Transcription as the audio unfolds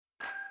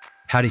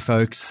Howdy,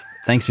 folks.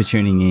 Thanks for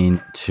tuning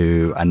in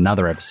to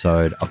another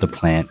episode of the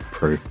Plant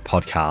Proof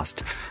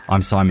Podcast.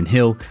 I'm Simon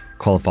Hill,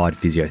 qualified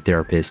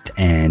physiotherapist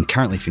and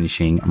currently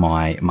finishing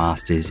my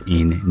master's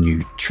in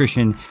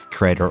nutrition,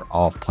 creator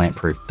of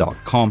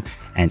plantproof.com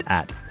and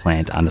at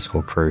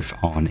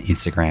plant_proof on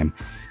Instagram.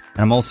 And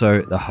I'm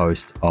also the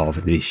host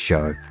of this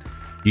show.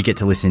 You get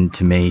to listen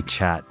to me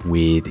chat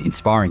with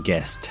inspiring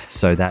guests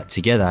so that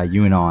together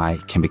you and I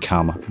can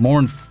become more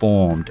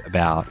informed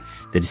about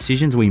the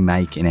decisions we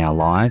make in our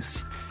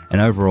lives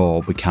and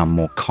overall become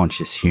more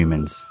conscious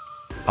humans.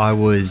 I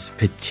was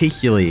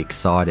particularly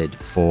excited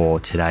for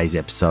today's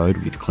episode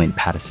with Clint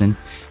Paddison,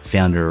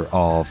 founder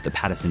of the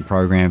Paddison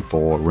program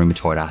for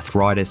rheumatoid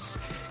arthritis.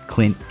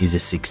 Clint is a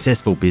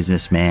successful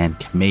businessman,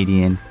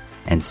 comedian,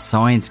 and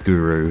science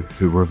guru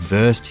who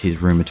reversed his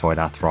rheumatoid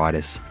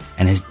arthritis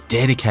and has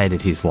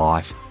dedicated his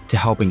life to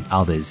helping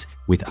others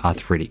with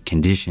arthritic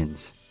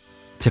conditions.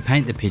 To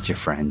paint the picture,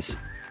 friends,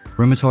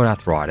 rheumatoid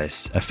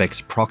arthritis affects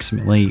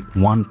approximately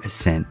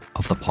 1%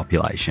 of the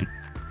population,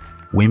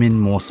 women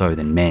more so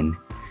than men,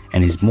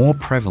 and is more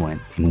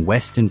prevalent in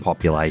Western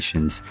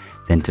populations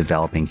than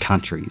developing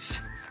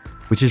countries,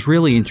 which is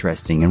really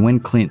interesting. And when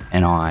Clint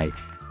and I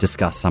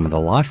discuss some of the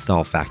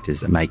lifestyle factors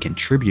that may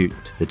contribute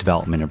to the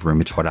development of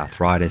rheumatoid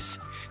arthritis,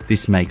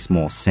 this makes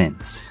more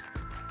sense.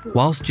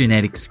 Whilst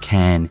genetics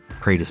can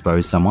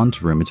predispose someone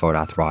to rheumatoid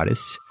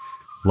arthritis,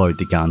 load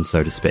the gun,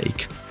 so to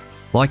speak,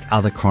 like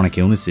other chronic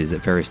illnesses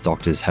that various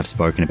doctors have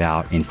spoken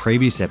about in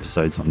previous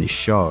episodes on this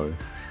show,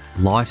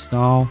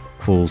 lifestyle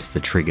pulls the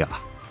trigger.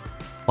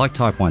 Like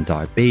type 1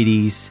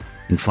 diabetes,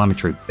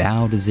 inflammatory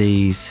bowel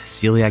disease,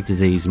 celiac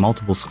disease,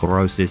 multiple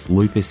sclerosis,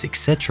 lupus,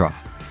 etc.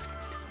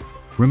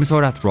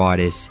 Rheumatoid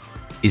arthritis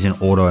is an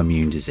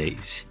autoimmune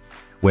disease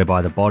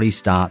whereby the body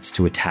starts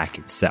to attack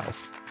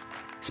itself,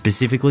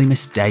 specifically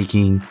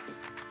mistaking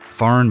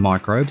foreign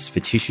microbes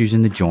for tissues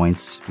in the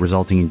joints,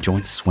 resulting in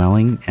joint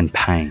swelling and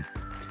pain.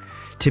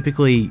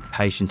 Typically,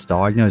 patients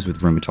diagnosed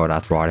with rheumatoid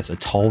arthritis are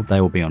told they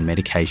will be on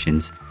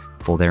medications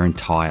for their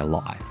entire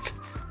life,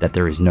 that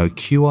there is no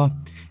cure,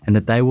 and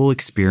that they will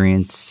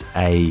experience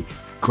a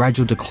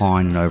gradual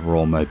decline in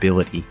overall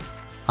mobility.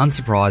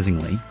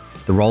 Unsurprisingly,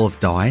 the role of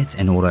diet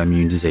and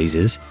autoimmune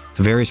diseases,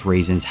 for various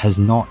reasons, has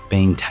not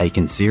been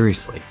taken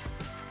seriously,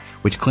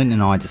 which Clint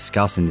and I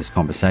discuss in this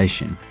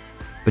conversation.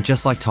 But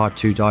just like type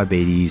 2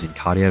 diabetes and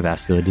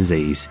cardiovascular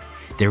disease,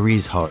 there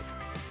is hope.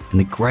 And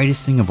the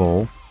greatest thing of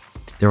all,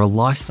 there are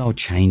lifestyle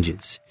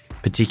changes,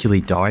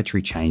 particularly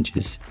dietary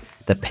changes,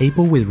 that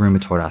people with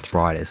rheumatoid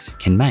arthritis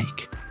can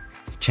make.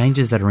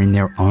 Changes that are in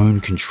their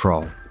own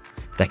control,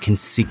 that can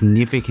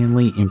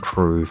significantly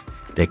improve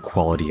their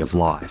quality of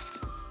life.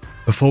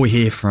 Before we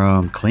hear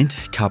from Clint,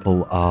 a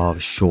couple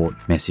of short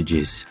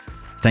messages.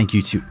 Thank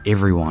you to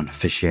everyone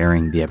for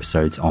sharing the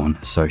episodes on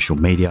social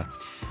media.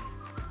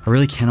 I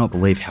really cannot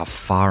believe how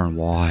far and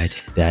wide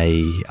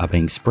they are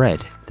being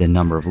spread. The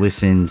number of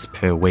listens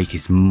per week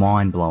is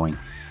mind-blowing,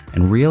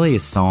 and really a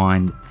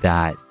sign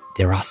that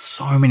there are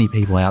so many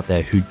people out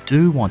there who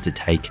do want to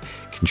take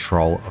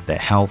control of their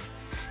health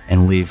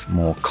and live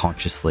more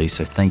consciously.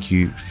 So thank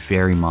you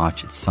very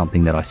much. It's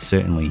something that I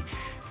certainly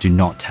do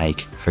not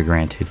take for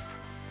granted.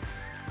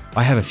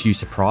 I have a few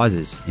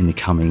surprises in the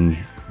coming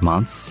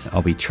months.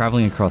 I'll be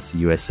traveling across the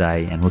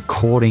USA and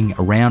recording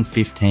around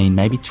 15,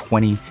 maybe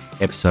 20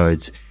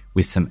 episodes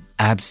with some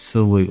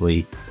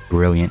absolutely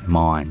brilliant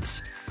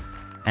minds.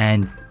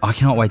 And I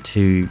cannot wait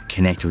to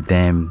connect with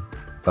them,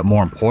 but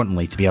more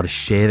importantly, to be able to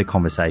share the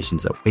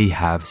conversations that we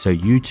have so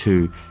you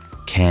too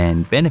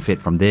can benefit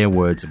from their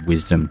words of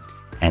wisdom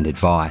and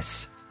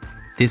advice.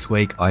 This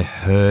week, I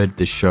heard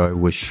the show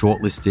was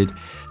shortlisted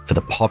for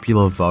the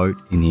popular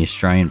vote in the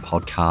Australian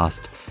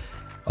Podcast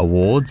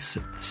Awards.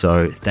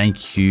 So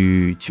thank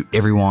you to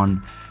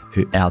everyone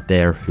who out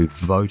there who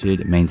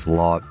voted. It means a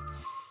lot.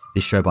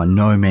 This show by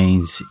no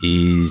means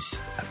is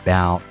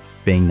about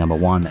being number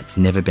one. That's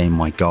never been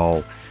my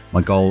goal.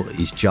 My goal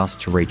is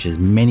just to reach as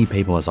many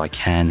people as I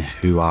can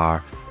who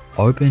are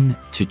open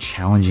to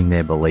challenging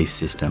their belief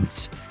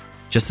systems,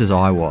 just as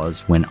I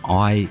was when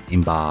I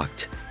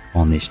embarked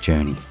on this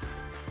journey.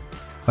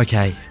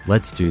 Okay,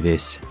 let's do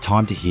this.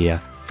 Time to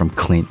hear from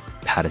Clint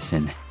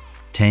Paddison.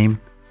 Team,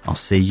 I'll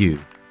see you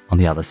on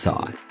the other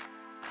side.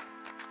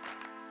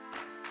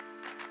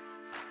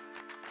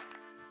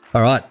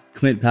 All right,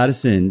 Clint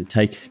Paddison,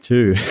 take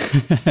two.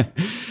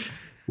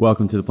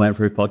 Welcome to the Plant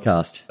Proof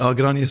Podcast. Oh,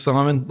 good on you,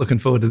 Simon. Looking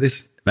forward to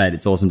this. Mate,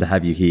 it's awesome to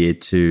have you here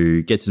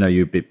to get to know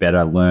you a bit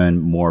better, learn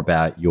more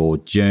about your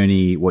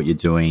journey, what you're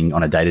doing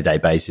on a day-to-day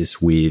basis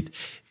with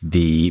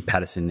the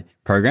Paddison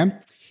program.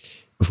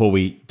 Before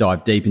we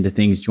dive deep into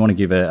things, do you want to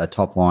give a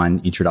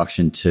top-line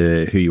introduction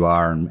to who you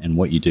are and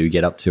what you do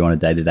get up to on a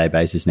day-to-day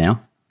basis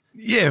now?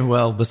 Yeah,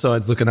 well,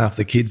 besides looking after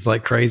the kids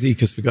like crazy,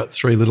 because we've got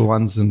 3 little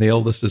ones and the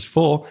eldest is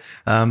 4,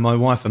 my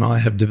wife and I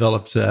have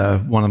developed one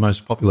of the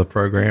most popular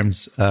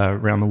programs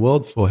around the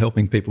world for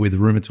helping people with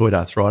rheumatoid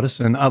arthritis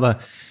and other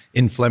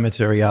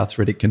inflammatory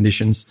arthritic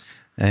conditions.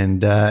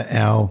 And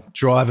our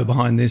driver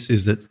behind this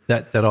is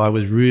that I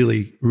was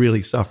really,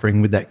 really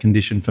suffering with that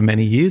condition for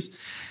many years.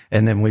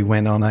 And then we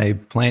went on a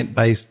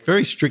plant-based,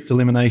 very strict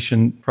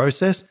elimination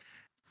process,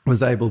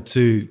 was able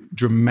to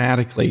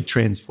dramatically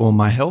transform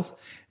my health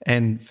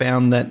and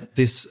found that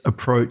this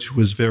approach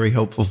was very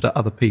helpful to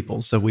other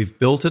people. So we've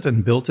built it,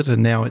 and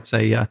now it's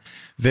a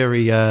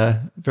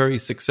very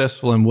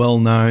successful and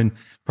well-known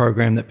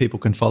program that people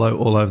can follow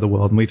all over the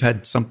world. And we've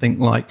had something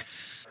like,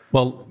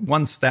 well,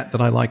 one stat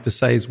that I like to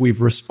say is we've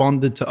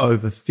responded to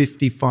over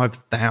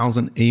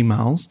 55,000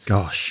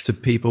 emails to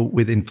people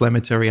with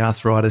inflammatory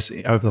arthritis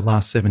over the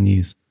last 7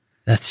 years.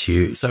 That's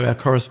huge. So our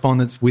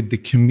correspondence with the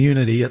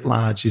community at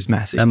large is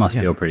massive. That must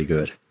feel pretty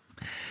good.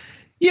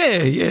 Yeah,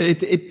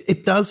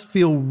 it does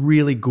feel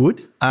really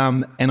good.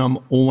 And I'm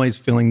always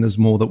feeling there's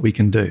more that we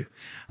can do,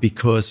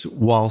 because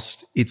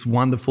whilst it's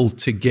wonderful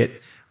to get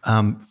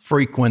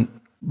frequent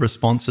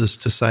responses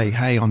to say,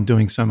 hey, I'm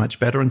doing so much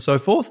better and so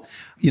forth,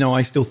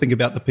 I still think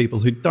about the people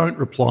who don't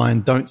reply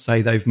and don't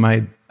say they've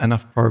made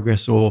enough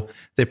progress or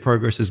their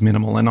progress is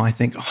minimal. And I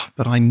think,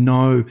 but I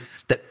know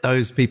that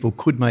those people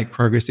could make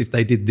progress if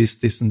they did this,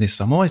 this, and this.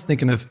 So I'm always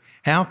thinking of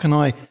how can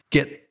I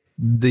get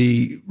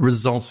the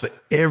results for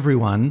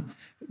everyone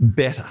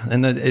better?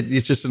 And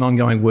it's just an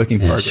ongoing work in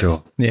progress.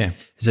 Sure. Yeah.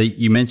 So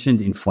you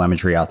mentioned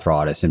inflammatory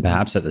arthritis, and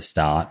perhaps at the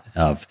start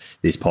of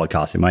this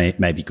podcast, it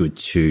may be good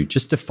to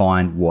just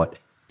define what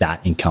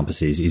that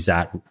encompasses. Is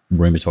that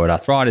rheumatoid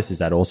arthritis? Is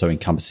that also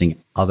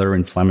encompassing other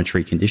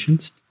inflammatory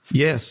conditions?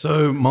 Yeah,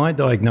 so my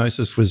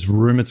diagnosis was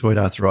rheumatoid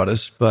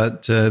arthritis,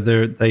 but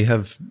they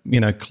have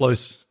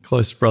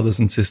close brothers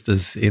and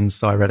sisters in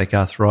psoriatic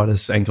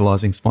arthritis,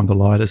 ankylosing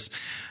spondylitis,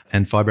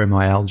 and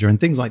fibromyalgia, and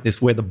things like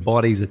this, where the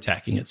body's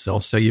attacking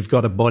itself. So you've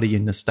got a body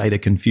in a state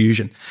of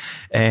confusion,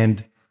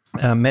 and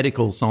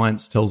medical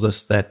science tells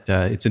us that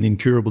it's an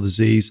incurable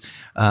disease.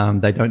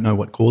 They don't know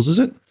what causes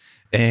it.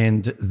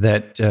 And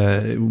that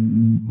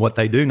what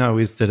they do know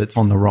is that it's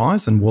on the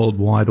rise, and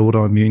worldwide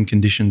autoimmune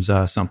conditions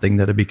are something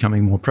that are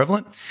becoming more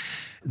prevalent.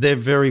 They're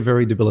very,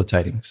 very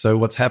debilitating. So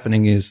what's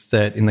happening is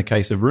that in the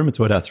case of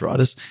rheumatoid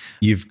arthritis,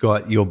 you've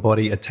got your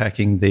body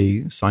attacking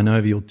the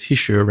synovial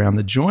tissue around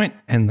the joint,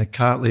 and the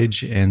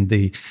cartilage and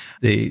the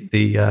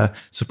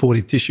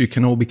supportive tissue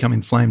can all become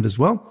inflamed as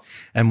well.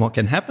 And what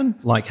can happen,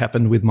 like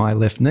happened with my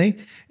left knee,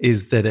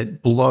 is that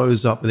it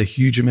blows up with a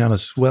huge amount of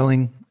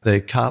swelling. The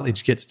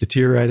cartilage gets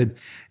deteriorated,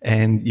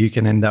 and you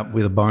can end up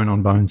with a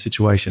bone-on-bone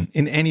situation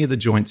in any of the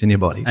joints in your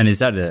body. And is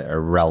that a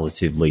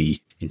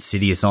relatively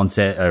insidious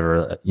onset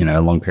over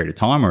a long period of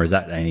time, or is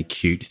that an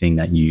acute thing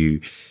that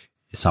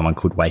someone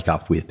could wake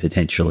up with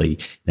potentially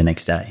the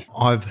next day?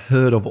 I've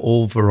heard of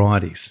all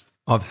varieties.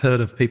 I've heard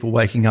of people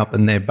waking up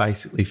and they're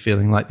basically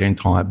feeling like their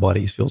entire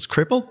body feels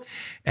crippled.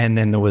 And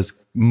then there was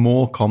the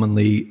more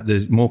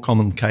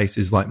common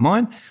cases like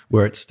mine,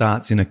 where it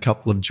starts in a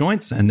couple of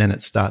joints and then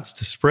it starts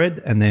to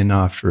spread. And then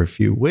after a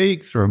few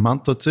weeks or a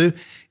month or two,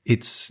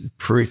 it's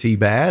pretty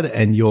bad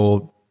and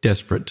you're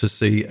desperate to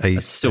see a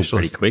It's still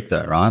pretty quick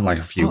though, right? Like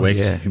a few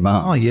weeks, a few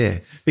months. Oh, yeah.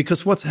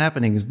 Because what's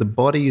happening is the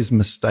body is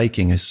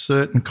mistaking a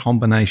certain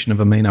combination of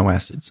amino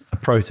acids, a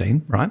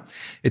protein, right?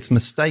 It's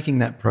mistaking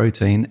that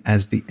protein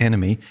as the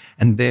enemy,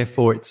 and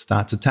therefore it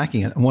starts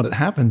attacking it. And what it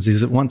happens is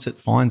that once it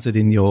finds it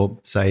in your,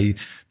 say,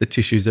 the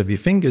tissues of your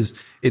fingers,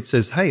 it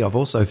says, hey, I've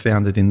also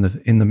found it in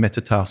the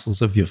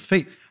metatarsals of your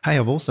feet. Hey,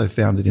 I've also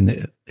found it in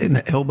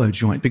the elbow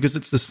joint, because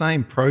it's the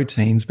same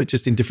proteins, but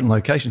just in different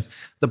locations.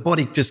 The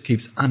body just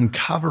keeps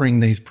uncovering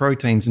these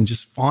proteins and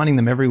just finding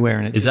them everywhere,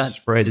 and it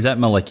spreads. Is that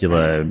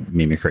molecular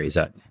mimicry? Is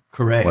that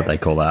correct? What they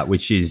call that,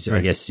 which is, correct,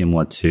 I guess,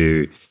 similar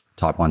to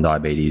type 1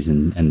 diabetes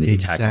and the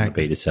attack on the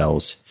beta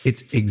cells.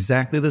 It's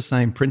exactly the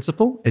same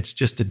principle. It's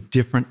just a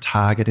different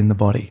target in the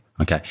body.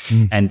 Okay.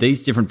 And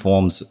these different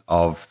forms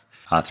of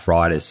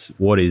arthritis,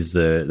 what is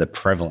the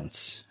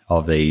prevalence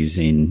of these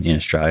in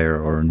Australia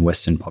or in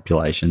Western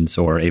populations,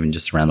 or even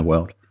just around the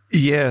world?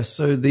 Yeah,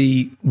 so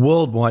the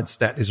worldwide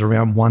stat is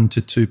around 1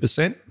 to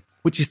 2%,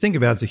 which you think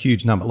about is a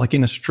huge number. Like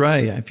in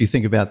Australia, if you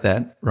think about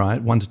that,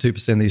 right, 1 to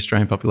 2% of the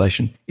Australian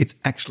population, it's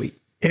actually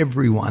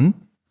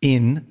everyone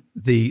in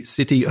the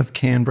city of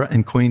Canberra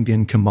and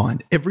Queanbeyan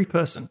combined, every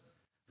person,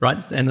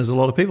 right? And there's a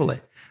lot of people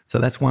there. So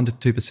that's 1 to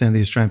 2% of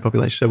the Australian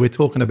population. So we're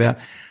talking about,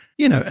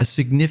 a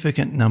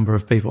significant number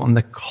of people, and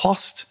the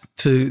cost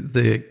to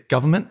the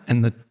government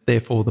and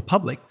therefore the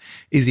public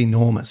is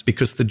enormous,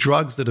 because the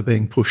drugs that are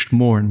being pushed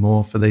more and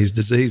more for these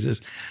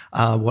diseases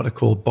are what are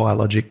called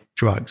biologic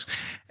drugs,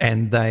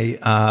 and they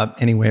are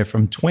anywhere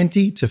from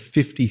 $20,000 to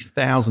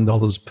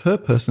 $50,000 per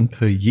person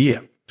per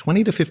year.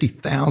 $20,000 to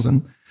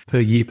 $50,000 per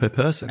year per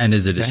person. And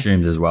is it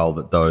assumed as well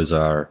that those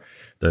are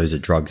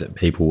drugs that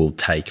people will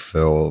take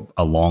for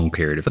a long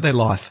period of for their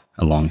life?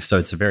 So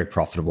it's a very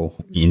profitable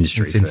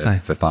industry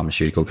for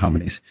pharmaceutical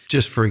companies.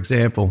 Just for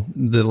example,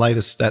 the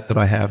latest stat that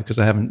I have, because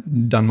I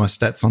haven't done my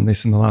stats on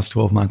this in the last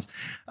 12 months,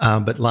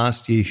 but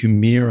last year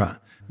Humira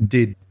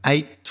did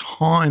 8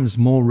 times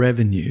more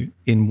revenue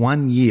in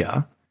 1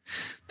 year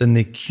than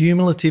the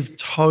cumulative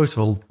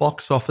total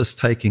box office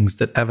takings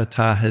that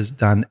Avatar has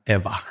done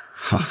ever.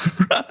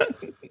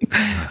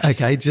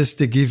 Okay, just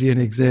to give you an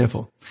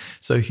example.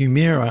 So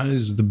Humira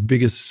is the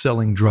biggest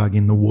selling drug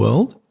in the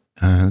world.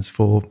 It's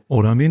for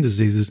autoimmune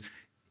diseases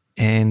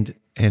and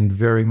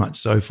very much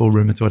so for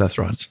rheumatoid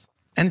arthritis.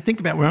 And think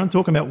about, we're only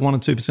talking about 1 or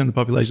 2% of the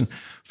population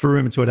for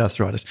rheumatoid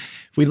arthritis.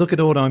 If we look at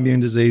autoimmune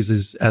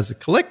diseases as a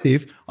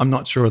collective, I'm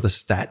not sure of the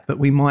stat, but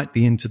we might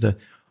be into the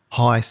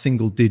high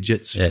single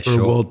digits for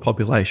a world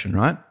population,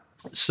 right?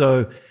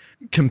 So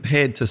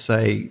compared to,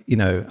 say,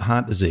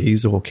 heart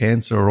disease or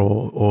cancer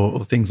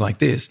or things like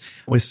this,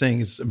 we're seeing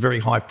is a very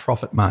high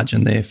profit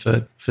margin there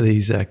for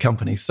these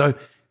companies. So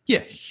yeah,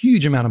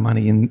 huge amount of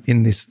money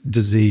in this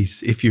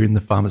disease if you're in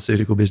the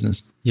pharmaceutical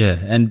business. Yeah,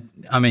 and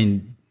I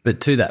mean, but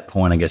to that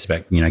point, I guess,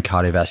 about,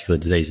 cardiovascular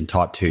disease and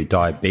type 2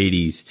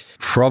 diabetes,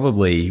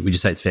 probably would you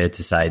say it's fair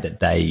to say that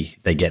they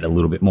get a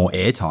little bit more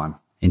airtime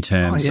in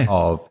terms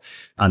of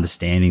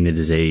understanding the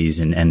disease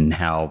and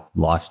how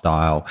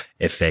lifestyle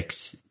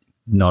affects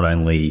not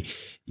only,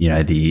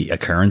 the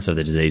occurrence of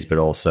the disease, but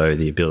also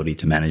the ability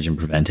to manage and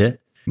prevent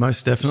it?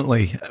 Most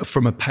definitely.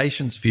 From a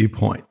patient's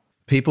viewpoint,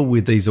 people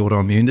with these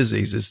autoimmune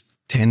diseases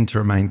tend to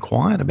remain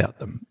quiet about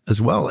them as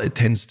well. It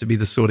tends to be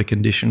the sort of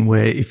condition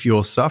where if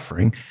you're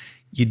suffering,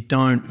 you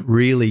don't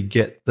really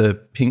get the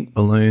pink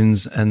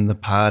balloons and the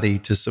party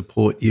to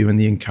support you and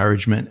the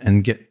encouragement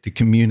and get the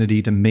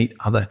community to meet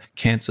other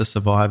cancer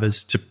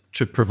survivors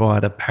to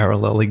provide a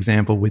parallel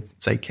example with,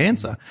 say,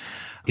 cancer.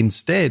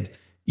 Instead,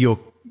 you're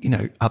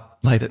up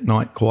late at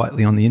night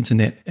quietly on the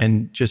internet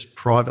and just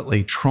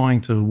privately trying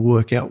to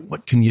work out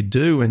what can you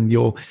do. And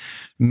your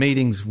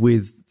meetings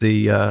with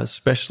the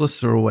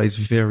specialists are always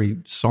very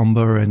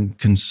somber and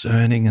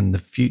concerning, and the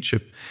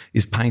future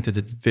is painted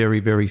as very,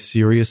 very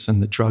serious,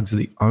 and the drugs are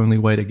the only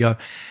way to go.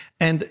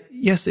 And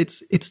yes,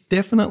 it's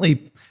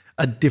definitely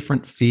a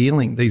different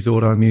feeling, these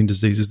autoimmune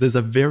diseases. There's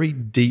a very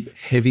deep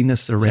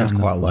heaviness around Sounds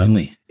quite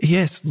lonely.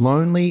 Yes,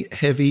 lonely,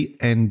 heavy,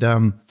 and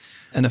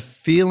a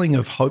feeling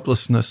of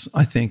hopelessness,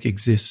 I think,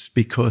 exists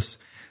because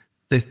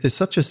there's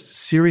such a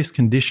serious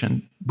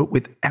condition, but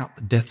without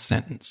the death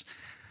sentence,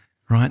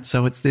 right?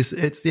 So it's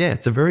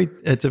a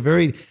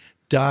very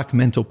dark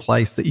mental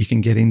place that you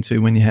can get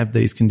into when you have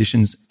these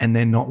conditions and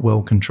they're not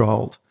well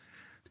controlled.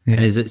 Yeah.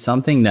 And is it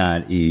something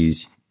that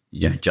is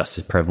just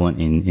as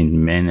prevalent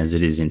in men as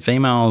it is in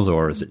females,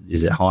 or is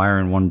it higher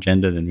in one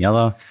gender than the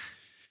other?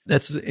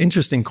 That's an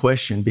interesting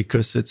question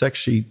because it's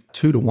actually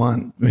 2 to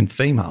 1 in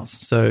females.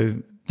 So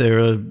there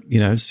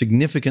are,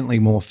 significantly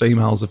more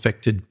females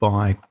affected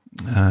by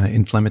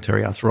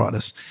inflammatory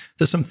arthritis.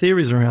 There's some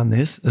theories around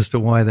this as to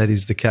why that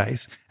is the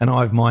case, and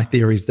I have my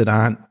theories that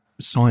aren't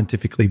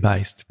scientifically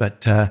based.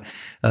 But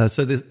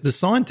so the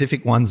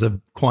scientific ones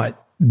are quite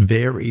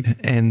varied,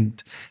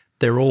 and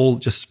they're all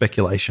just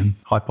speculation,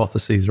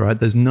 hypotheses, right?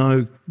 There's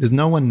no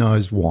one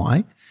knows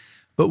why,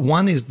 but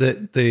one is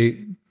that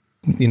the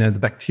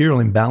bacterial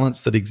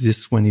imbalance that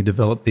exists when you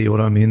develop the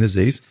autoimmune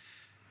disease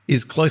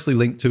is closely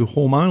linked to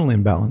hormonal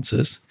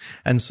imbalances.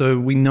 And so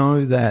we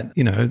know that,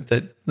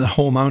 that the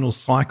hormonal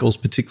cycles,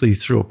 particularly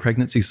through a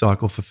pregnancy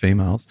cycle for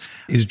females,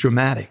 is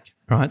dramatic,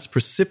 right? It's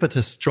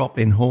precipitous drop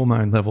in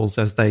hormone levels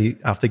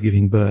after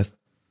giving birth.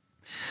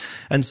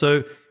 And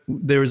so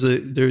there is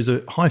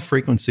a high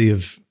frequency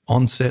of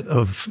onset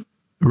of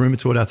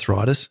rheumatoid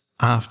arthritis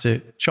after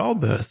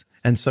childbirth.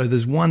 And so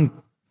there's one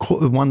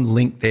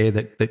link there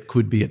that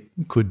could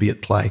be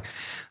at play.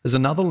 There's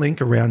another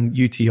link around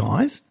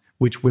UTIs,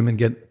 which women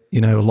get, a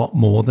lot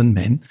more than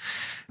men.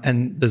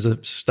 And there's a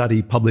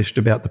study published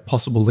about the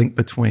possible link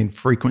between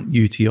frequent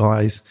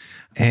UTIs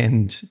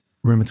and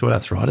rheumatoid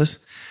arthritis.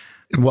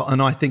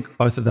 And I think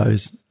both of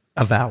those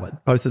are valid.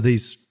 Both of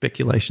these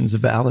speculations are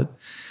valid.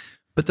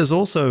 But there's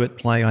also at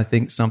play, I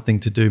think, something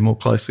to do more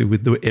closely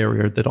with the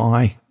area that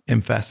I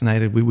am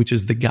fascinated with, which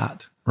is the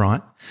gut,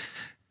 right?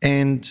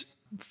 And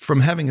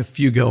from having a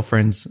few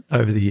girlfriends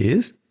over the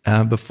years,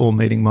 before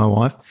meeting my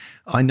wife,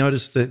 I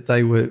noticed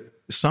that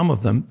some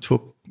of them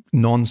took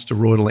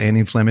non-steroidal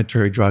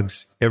anti-inflammatory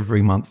drugs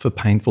every month for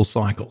painful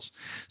cycles.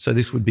 So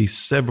this would be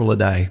several a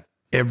day,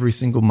 every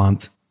single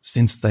month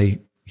since they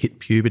hit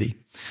puberty.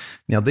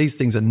 Now, these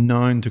things are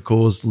known to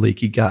cause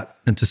leaky gut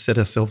and to set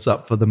ourselves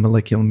up for the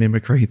molecular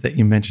mimicry that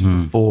you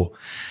mentioned before.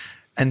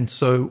 And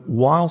so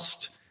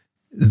whilst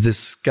the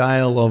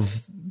scale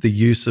of the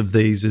use of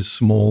these is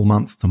small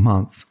month to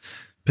month,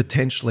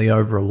 potentially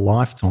over a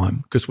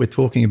lifetime, because we're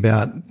talking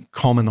about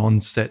common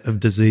onset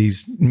of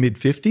disease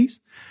mid-50s,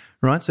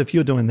 right? So if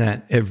you're doing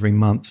that every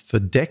month for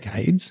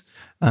decades,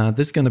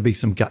 there's going to be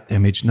some gut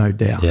damage, no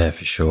doubt. Yeah,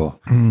 for sure.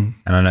 And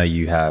I know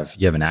you have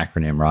an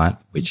acronym, right,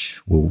 which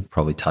we'll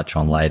probably touch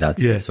on later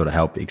to sort of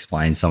help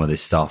explain some of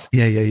this stuff.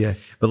 Yeah.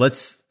 But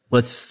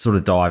let's sort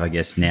of dive, I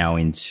guess, now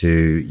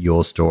into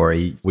your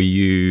story. Were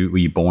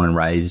you born and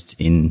raised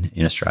in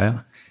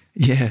Australia?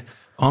 Yeah.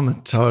 I'm a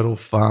total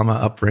farmer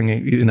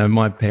upbringing.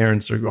 My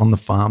parents are on the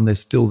farm. They're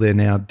still there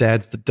now.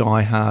 Dad's the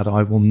diehard.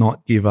 I will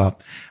not give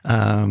up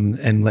and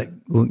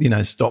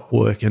stop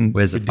work. And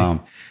where's the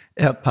farm?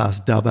 out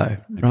past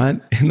Dubbo,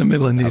 right, in the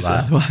middle of New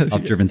South Wales.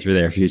 I've driven through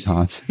there a few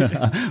times.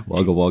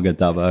 Wagga Wagga,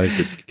 Dubbo,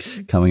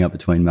 just coming up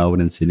between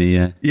Melbourne and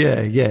Sydney.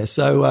 Yeah.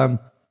 So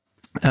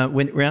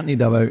when we're out near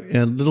Dubbo,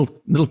 a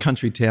little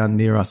country town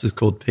near us is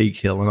called Peak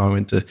Hill, and I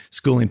went to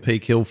school in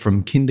Peak Hill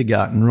from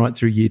kindergarten right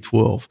through year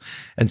 12.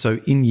 And so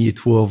in year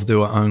 12, there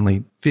were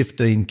only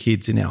 15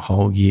 kids in our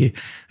whole year.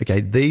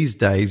 Okay, these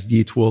days,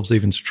 year 12's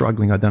even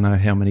struggling. I don't know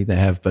how many they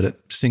have, but at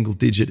single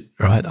digit,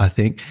 right, I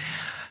think.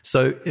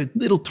 So a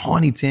little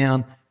tiny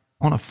town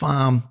on a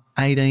farm,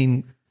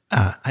 18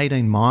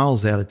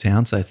 miles out of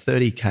town, so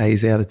 30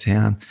 Ks out of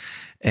town.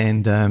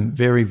 And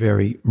very,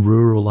 very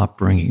rural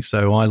upbringing.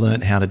 So I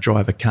learned how to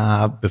drive a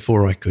car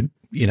before I could,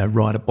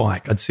 ride a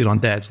bike. I'd sit on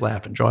Dad's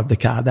lap and drive the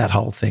car, that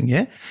whole thing,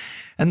 yeah?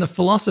 And the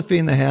philosophy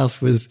in the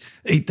house was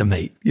eat the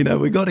meat.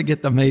 We got to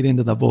get the meat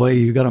into the boy.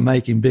 You've got to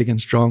make him big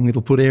and strong.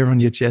 It'll put air on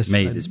your chest.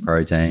 Meat is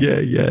protein.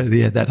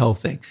 Yeah, that whole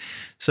thing.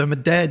 So my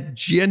dad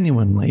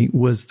genuinely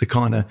was the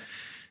kind of,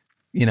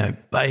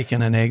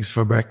 bacon and eggs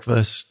for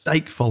breakfast.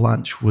 Steak for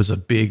lunch was a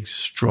big,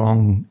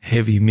 strong,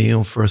 heavy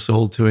meal for us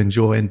all to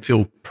enjoy and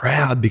feel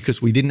proud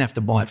because we didn't have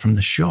to buy it from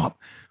the shop.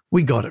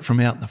 We got it from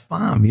out in the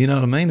farm. You know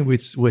what I mean?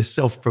 We're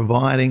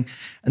self-providing,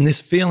 and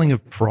this feeling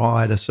of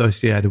pride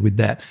associated with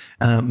that.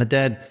 My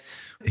dad,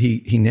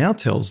 he now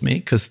tells me,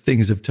 because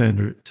things have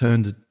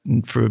turned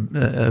for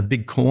a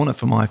big corner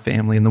for my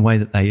family in the way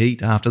that they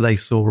eat after they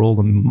saw all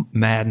the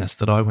madness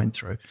that I went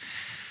through.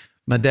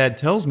 My dad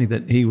tells me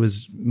that he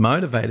was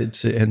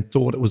motivated and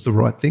thought it was the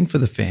right thing for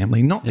the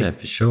family,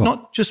 for sure.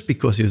 Not just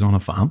because he was on a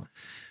farm,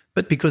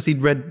 but because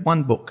he'd read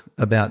one book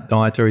about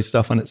dietary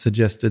stuff and it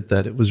suggested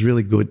that it was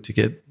really good to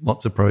get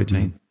lots of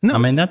protein.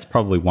 That's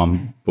probably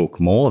one book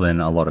more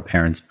than a lot of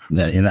parents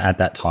that at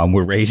that time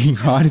were reading,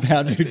 right,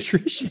 about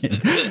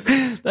nutrition.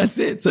 That's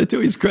it. So to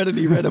his credit,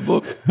 he read a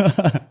book.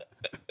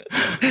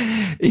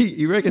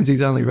 He reckons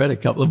he's only read a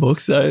couple of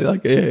books, so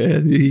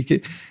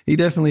he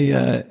definitely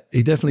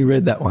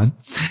read that one.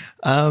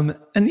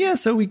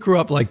 So we grew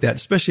up like that.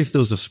 Especially if there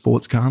was a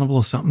sports carnival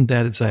or something,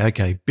 Dad would say,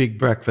 "Okay, big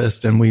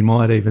breakfast," and we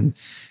might even,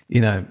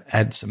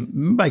 add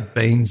some baked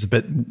beans,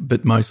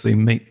 but mostly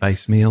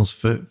meat-based meals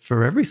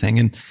for everything.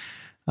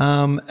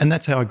 And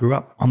that's how I grew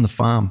up on the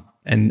farm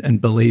and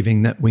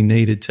believing that we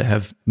needed to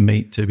have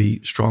meat to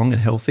be strong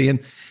and healthy.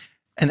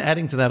 And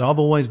adding to that, I've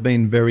always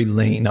been very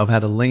lean. I've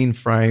had a lean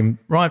frame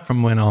right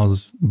from when I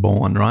was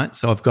born, right?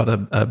 So I've got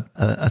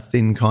a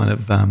thin kind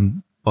of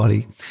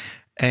body.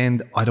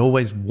 And I'd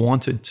always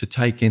wanted to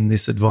take in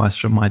this advice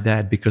from my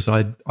dad because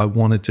I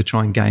wanted to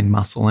try and gain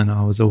muscle, and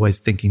I was always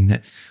thinking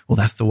that, well,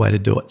 that's the way to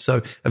do it.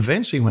 So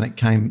eventually when it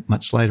came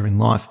much later in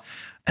life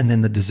and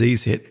then the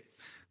disease hit,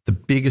 the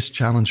biggest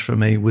challenge for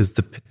me was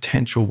the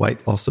potential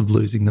weight loss of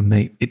losing the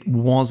meat. It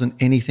wasn't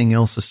anything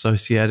else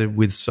associated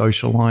with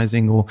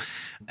socializing or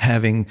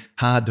having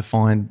hard to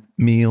find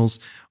meals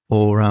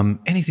or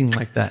anything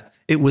like that.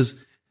 It was,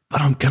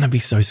 but I'm going to be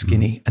so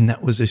skinny. And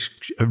that was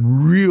a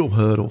real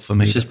hurdle for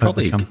me. Which is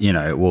probably,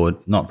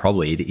 not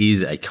probably, it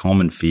is a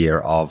common fear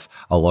of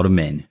a lot of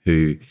men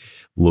who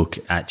look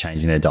at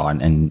changing their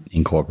diet and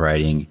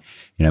incorporating,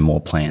 more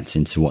plants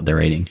into what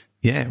they're eating.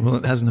 Yeah, well,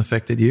 it hasn't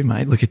affected you,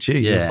 mate. Look at you.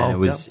 Yeah, it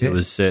was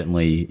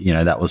certainly,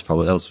 that was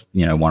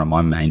one of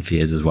my main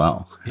fears as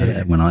well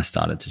when I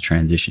started to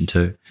transition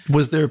too.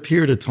 Was there a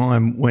period of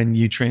time when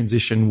you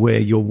transitioned where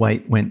your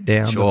weight went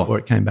down before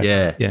it came back?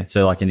 Yeah.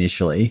 So like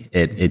initially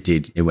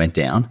it went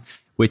down,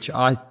 which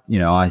I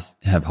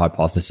have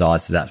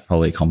hypothesized that's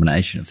probably a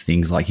combination of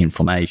things like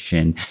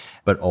inflammation,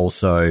 but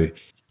also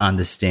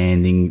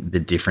understanding the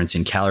difference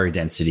in calorie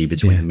density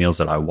between the meals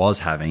that I was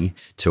having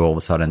to all of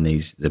a sudden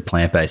the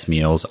plant-based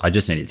meals. I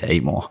just needed to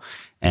eat more,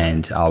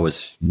 and I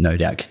was no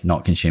doubt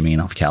not consuming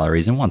enough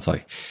calories. And once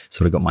I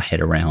sort of got my head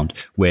around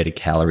where do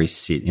calories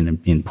sit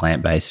in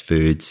plant-based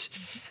foods,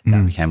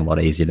 that became a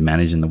lot easier to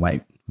manage, and the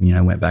weight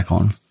went back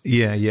on.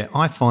 Yeah.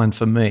 I find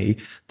for me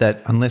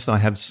that unless I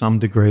have some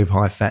degree of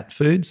high-fat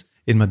foods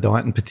in my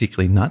diet, and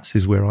particularly nuts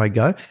is where I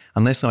go,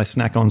 unless I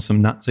snack on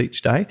some nuts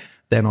each day,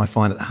 then I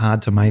find it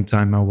hard to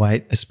maintain my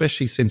weight,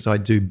 especially since I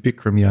do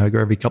Bikram yoga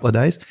every couple of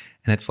days,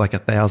 and it's like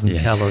 1,000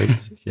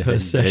 calories per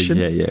session.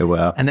 Yeah,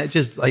 wow. And it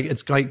just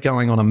it's like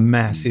going on a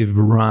massive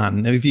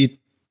run. If you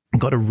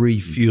got to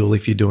refuel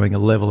if you're doing a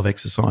level of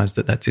exercise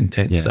that's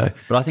intense. Yeah. So,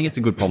 but I think it's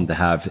a good problem to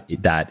have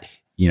that,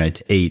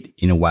 to eat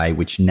in a way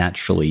which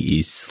naturally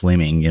is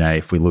slimming.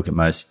 If we look at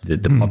most, the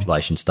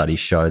population studies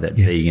show that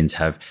vegans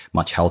have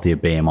much healthier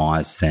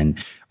BMIs than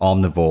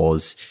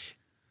omnivores.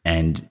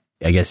 And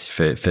I guess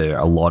for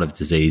a lot of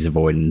disease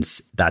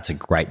avoidance, that's a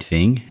great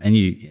thing. And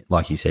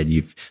like you said,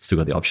 you've still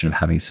got the option of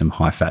having some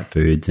high fat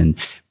foods and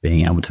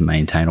being able to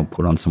maintain or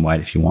put on some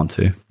weight if you want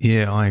to.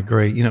 Yeah, I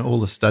agree.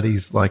 All the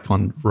studies like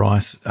on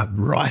mice,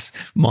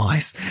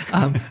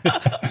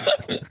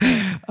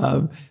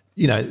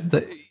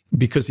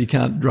 because you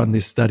can't run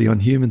this study on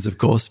humans, of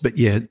course, but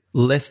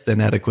less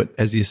than adequate,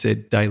 as you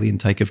said, daily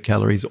intake of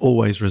calories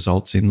always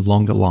results in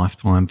longer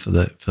lifetime for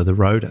the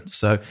rodent.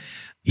 So,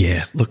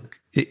 look,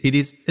 It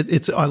is.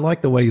 It's. I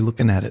like the way you're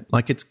looking at it.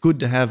 Like, it's good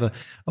to have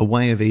a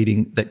way of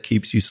eating that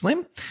keeps you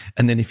slim,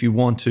 and then if you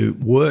want to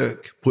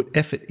put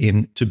effort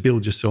in to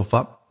build yourself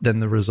up,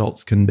 then the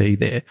results can be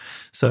there.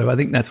 So I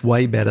think that's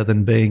way better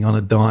than being on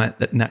a diet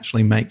that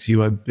naturally makes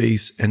you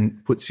obese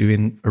and puts you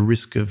in a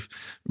risk of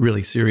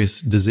really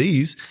serious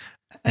disease,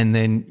 and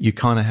then you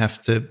kind of have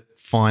to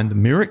find a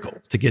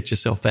miracle to get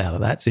yourself out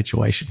of that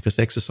situation, because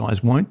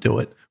exercise won't do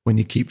it when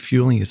you keep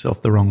fueling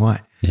yourself the wrong way.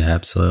 Yeah,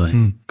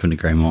 absolutely. Couldn't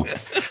agree more.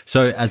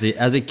 So as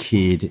a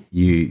kid,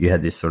 you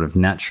had this sort of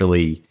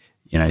naturally,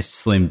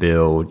 slim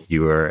build.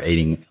 You were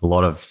eating a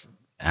lot of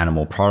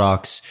animal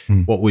products.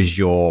 What was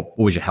your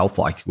health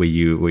like? Were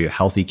you a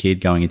healthy kid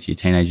going into your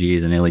teenage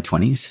years and early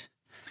 20s?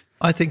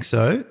 I think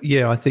so.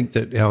 Yeah, I think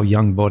that our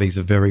young bodies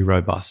are very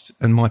robust.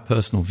 And my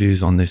personal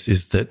views on this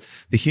is that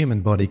the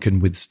human body can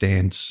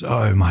withstand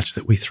so much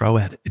that we throw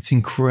at it. It's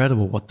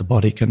incredible what the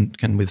body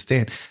can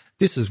withstand.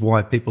 This is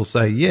why people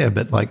say, yeah,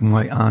 but like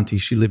my auntie,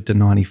 she lived to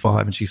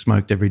 95 and she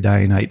smoked every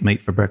day and ate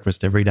meat for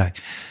breakfast every day.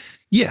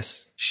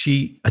 Yes,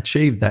 she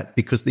achieved that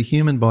because the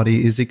human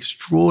body is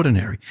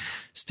extraordinary.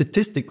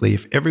 Statistically,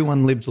 if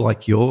everyone lived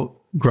like your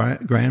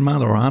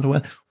grandmother or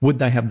aunt, would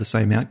they have the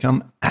same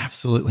outcome?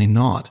 Absolutely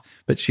not.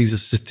 But she's a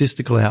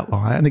statistical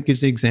outlier, and it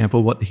gives the example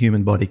of what the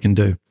human body can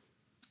do.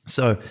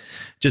 So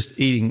just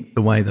eating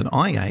the way that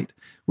I ate,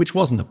 which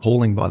wasn't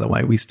appalling, by the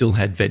way. We still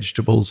had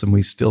vegetables and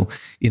we still,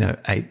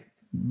 ate.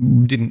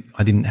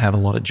 I didn't have a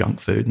lot of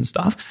junk food and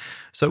stuff.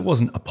 So it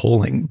wasn't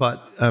appalling.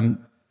 But,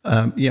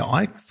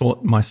 I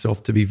thought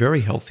myself to be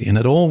very healthy, and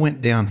it all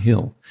went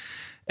downhill.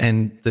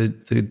 And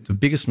the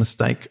biggest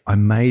mistake I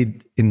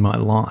made in my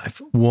life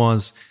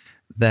was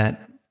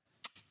that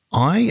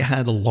I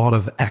had a lot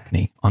of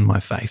acne on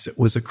my face. It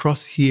was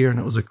across here and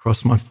it was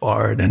across my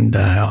forehead, and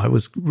I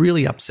was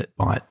really upset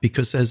by it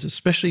because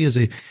especially as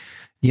a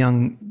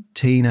young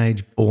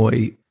teenage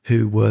boy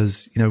who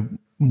was,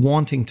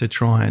 wanting to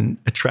try and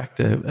attract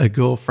a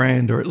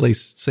girlfriend or at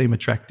least seem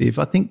attractive,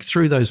 I think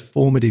through those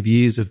formative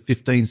years of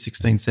 15,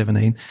 16,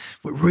 17,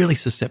 we're really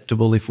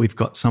susceptible if we've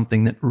got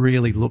something that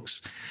really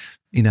looks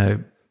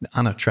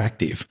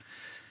unattractive.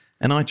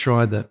 And I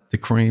tried the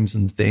creams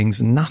and things,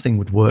 and nothing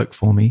would work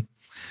for me.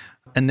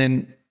 And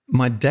then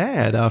my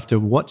dad, after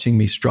watching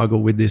me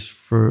struggle with this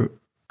for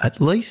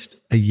at least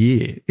a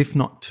year, if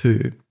not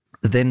two,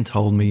 then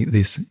told me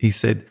this. He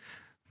said,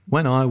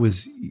 when I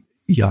was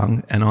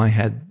young and I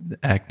had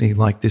acne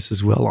like this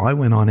as well, I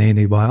went on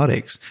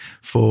antibiotics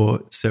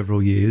for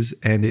several years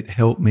and it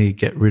helped me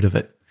get rid of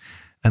it.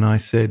 And I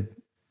said,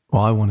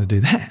 well, I want to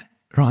do that,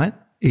 right?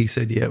 He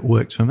said, yeah, it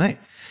works for me.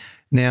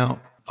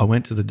 Now, I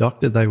went to the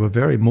doctor. They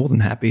were more than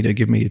happy to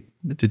give me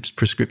a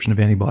prescription of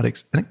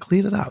antibiotics, and it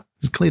cleared it up.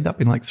 It cleared up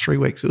in like 3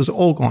 weeks. It was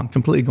all gone,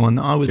 completely gone.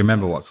 Do you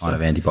remember what kind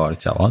of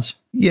antibiotics that was?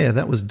 Yeah,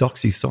 that was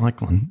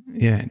doxycycline.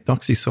 Yeah,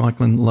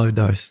 doxycycline, low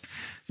dose.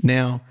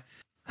 Now,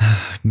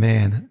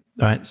 man,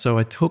 all right, so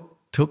I took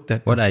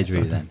that. What age were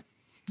you then?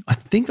 I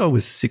think I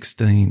was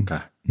 16.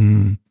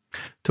 Okay.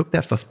 Took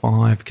that for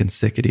 5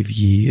 consecutive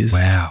years.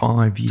 Wow.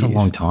 5 years. It's a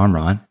long time,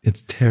 right?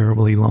 It's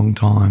terribly long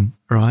time,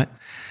 right?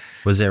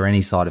 Was there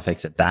any side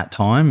effects at that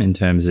time in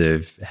terms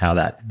of how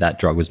that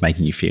drug was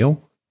making you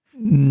feel?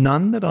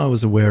 None that I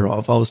was aware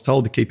of. I was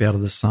told to keep out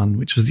of the sun,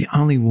 which was the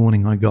only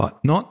warning I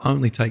got. Not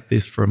only take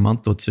this for a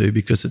month or two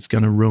because it's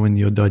going to ruin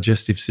your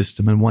digestive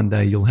system and one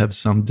day you'll have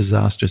some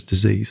disastrous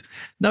disease.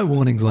 No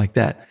warnings like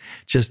that.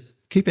 Just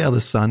keep out of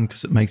the sun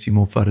because it makes you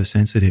more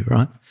photosensitive,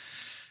 right?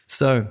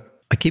 So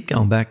I keep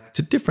going back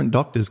to different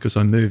doctors because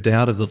I moved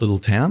out of the little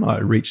town. I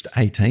reached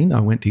 18. I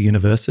went to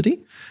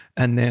university.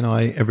 And then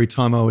every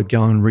time I would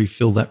go and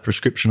refill that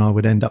prescription, I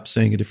would end up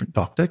seeing a different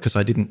doctor because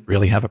I didn't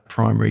really have a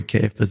primary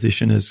care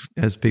physician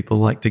as people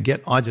like to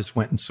get. I just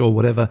went and saw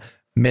whatever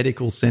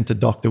medical centre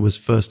doctor was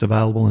first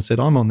available and said,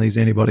 I'm on these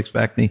antibiotics for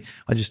acne.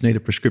 I just need a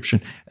prescription.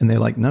 And they're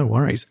like, no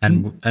worries.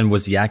 And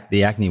was the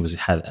acne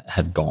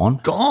had gone?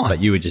 Gone.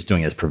 But you were just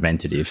doing it as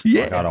preventative.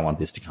 Yeah. Like, I don't want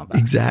this to come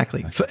back.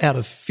 Exactly. Okay. Out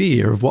of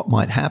fear of what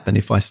might happen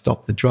if I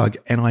stopped the drug.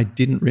 And I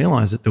didn't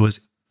realise that there was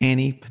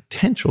any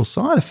potential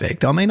side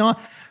effect. I mean, I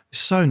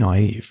so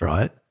naive,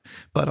 right?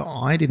 But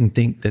I didn't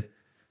think that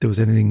there was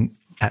anything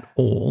at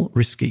all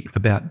risky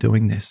about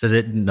doing this. So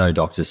no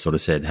doctors sort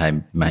of said,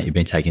 hey, mate, you've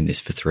been taking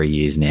this for 3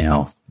 years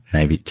now.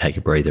 Maybe take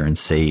a breather and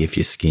see if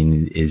your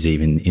skin is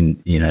even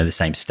in, the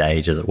same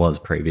stage as it was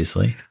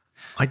previously.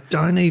 I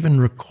don't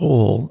even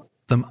recall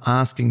them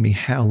asking me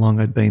how long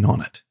I'd been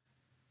on it.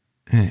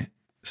 Yeah.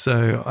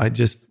 So I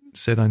just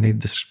said I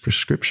need this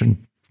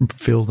prescription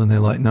filled, and they're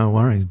like, no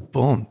worries.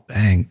 Boom,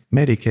 bang,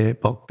 Medicare,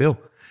 bulk bill,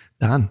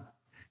 done.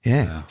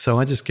 Yeah. Wow. So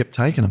I just kept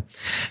taking them.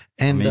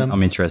 And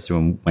I'm interested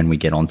when we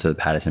get onto the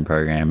Paddison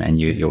program and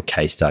your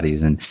case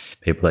studies and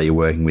people that you're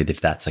working with, if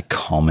that's a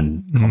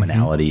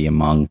commonality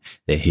among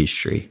their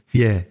history.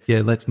 Yeah.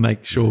 Let's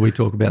make sure we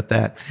talk about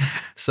that.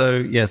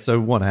 So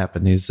what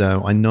happened is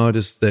I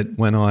noticed that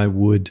when I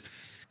would,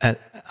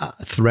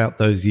 throughout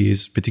those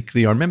years,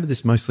 particularly, I remember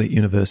this mostly at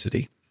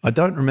university, I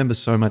don't remember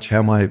so much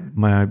how my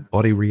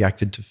body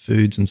reacted to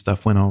foods and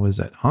stuff when I was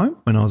at home,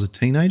 when I was a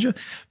teenager,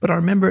 but I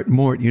remember it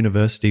more at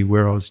university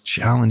where I was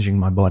challenging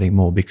my body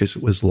more because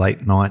it was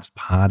late nights,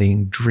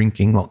 partying,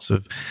 drinking lots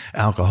of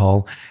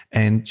alcohol,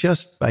 and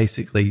just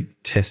basically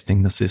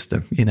testing the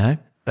system,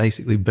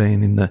 basically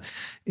being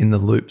in the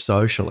loop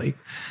socially.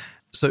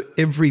 So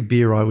every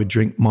beer I would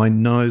drink, my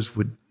nose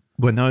would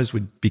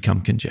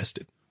become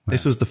congested. Wow.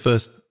 This was the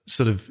first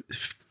sort of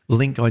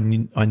link I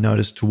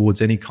noticed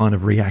towards any kind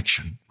of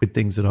reaction with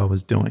things that I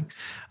was doing.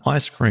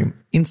 Ice cream,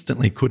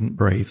 instantly couldn't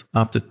breathe.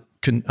 After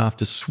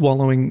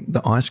swallowing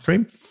the ice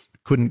cream,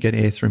 couldn't get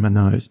air through my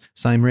nose.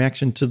 Same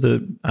reaction to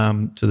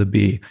the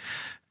beer,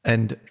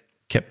 and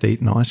kept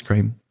eating ice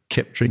cream,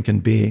 kept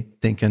drinking beer,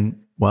 thinking,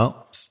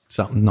 well,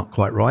 something not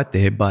quite right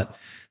there, but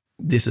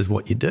this is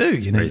what you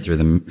do, Breathe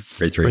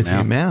through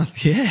your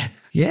mouth.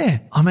 Yeah.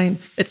 I mean,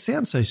 it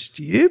sounds so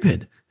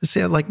stupid. It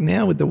sounds like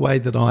now with the way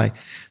that I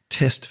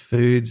test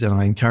foods and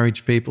I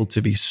encourage people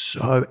to be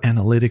so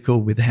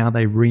analytical with how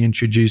they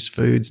reintroduce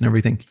foods and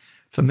everything,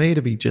 for me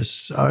to be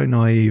just so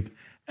naive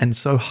and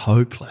so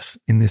hopeless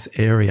in this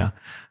area,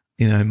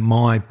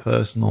 my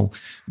personal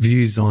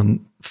views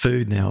on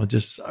food now are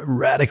just so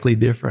radically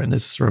different.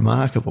 It's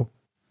remarkable.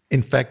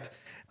 In fact,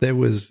 there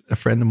was a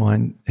friend of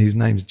mine, his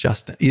name's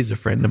Justin, is a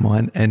friend of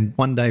mine, and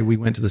one day we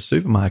went to the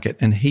supermarket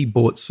and he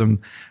bought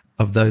some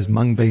of those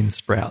mung bean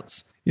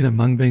sprouts.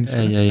 Mung bean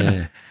sprouts?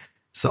 Yeah.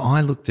 So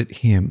I looked at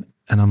him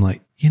and I'm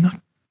like, you're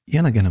not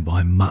going to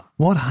buy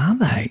what are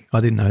they? I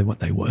didn't know what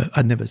they were.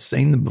 I'd never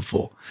seen them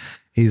before.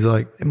 He's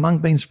like, they're mung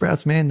bean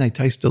sprouts, man, they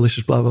taste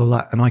delicious, blah, blah,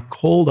 blah. And I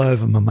called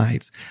over my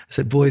mates. I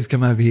said, boys,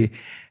 come over here.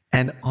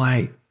 And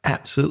I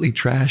absolutely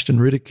trashed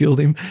and ridiculed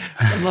him.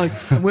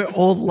 And we're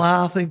all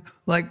laughing,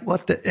 like,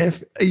 what the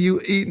F are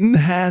you eating,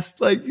 Hass?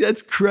 Like,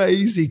 that's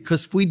crazy,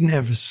 because we'd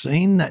never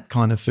seen that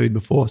kind of food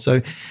before.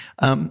 So,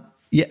 and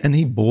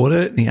he bought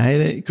it and he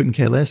ate it. He couldn't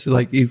care less.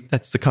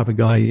 That's the type of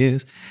guy he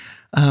is.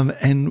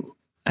 And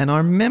I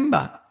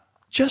remember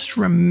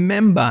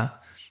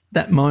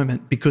that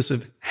moment because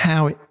of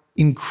how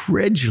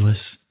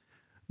incredulous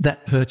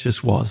that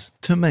purchase was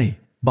to me.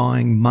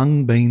 Buying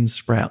mung bean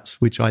sprouts,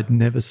 which I'd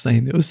never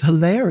seen. It was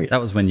hilarious.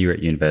 That was when you were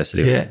at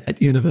university. Yeah,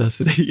 at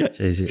university. Yeah.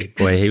 Jeez,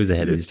 boy, he was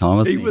ahead of his time,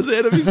 wasn't he? He was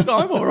ahead of his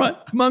time, all right.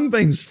 Mung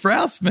bean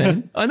sprouts,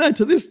 man. I know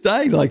to this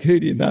day,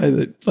 who do you know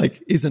that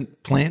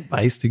isn't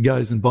plant-based who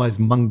goes and buys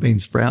mung bean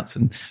sprouts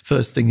and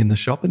first thing in the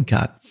shopping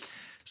cart?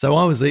 So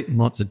I was eating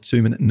lots of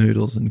 2-minute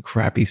noodles and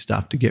crappy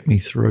stuff to get me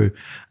through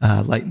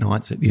late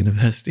nights at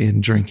university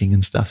and drinking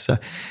and stuff. So,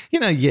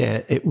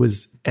 it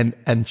was,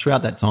 and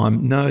throughout that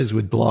time, nose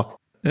would block.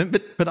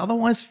 But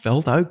otherwise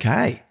felt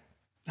okay.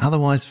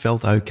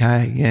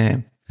 Yeah.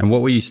 And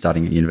what were you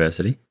studying at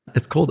university?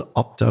 It's called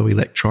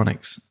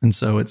optoelectronics. And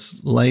so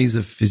it's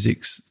laser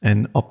physics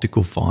and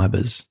optical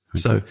fibers.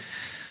 Okay. So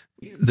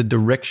the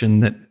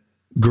direction that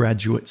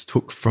graduates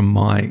took from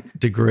my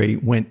degree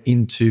went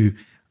into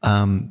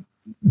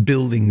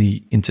building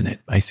the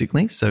internet,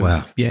 basically. So,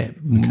 wow. Yeah,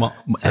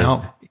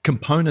 our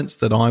components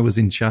that I was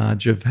in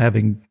charge of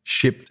having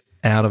shipped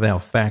out of our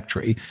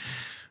factory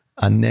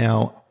are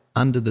now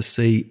under the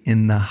sea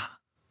in the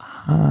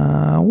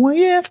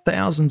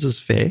thousands is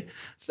fair,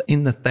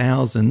 in the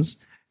thousands,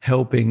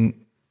 helping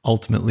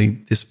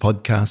ultimately this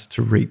podcast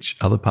to reach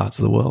other parts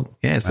of the world.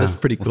 Yeah, so that's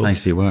pretty cool. Well,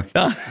 thanks for your work.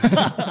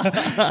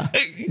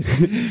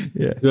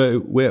 Yeah. So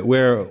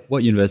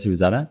what university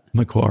was that at?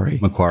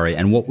 Macquarie.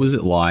 And what was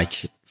it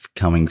like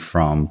coming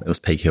from, it was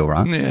Peak Hill,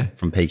 right? Yeah.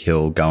 From Peak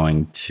Hill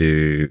going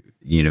to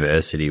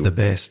university? The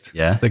best.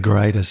 Yeah. The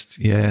greatest.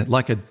 Yeah.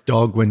 Like a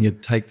dog when you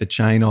take the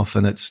chain off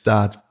and it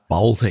starts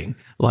bolting.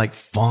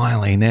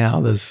 Finally now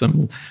there's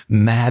some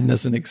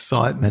madness and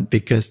excitement,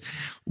 because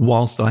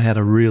whilst I had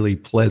a really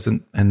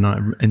pleasant and I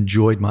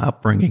enjoyed my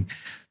upbringing,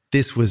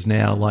 this was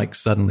now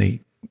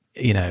suddenly,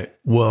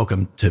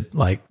 welcome to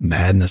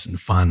madness and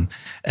fun.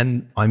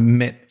 And I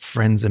met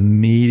friends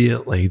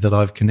immediately that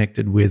I've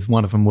connected with.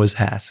 One of them was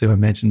Hass, who I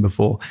mentioned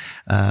before,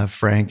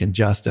 Frank and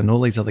Justin, all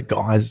these other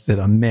guys that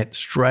I met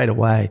straight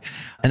away.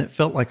 And it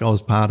felt like I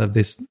was part of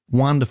this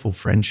wonderful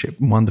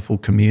friendship, wonderful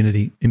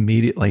community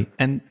immediately.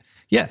 And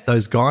yeah,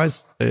 those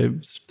guys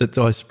that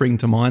I spring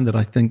to mind that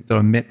I think that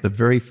I met the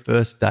very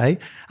first day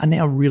are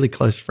now really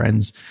close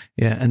friends.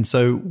 Yeah, and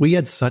so we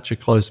had such a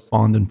close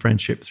bond and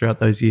friendship throughout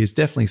those years.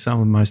 Definitely some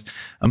of the most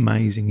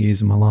amazing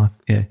years of my life.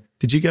 Yeah.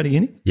 Did you go to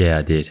uni? Yeah,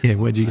 I did. Yeah,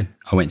 where'd you go?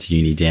 I went to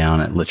uni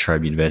down at La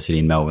Trobe University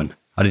in Melbourne.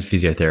 I did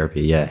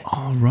physiotherapy, yeah.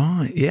 Oh,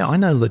 right. Yeah, I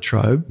know La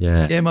Trobe.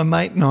 Yeah. Yeah, my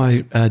mate and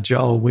I,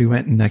 Joel, we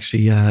went and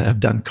actually have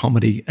done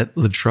comedy at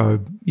La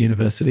Trobe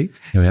University.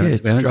 Yeah, we haven't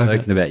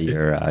spoken about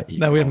your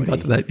no, we haven't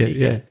got to that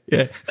yet.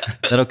 Yeah.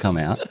 That'll come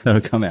out.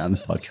 That'll come out in the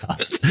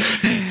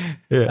podcast.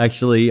 Yeah.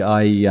 Actually,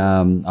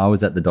 I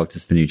was at the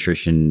Doctors for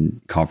Nutrition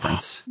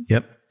conference.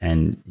 Yep.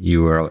 And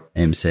you were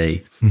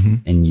MC,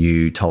 and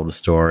you told a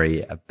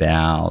story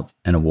about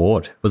an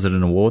award. Was it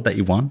an award that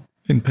you won?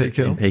 In Peak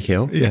Hill? In Peak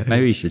Hill? Yeah.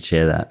 Maybe you should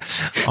share that.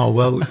 Oh,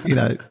 well,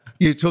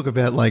 you talk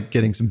about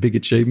getting some big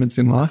achievements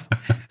in life.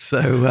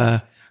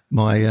 So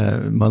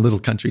my little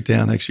country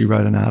town actually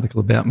wrote an article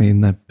about me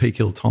in the Peak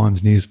Hill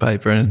Times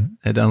newspaper, and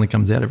it only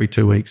comes out every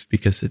 2 weeks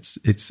because it's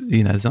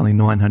there's only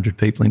 900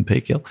 people in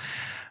Peak Hill,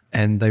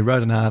 and they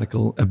wrote an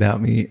article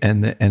about me,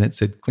 and it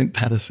said Clint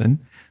Paddison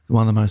is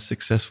one of the most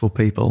successful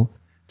people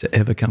to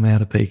ever come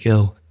out of Peak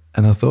Hill.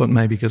 And I thought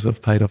maybe because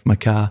I've paid off my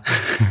car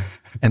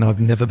and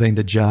I've never been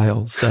to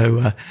jail.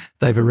 So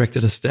they've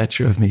erected a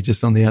statue of me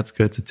just on the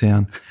outskirts of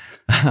town.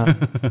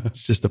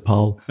 It's just a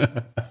pole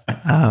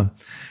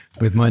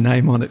with my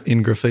name on it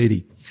in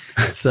graffiti.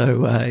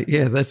 So,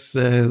 that's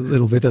a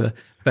little bit of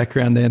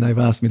background there. And they've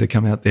asked me to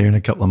come out there in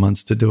a couple of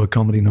months to do a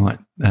comedy night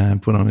and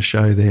put on a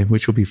show there,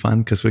 which will be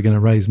fun because we're going to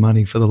raise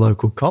money for the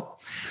local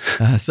cop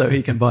so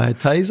he can buy a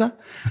taser,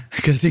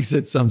 because he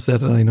said some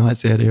Saturday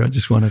nights out here I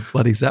just want to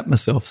bloody zap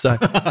myself. So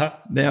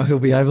now he'll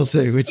be able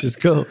to, which is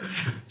cool.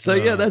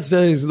 So, that's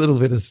a little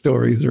bit of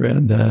stories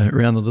around the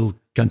little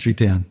country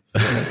town.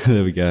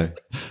 There we go.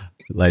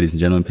 Ladies and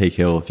gentlemen, Peak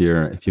Hill, if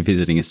you're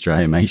visiting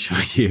Australia, make sure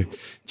you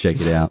check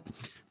it out.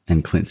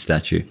 And Clint's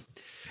statue.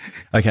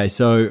 Okay,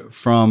 so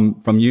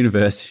from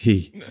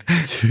university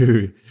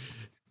to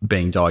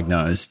being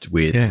diagnosed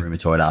with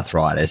rheumatoid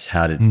arthritis,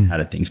 how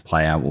did things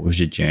play out? What was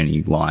your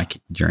journey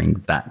like during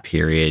that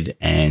period?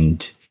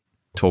 And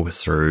talk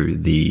us through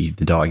the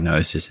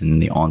diagnosis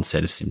and the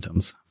onset of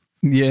symptoms.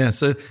 Yeah,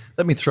 so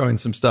let me throw in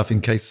some stuff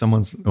in case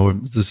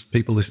there's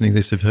people listening to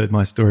this have heard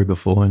my story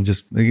before, and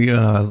just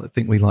I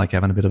think we like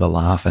having a bit of a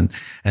laugh and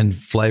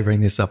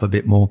flavouring this up a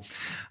bit more.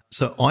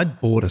 So I'd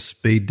bought a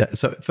speed.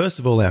 So first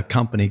of all, our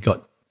company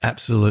got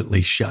absolutely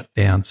shut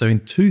down. So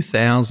in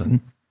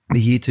the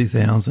year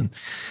 2000,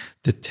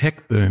 the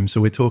tech boom,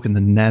 so we're talking the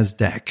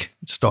NASDAQ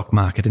stock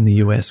market in the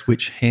US,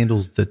 which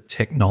handles the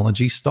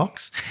technology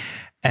stocks.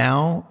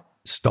 Our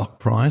stock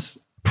price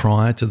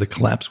prior to the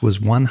collapse was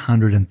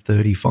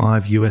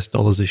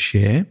 $135 a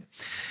share.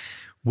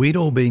 We'd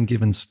all been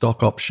given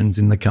stock options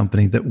in the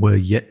company that were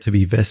yet to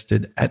be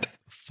vested at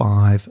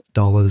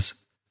 $5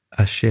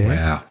 a share.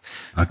 Wow.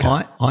 Okay.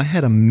 I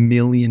had $1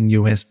 million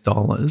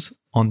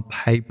on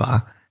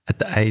paper at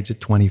the age of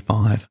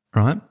 25,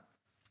 right?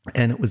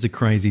 And it was a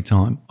crazy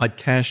time. I'd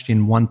cashed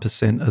in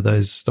 1% of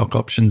those stock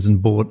options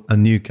and bought a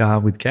new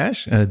car with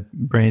cash, a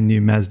brand new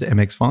Mazda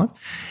MX-5.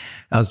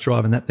 I was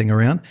driving that thing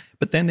around,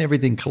 but then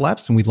everything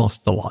collapsed and we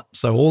lost a lot.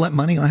 So all that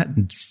money I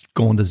had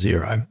gone to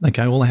zero.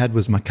 Okay, all I had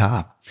was my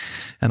car.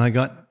 And I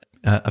got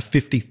a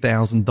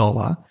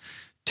 $50,000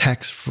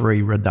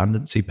 tax-free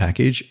redundancy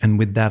package. And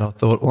with that, I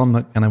thought, well, I'm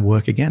not going to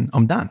work again.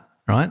 I'm done,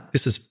 right?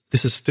 This is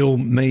still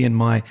me in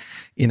my,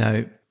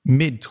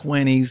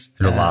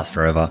 mid-20s. It'll last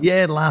forever.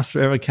 Yeah, it'll last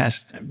forever,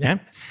 cash. Yeah.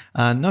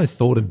 No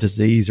thought of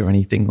disease or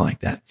anything like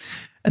that.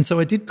 And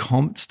so I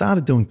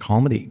started doing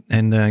comedy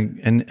and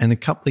a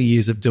couple of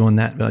years of doing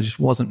that, but I just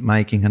wasn't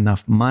making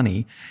enough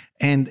money.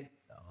 And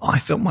I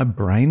felt my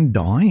brain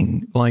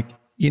dying. I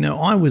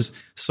was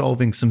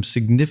solving some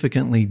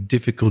significantly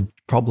difficult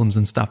problems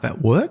and stuff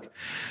at work.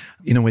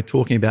 We're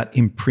talking about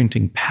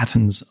imprinting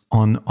patterns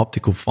on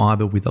optical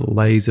fiber with a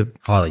laser.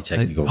 Highly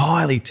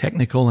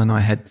technical. And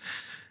I had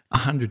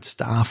 100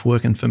 staff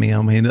working for me.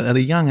 I mean, at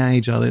a young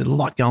age, I had a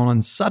lot going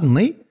on.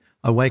 Suddenly,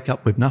 I wake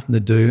up with nothing to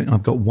do, and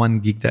I've got one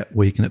gig that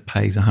week, and it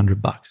pays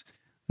 $100.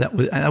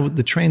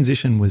 The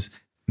transition was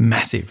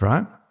massive,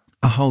 right?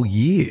 A whole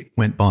year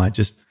went by,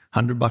 just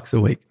 $100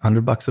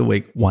 a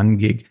week, one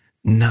gig,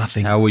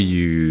 nothing. How were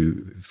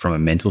you from a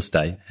mental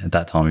state at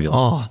that time of your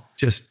life? Oh,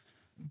 just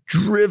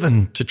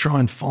driven to try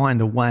and find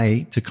a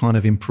way to kind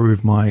of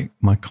improve my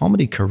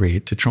comedy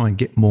career, to try and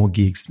get more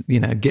gigs.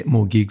 Get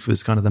more gigs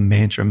was kind of the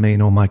mantra me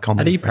and all my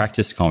comedy. How do you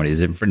practice comedy? Is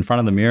it in front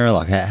of the mirror?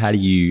 Like how do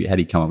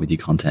you come up with your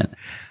content?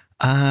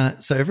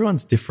 So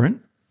everyone's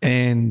different,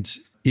 and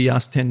you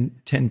ask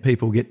 10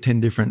 people, get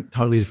 10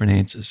 totally different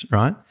answers,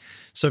 right?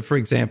 So, for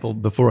example,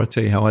 before I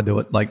tell you how I do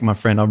it, like my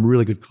friend, I'm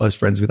really good close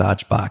friends with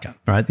Arch Barker,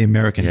 right? The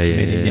American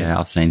comedian. Yeah,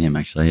 I've seen him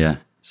actually, yeah.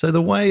 So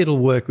the way it'll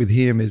work with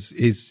him is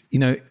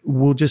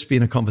we'll just be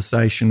in a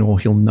conversation, or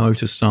he'll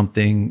notice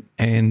something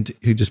and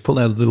he'll just pull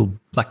out a little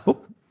black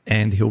book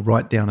and he'll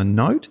write down a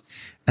note,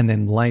 and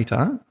then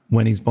later,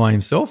 when he's by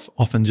himself,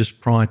 often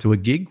just prior to a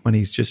gig, when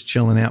he's just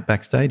chilling out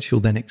backstage, he'll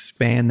then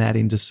expand that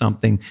into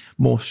something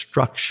more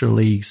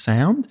structurally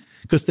sound,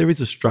 because there is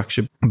a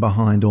structure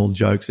behind all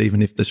jokes,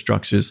 even if the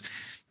structure's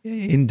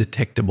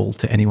indetectable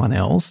to anyone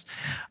else.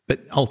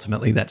 But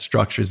ultimately, that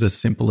structure is as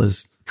simple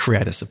as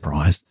create a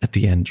surprise at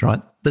the end,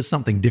 right? There's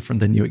something different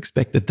than you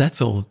expected.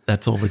 That's all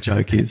the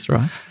joke is,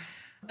 right?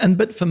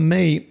 But for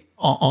me,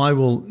 I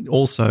will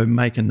also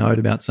make a note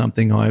about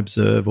something I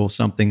observe or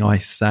something I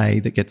say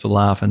that gets a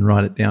laugh and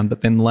write it down.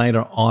 But then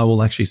later I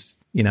will actually,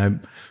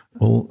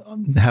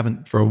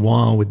 haven't for a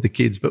while with the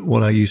kids, but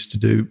what I used to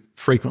do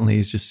frequently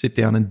is just sit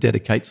down and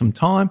dedicate some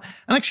time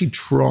and actually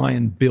try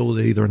and build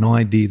either an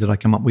idea that I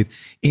come up with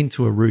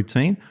into a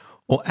routine,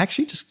 or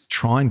actually just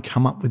try and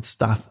come up with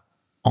stuff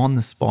on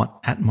the spot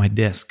at my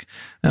desk,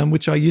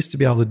 which I used to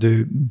be able to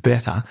do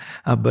better.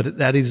 But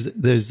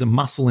there's a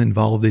muscle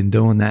involved in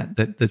doing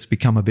that's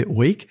become a bit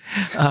weak.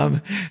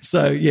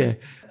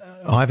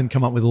 I haven't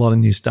come up with a lot of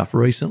new stuff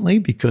recently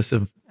because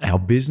of our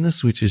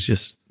business, which is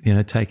just,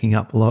 taking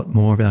up a lot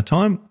more of our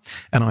time,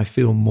 and I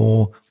feel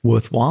more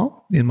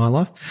worthwhile in my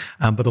life.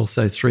 But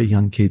also 3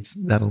 young kids,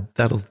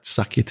 that'll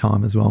suck your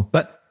time as well.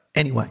 But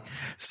anyway,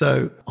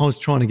 so I was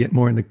trying to get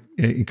more into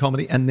in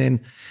comedy, and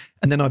then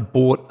I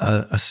bought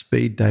a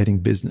speed dating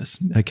business.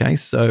 Okay,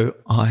 so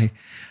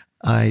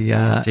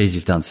Geez,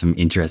 you've done some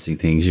interesting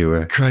things. You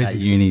were crazy at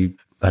uni,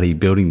 buddy,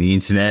 building the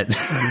internet.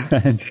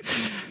 And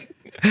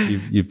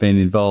you've been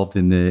involved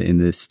in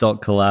the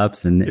stock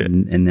collapse,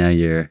 and now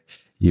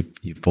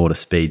you've bought a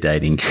speed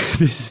dating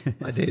business.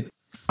 I did.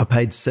 I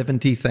paid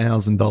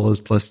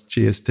 $70,000 plus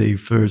GST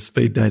for a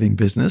speed dating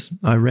business.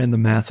 I ran the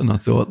math and I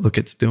thought, look,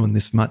 it's doing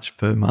this much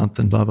per month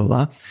and blah, blah,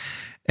 blah.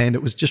 And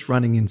it was just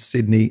running in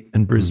Sydney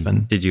and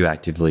Brisbane. Did you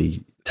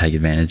actively take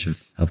advantage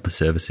of the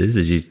services?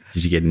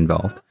 Did you get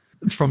involved?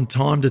 From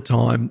time to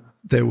time,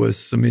 there was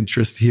some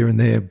interest here and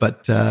there,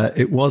 but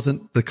it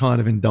wasn't the kind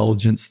of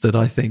indulgence that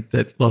I think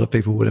that a lot of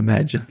people would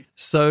imagine.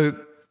 So,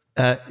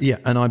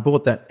 and I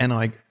bought that and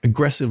I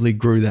aggressively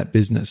grew that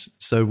business.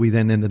 So we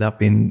then ended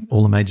up in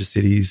all the major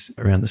cities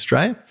around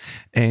Australia,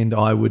 and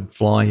I would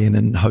fly in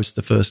and host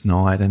the first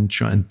night and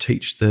try and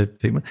teach the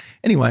people.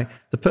 Anyway,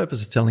 the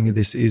purpose of telling you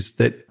this is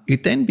that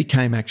it then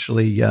became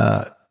actually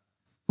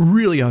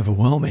really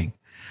overwhelming.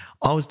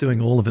 I was doing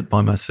all of it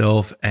by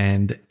myself,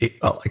 and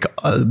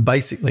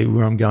basically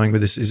where I'm going with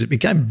this is it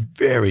became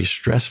very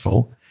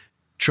stressful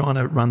trying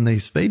to run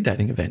these speed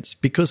dating events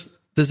because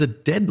there's a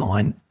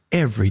deadline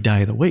every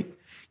day of the week.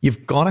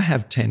 You've got to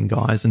have 10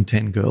 guys and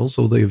 10 girls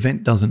or the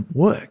event doesn't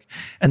work.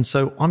 And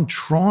so I'm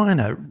trying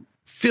to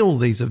fill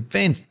these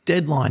events,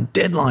 deadline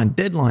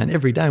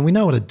every day. And we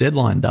know what a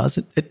deadline does.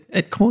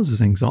 It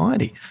causes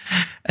anxiety.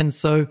 And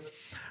so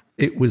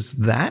it was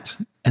that.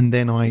 And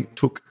then I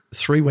took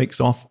 3 weeks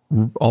off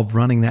of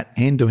running that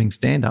and doing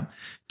stand-up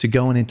to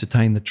go and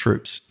entertain the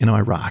troops in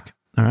Iraq.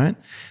 All right.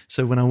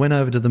 So when I went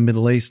over to the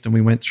Middle East and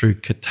we went through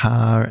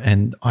Qatar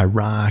and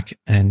Iraq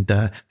and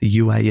the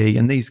UAE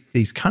and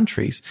these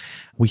countries,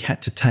 we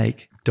had to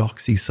take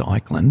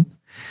doxycycline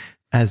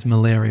as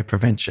malaria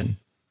prevention.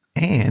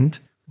 And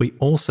we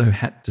also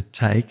had to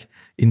take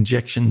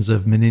injections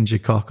of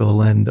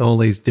meningococcal and all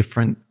these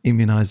different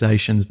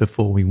immunizations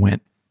before we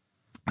went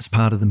as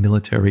part of the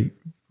military,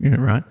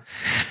 right?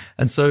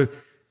 And so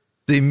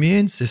the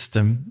immune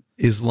system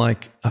is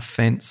like a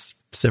fence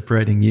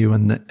separating you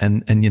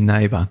and your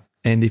neighbor.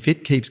 And if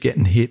it keeps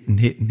getting hit and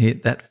hit and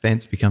hit, that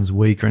fence becomes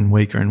weaker and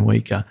weaker and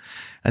weaker.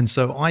 And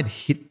so I'd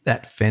hit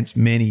that fence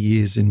many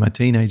years in my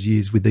teenage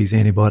years with these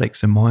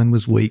antibiotics, and mine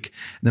was weak.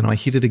 And then I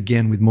hit it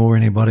again with more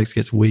antibiotics,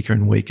 gets weaker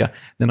and weaker.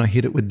 Then I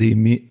hit it with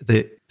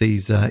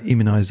these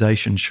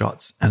immunization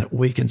shots, and it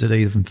weakens it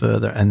even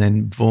further. And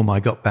then boom,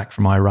 I got back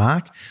from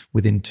Iraq.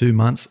 Within 2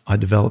 months, I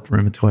developed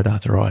rheumatoid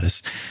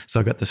arthritis.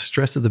 So I got the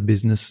stress of the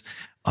business.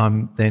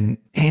 Then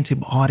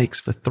antibiotics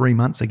for 3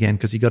 months again,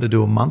 because you got to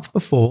do a month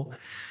before.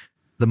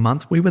 The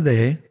month we were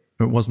there,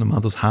 or it wasn't a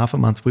month, it was half a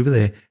month we were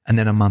there, and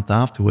then a month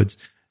afterwards,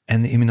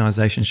 and the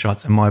immunization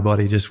shots, and my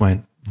body just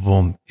went,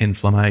 boom,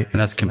 inflammation.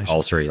 And that's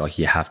compulsory, like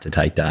you have to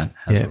take that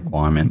as a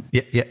requirement.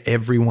 Yeah,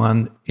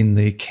 everyone in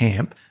the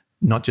camp,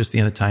 not just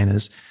the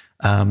entertainers.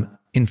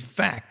 In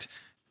fact,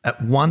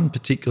 at one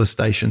particular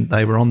station,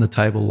 they were on the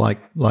table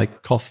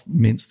like cough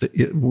mints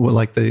that were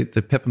like the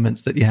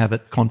peppermints that you have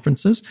at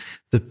conferences,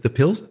 the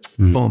pills.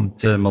 Boom.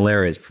 So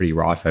malaria is pretty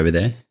rife over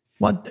there.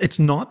 Well, it's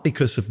not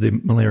because of the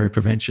malaria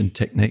prevention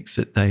techniques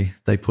that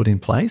they put in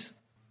place.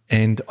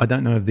 And I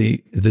don't know the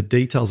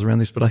details around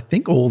this, but I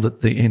think all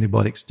that the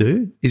antibiotics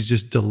do is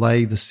just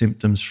delay the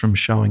symptoms from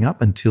showing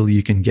up until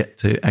you can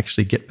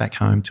actually get back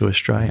home to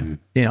Australia.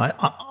 Yeah,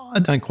 I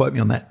don't quote me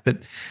on that, but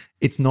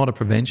it's not a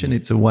prevention.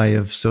 It's a way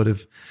of sort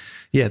of,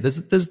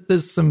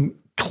 there's some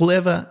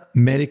clever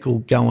medical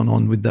going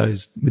on with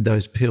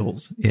those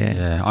pills.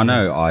 Yeah. I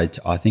know.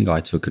 I think I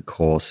took a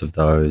course of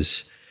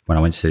those when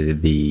I went to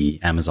the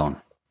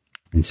Amazon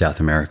in South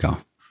America.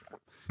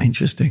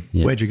 Interesting.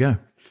 Yeah. Where'd you go?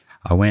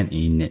 I went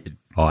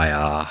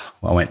I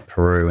went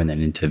Peru and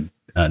then into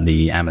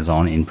the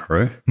Amazon in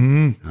Peru.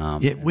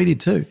 We did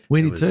too.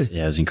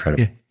 Yeah, it was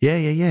incredible.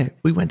 Yeah.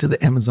 We went to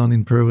the Amazon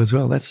in Peru as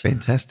well. That's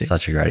fantastic.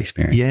 Such a great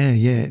experience.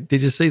 Yeah.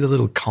 Did you see the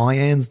little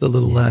cayennes, the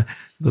little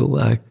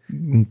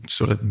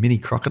sort of mini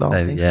crocodile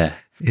things?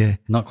 Yeah.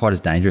 Not quite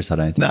as dangerous, I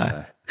don't think.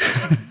 No.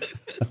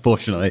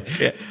 Unfortunately.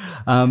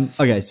 Yeah.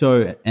 Okay,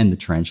 so, and the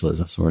tarantulas.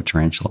 I saw a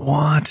tarantula.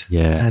 What?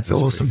 Yeah. That's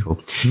awesome. Cool.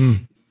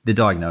 The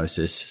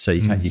diagnosis. So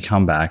you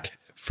come back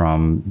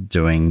from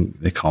doing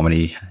the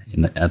comedy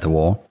at the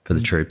war for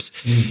the troops.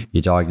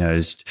 You're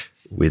diagnosed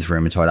with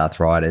rheumatoid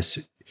arthritis.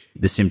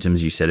 The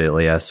symptoms you said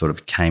earlier sort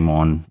of came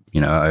on,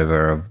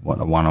 over a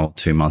 1 or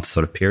 2 month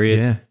sort of period.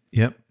 Yeah.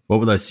 Yep. What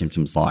were those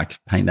symptoms like?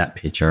 Paint that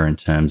picture in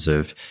terms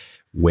of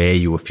where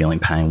you were feeling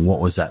pain. What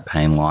was that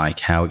pain like?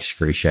 How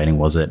excruciating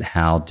was it?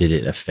 How did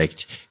it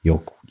affect your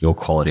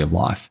quality of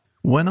life?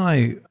 When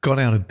I got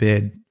out of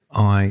bed,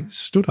 I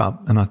stood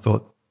up and I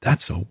thought,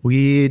 that's a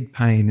weird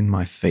pain in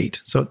my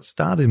feet. So it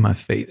started in my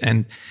feet,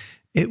 and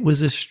It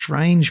was a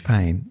strange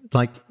pain.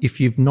 Like if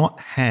you've not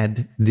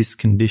had this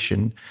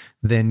condition,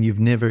 then you've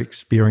never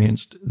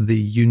experienced the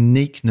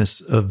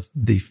uniqueness of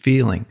the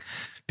feeling,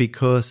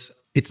 because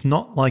it's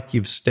not like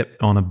you've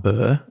stepped on a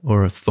burr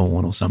or a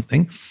thorn or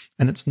something,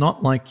 and it's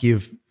not like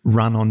you've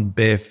run on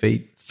bare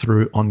feet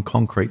on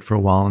concrete for a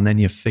while and then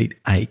your feet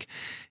ache.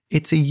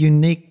 It's a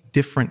unique,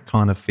 different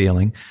kind of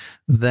feeling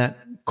that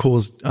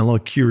caused a lot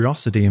of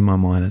curiosity in my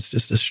mind. It's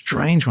just a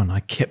strange one. I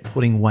kept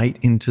putting weight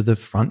into the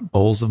front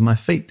balls of my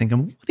feet,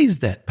 thinking, what is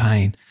that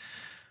pain?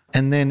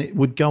 And then it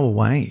would go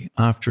away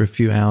after a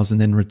few hours and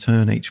then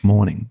return each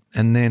morning.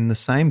 And then the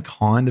same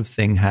kind of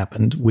thing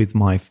happened with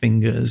my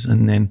fingers.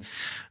 And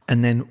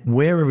then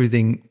where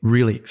everything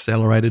really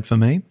accelerated for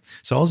me.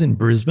 So I was in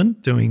Brisbane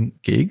doing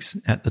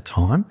gigs at the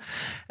time.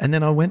 And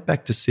then I went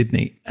back to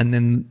Sydney. And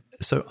then,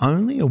 so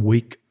only a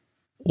week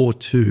or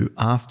two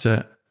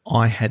after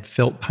I had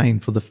felt pain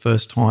for the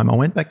first time, I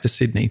went back to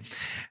Sydney.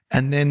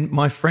 And then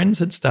my friends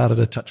had started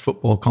a touch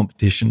football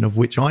competition, of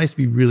which I used to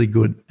be really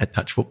good at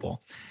touch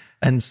football.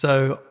 And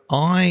so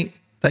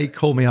they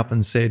called me up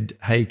and said,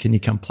 hey, can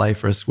you come play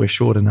for us? We're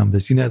short of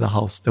numbers. You know the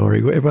whole story.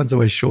 Everyone's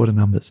always short of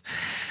numbers.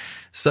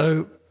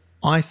 So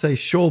I say,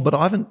 sure, but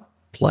I haven't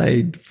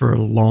played for a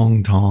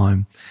long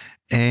time.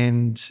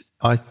 And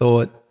I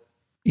thought,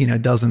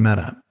 it doesn't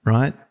matter,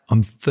 right?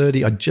 I'm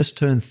 30. I just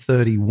turned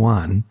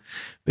 31.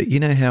 But you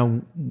know how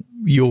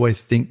you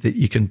always think that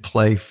you can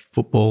play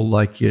football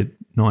like you're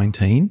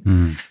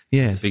 19?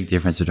 Yes. There's a big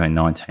difference between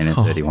 19 and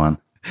 31.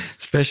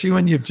 Especially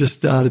when you've just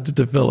started to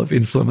develop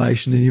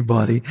inflammation in your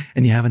body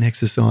and you haven't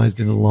exercised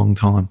in a long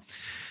time.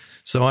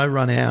 So I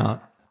run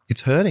out.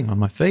 It's hurting on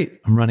my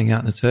feet. I'm running out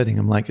and it's hurting.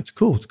 I'm like, it's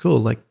cool.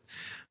 Like,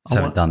 I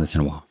haven't done this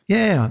in a while.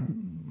 Yeah,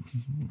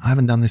 I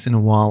haven't done this in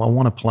a while. I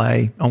want to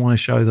play. I want to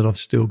show that I've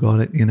still got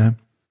it,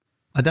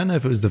 I don't know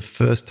if it was the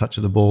first touch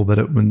of the ball, but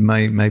it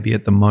maybe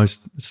at the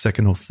most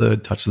second or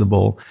third touch of the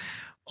ball.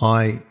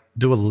 I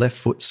do a left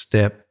foot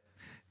step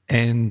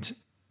and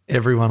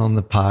everyone on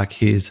the park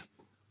hears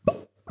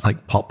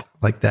like pop,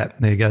 like that.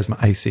 There goes my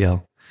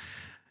ACL.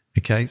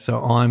 Okay,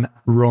 so I'm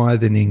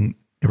writhing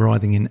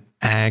in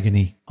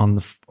agony on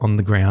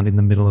the ground in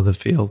the middle of the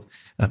field.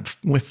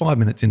 We're 5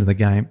 minutes into the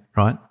game,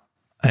 right?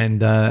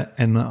 And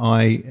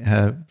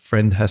a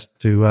friend has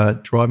to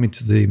drive me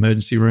to the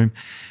emergency room,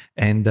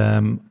 and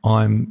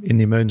I'm in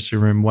the emergency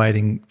room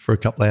waiting for a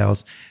couple of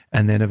hours,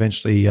 and then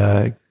eventually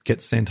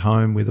get sent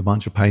home with a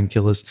bunch of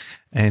painkillers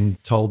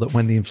and told that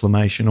when the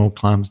inflammation all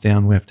calms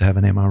down, we have to have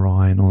an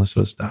MRI and all this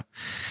sort of stuff.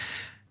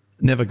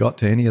 Never got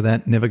to any of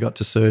that, never got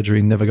to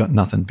surgery, never got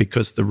nothing,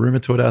 because the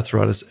rheumatoid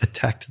arthritis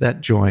attacked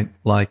that joint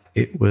like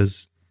it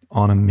was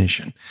on a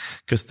mission,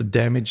 because the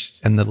damage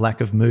and the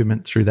lack of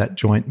movement through that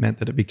joint meant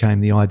that it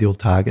became the ideal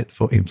target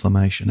for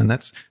inflammation. And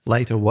that's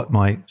later what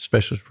my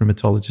specialist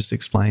rheumatologist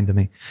explained to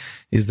me,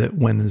 is that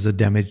when there's a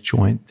damaged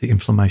joint, the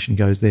inflammation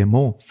goes there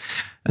more.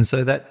 And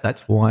so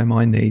that's why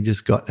my knee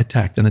just got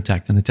attacked and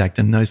attacked and attacked,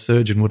 and no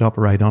surgeon would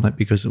operate on it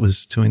because it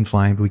was too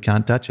inflamed. We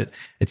can't touch it.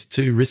 It's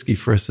too risky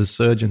for us as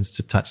surgeons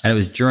to touch. And it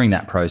was during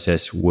that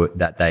process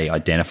that they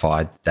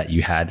identified that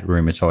you had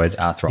rheumatoid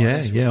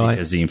arthritis,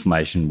 because the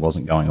inflammation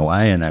wasn't going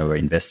away and they were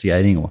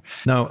investigating? Or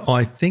no,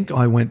 I think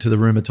I went to the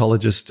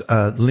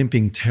rheumatologist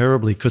limping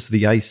terribly because of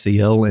the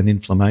ACL and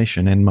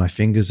inflammation and my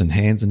fingers and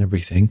hands and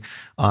everything.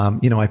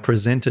 I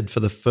presented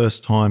for the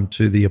first time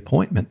to the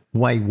appointment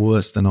way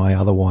worse than I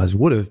otherwise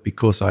would have,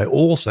 because I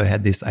also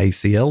had this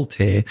ACL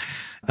tear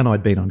and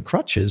I'd been on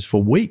crutches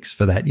for weeks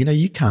for that.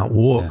 You can't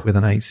walk with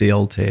an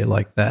ACL tear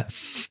like that.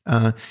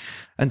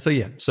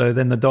 So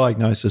then the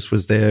diagnosis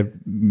was there,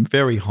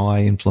 very high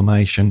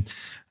inflammation.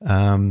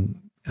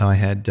 I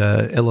had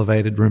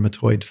elevated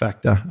rheumatoid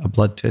factor, a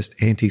blood test,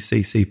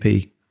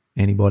 anti-CCP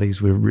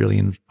antibodies were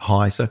really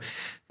high. So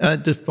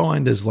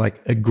defined as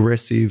like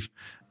aggressive,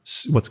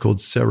 what's called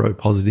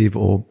seropositive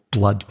or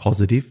blood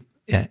positive,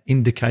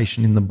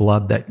 indication in the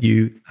blood that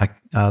you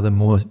are the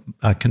more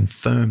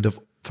confirmed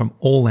from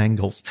all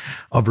angles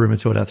of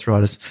rheumatoid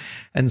arthritis.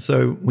 And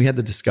so we had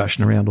the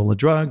discussion around all the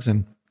drugs,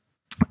 and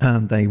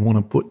they want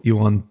to put you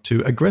on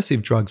to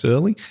aggressive drugs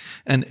early.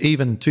 And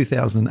even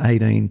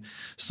 2018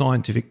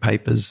 scientific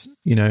papers,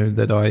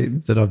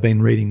 that I've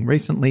been reading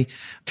recently,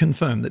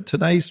 confirm that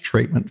today's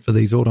treatment for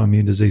these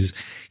autoimmune diseases,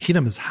 hit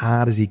them as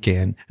hard as you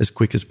can, as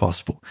quick as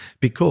possible,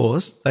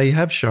 because they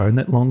have shown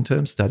that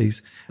long-term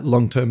studies,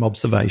 long-term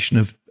observation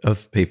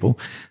of people,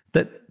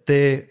 that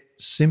their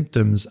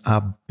symptoms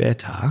are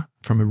better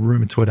from a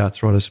rheumatoid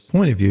arthritis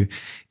point of view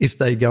if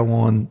they go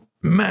on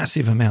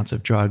massive amounts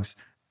of drugs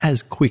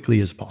as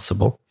quickly as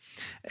possible.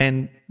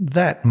 And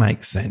that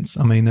makes sense.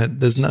 I mean,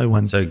 there's no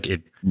one... So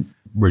it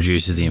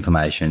reduces the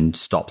inflammation,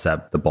 stops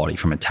the body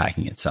from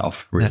attacking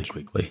itself really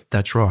quickly.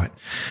 That's right.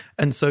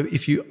 And so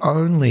if you're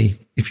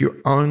only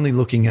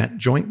looking at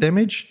joint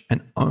damage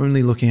and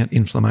only looking at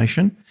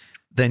inflammation,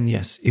 then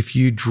yes, if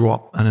you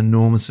drop an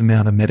enormous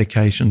amount of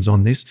medications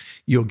on this,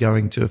 you're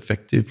going to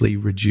effectively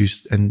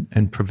reduce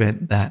and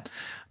prevent that.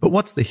 But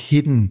what's the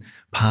hidden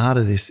part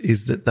of this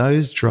is that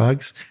those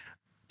drugs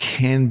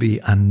can be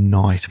a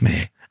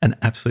nightmare. an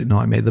absolute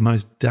nightmare. The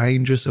most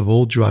dangerous of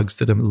all drugs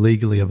that are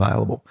legally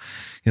available.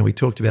 We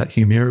talked about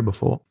Humira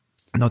before,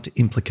 not to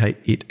implicate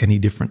it any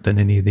different than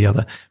any of the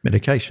other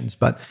medications,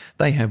 but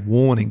they have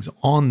warnings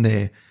on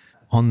their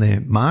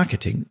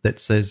marketing that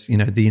says,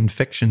 the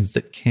infections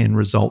that can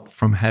result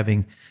from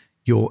having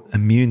your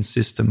immune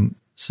system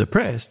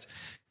suppressed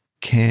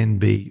can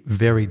be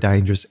very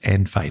dangerous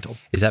and fatal.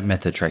 Is that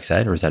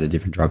methotrexate or is that a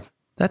different drug?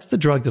 That's the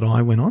drug that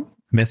I went on,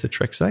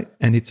 methotrexate,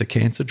 and it's a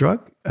cancer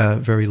drug,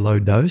 very low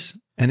dose,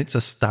 and it's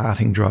a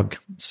starting drug.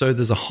 So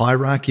there's a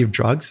hierarchy of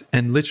drugs,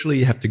 and literally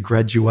you have to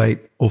graduate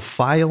or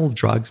fail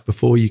drugs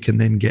before you can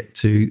then get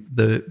to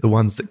the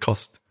ones that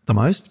cost the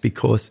most,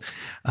 because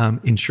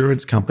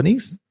insurance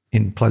companies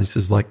in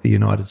places like the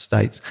United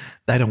States,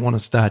 they don't want to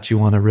start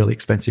you on a really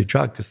expensive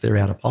drug because they're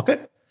out of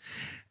pocket.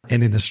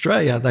 And in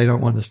Australia, they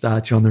don't want to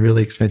start you on the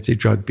really expensive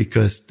drug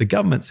because the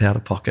government's out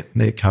of pocket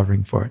and they're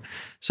covering for it.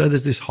 So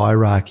there's this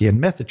hierarchy,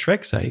 and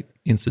methotrexate,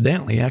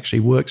 incidentally, actually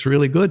works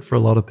really good for a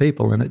lot of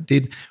people, and it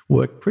did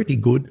work pretty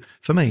good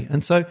for me.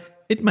 And so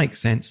it makes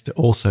sense to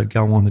also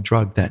go on a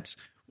drug that's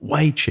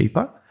way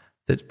cheaper,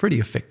 that's pretty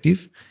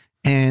effective,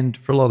 and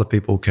for a lot of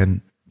people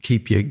can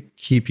keep you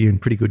in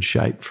pretty good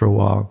shape for a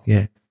while.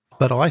 Yeah.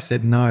 But I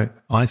said no.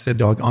 I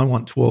said, I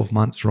want 12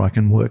 months where I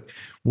can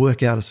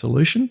work out a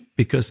solution,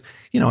 because,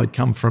 I'd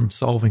come from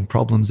solving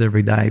problems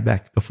every day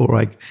back before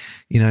I,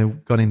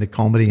 got into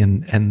comedy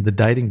and the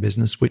dating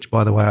business, which,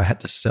 by the way, I had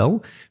to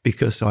sell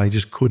because I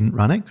just couldn't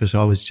run it, because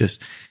I was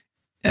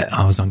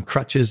on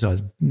crutches. I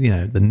was,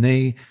 the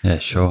knee. Yeah,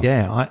 sure.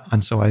 Yeah.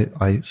 So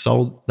I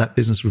sold that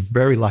business. Was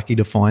very lucky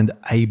to find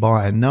a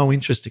buyer, no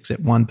interest except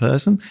one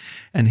person,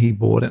 and he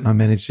bought it, and I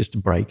managed just to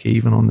break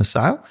even on the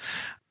sale,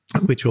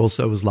 which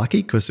also was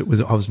lucky because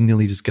I was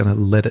nearly just going to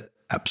let it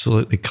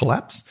absolutely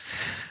collapse.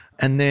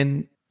 And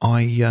then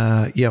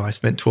I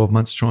spent 12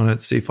 months trying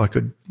to see if I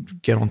could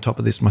get on top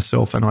of this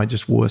myself, and I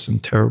just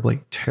worsened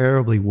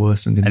terribly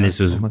worsened. And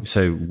this was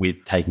so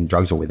with taking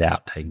drugs or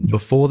without taking drugs?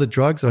 Before the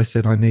drugs, I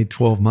said I need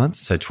 12 months.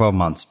 So 12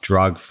 months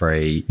drug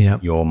free.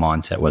 Yep. Your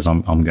mindset was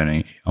I'm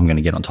going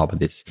to get on top of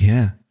this.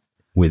 Yeah.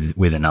 With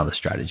another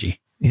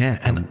strategy. Yeah,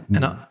 and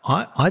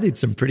I did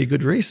some pretty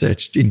good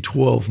research in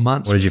 12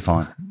 months. What did you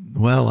find?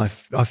 Well, I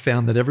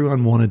found that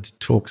everyone wanted to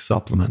talk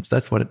supplements.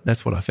 That's what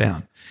I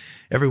found.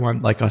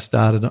 Everyone, like I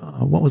started,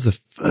 what was the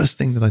first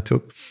thing that I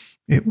took?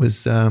 It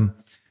was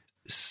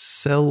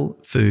Cell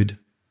Food.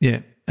 Yeah,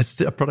 it's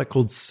a product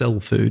called Cell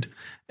Food.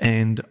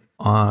 And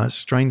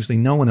strangely,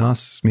 no one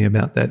asks me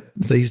about that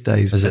these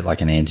days. Is it like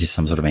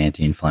some sort of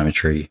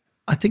anti-inflammatory?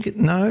 I think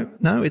no,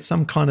 it's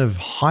some kind of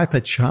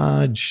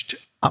hypercharged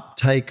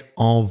uptake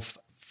of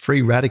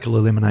free radical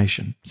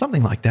elimination,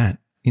 something like that,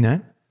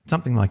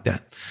 something like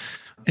that.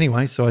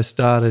 Anyway, so I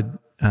started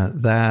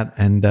that,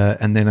 and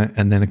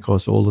then of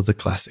course all of the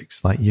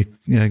classics like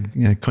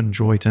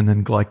chondroitin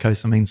and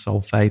glycosamine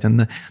sulfate,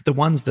 and the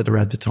ones that are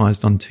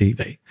advertised on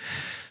TV.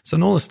 So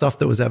and all the stuff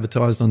that was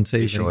advertised on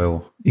TV, fish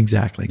oil,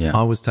 exactly. Yeah.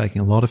 I was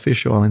taking a lot of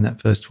fish oil in that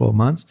first 12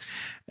 months,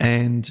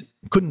 and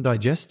couldn't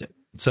digest it.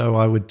 So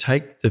I would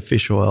take the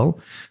fish oil.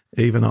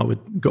 Even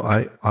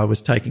I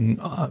was taking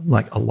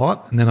like a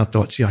lot, and then I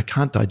thought, I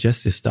can't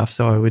digest this stuff.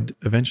 So I would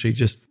eventually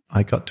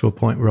I got to a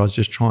point where I was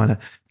just trying to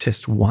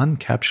test one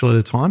capsule at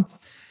a time.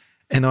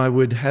 And I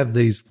would have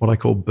these, what I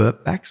call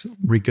burp backs,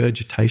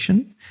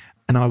 regurgitation,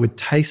 and I would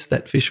taste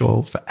that fish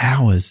oil for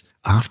hours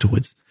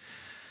afterwards.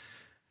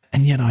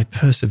 And yet I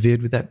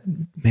persevered with that.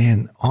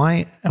 Man,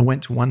 I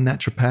went to one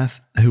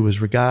naturopath who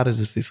was regarded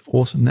as this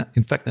awesome.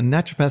 In fact, the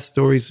naturopath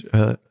stories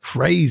are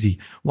crazy.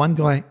 One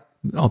guy,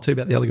 I'll tell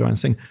you about the other guy in a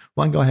second.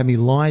 One guy had me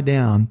lie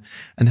down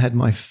and had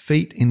my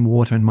feet in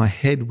water and my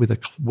head with a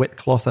wet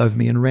cloth over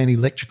me and ran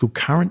electrical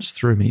currents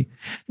through me.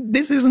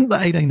 This isn't the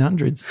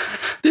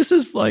 1800s. This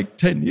is like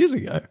 10 years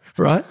ago,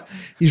 right?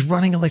 He's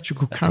running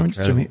electrical currents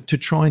through me to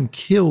try and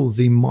kill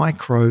the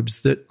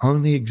microbes that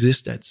only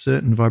exist at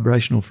certain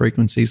vibrational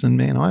frequencies. And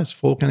man, I was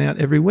forking out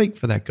every week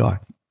for that guy.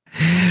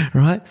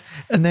 Right.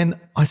 And then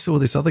I saw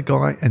this other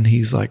guy, and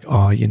he's like,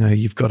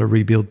 you've got to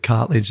rebuild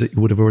cartilage that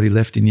you would have already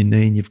left in your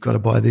knee, and you've got to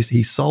buy this.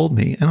 He sold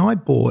me, and I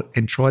bought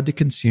and tried to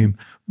consume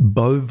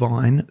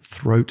bovine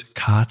throat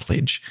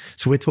cartilage.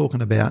 So we're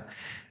talking about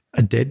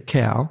a dead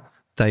cow.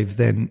 They've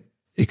then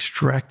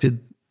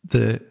extracted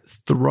the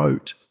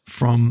throat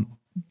from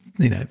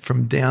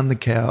down the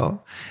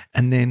cow,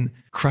 and then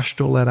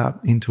crushed all that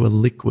up into a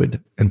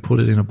liquid and put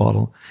it in a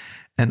bottle.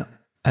 And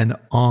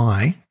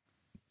I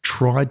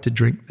tried to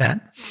drink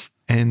that,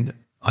 and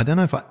I don't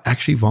know if I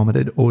actually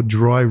vomited or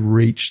dry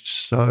reached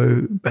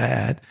so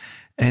bad,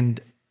 and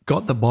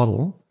got the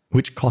bottle,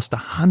 which cost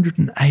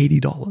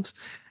 $180,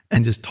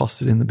 and just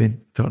tossed it in the bin.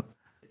 Thought,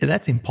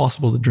 that's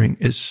impossible to drink.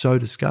 It's so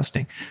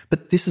disgusting.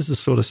 But this is the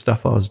sort of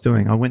stuff I was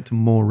doing. I went to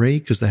Moree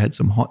because they had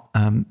some hot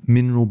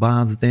mineral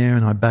baths there,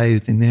 and I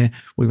bathed in there.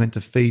 We went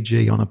to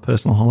Fiji on a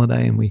personal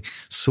holiday, and we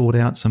sought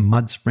out some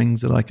mud springs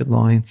that I could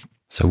lie in.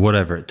 So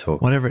whatever it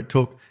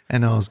took.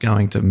 And I was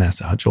going to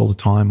massage all the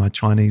time, my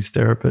Chinese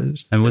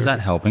therapist. And was that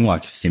helping,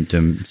 like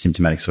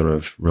symptomatic sort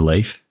of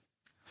relief?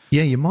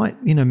 Yeah, you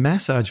might,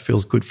 massage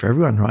feels good for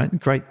everyone, right?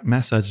 Great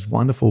massage is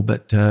wonderful,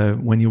 but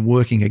when you're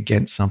working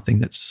against something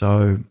that's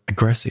so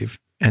aggressive,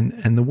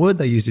 and the word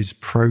they use is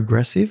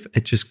progressive,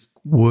 it just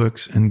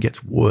works and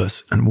gets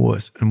worse and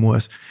worse and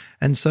worse.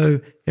 And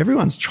so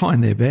everyone's trying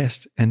their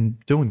best and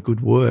doing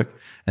good work.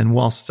 And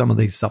whilst some of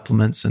these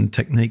supplements and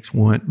techniques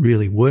weren't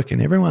really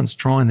working, everyone's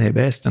trying their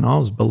best. And I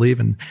was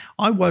believing,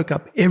 I woke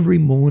up every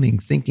morning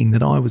thinking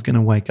that I was going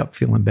to wake up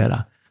feeling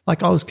better.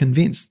 Like I was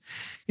convinced.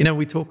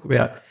 We talk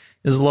about,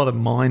 there's a lot of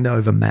mind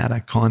over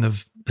matter kind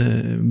of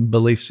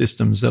belief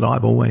systems that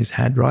I've always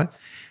had, right?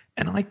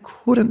 And I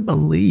couldn't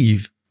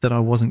believe that I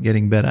wasn't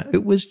getting better.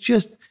 It was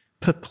just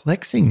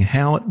perplexing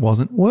how it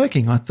wasn't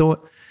working. I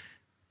thought,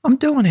 I'm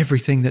doing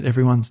everything that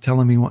everyone's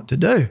telling me what to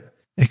do,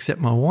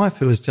 except my wife,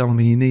 who was telling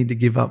me you need to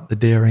give up the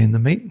dairy and the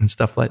meat and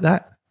stuff like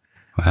that.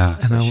 Wow.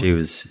 And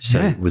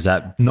was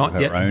that not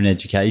her yet. Own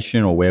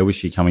education, or where was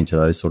she coming to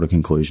those sort of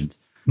conclusions?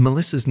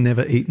 Melissa's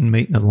never eaten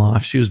meat in her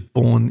life. She was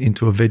born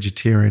into a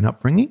vegetarian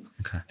upbringing.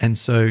 Okay. And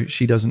so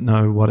she doesn't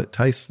know what it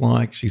tastes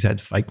like. She's had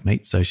fake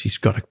meat, so she's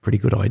got a pretty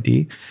good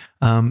idea.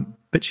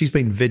 But she's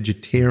been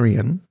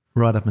vegetarian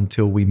right up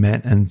until we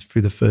met, and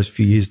through the first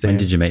few years there. When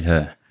did you meet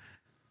her?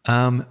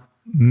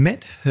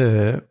 Met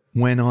her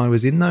when I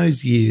was in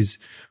those years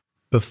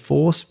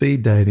before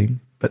speed dating,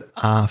 but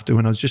after,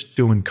 when I was just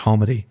doing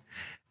comedy.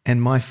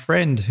 And my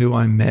friend who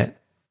I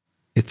met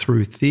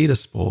through theatre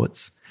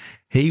sports,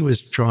 he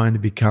was trying to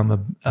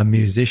become a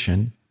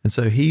musician. And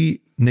so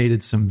he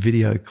needed some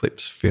video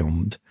clips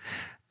filmed.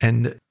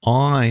 And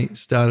I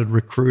started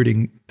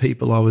recruiting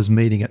people I was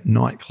meeting at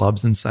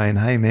nightclubs and saying,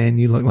 hey, man,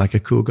 you look like a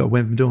cool guy.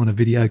 We're doing a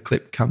video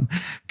clip. Come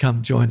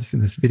join us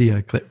in this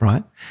video clip,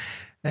 right?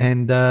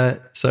 And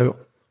so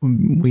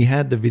we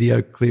had the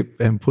video clip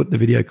and put the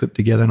video clip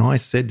together. And I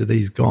said to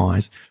these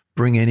guys,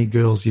 bring any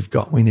girls you've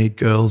got. We need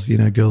girls,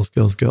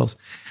 girls.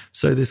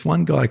 So this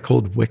one guy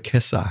called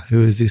Wekesa,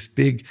 who is this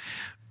big,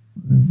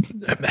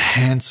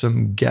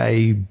 handsome,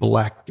 gay,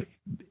 black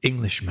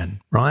Englishman,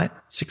 right?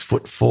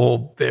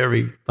 6'4",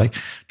 very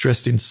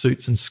dressed in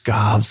suits and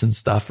scarves and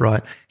stuff,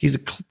 right? He's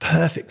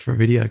perfect for a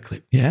video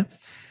clip, yeah?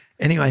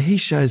 Anyway, he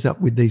shows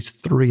up with these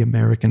 3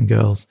 American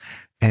girls,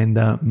 and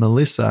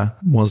Melissa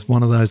was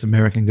one of those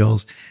American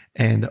girls,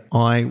 and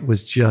I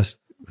was just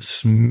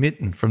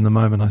smitten from the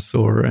moment I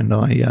saw her, and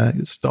I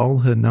stole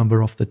her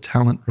number off the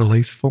talent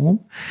release form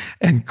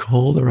and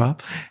called her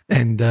up,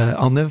 and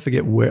I'll never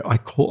forget where I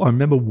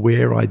remember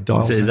where I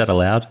dialed. Is that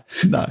allowed?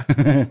 No.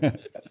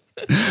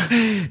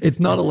 It's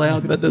not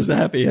allowed, but there's a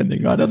happy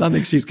ending, right? I don't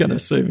think she's going to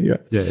sue me.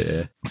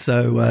 Yeah.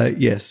 So,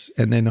 yes,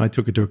 and then I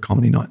took her to a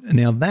comedy night. And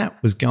now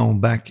that was going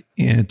back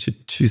to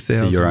 2000.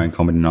 So your own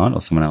comedy night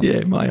or someone else?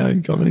 Yeah, my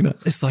own comedy night.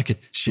 It's like a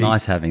cheat.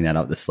 Nice having that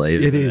up the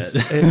sleeve. It is.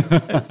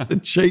 It's the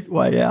cheat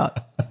way out.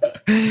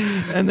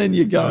 And then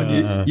you go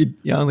and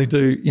you only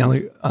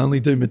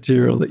do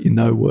material that you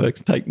know works.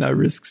 Take no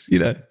risks,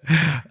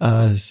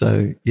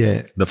 So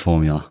yeah, The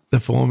formula,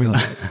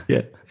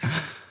 yeah.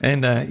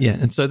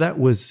 And so that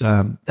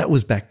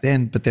was back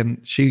then. But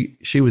then she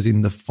was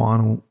in the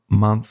final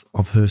month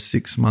of her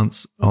 6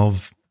 months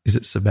of, is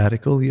it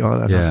sabbatical? I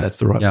don't know if that's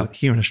the right word,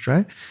 here in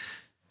Australia.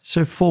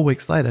 So 4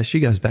 weeks later, she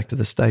goes back to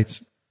the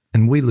States,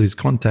 and we lose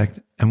contact,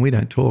 and we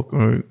don't talk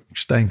or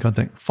stay in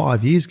contact.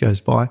 5 years goes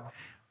by.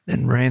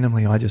 Then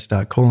randomly I just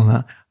start calling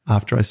her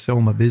after I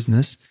sell my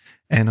business,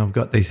 and I've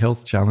got these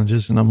health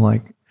challenges, and I'm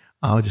like,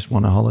 I just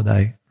want a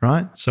holiday,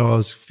 right? So I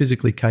was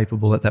physically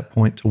capable at that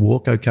point to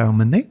walk okay on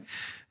my knee,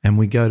 and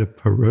we go to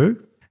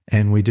Peru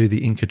and we do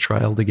the Inca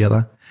Trail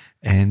together,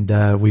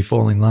 and we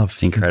fall in love.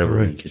 It's incredible,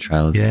 Inca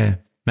Trail. Yeah,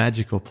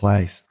 magical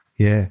place.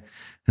 Yeah.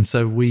 And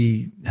so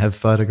we have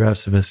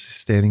photographs of us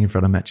standing in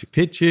front of Machu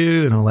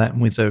Picchu and all that.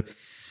 And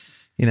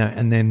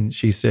and then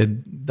she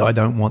said, I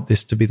don't want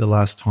this to be the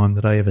last time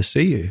that I ever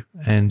see you.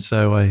 And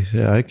so I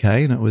said,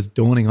 okay. And it was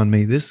dawning on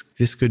me, this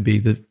could be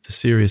the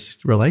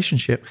serious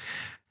relationship.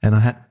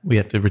 And we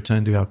had to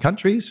return to our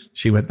countries.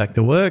 She went back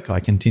to work. I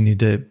continued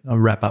to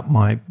wrap up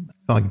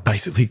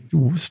basically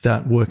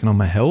start working on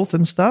my health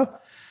and stuff.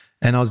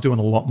 And I was doing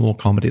a lot more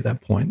comedy at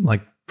that point,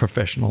 like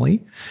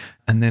professionally.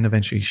 And then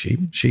eventually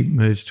she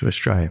moves to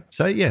Australia.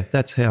 So yeah,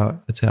 that's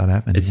how it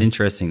happened. It's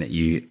interesting that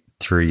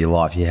through your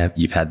life,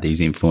 you've had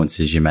these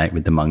influences you mate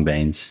with the mung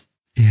beans.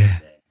 Yeah.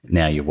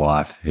 Now your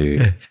wife, who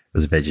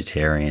was a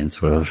vegetarian,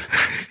 sort of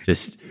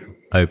just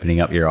opening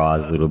up your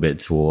eyes a little bit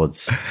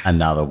towards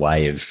another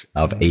way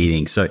of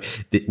eating. So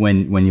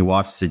when your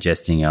wife's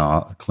suggesting,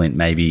 Clint,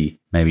 maybe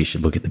you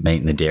should look at the meat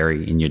and the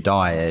dairy in your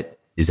diet,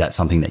 is that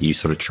something that you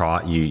sort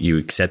of you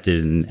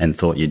accepted and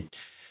thought you'd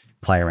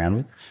play around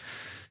with?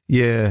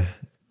 Yeah,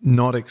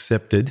 not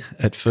accepted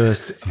at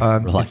first.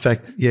 In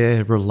fact,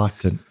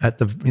 reluctant.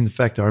 In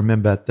fact, I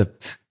remember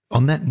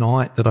on that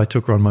night that I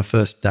took her on my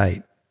first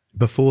date,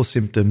 before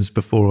symptoms,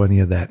 before any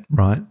of that,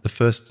 right? The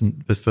first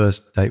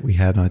date we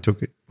had,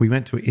 and we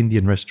went to an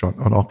Indian restaurant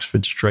on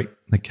Oxford Street,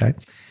 okay?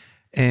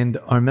 And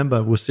I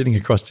remember we're sitting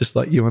across just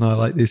like you and I,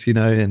 like this,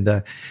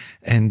 and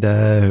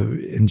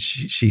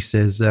she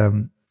says,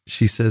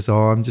 oh,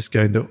 I'm just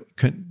going to,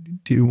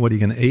 what are you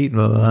going to eat?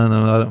 Well, I don't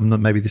know, I'm not,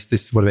 maybe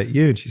this, what about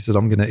you? And she said,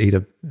 I'm going to eat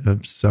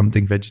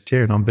something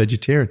vegetarian. I'm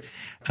vegetarian.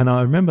 And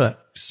I remember,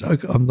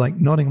 I'm like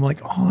nodding. I'm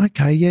like, oh,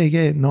 okay,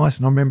 yeah, nice.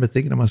 And I remember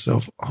thinking to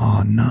myself,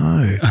 oh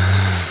no,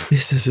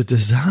 this is a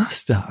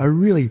disaster. I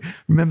really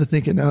remember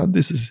thinking, oh,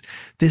 this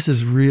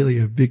is really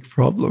a big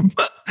problem.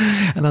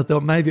 And I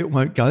thought maybe it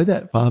won't go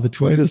that far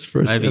between us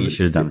for us. Maybe you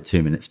should have done a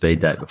 2-minute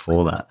speed date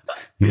before that.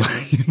 You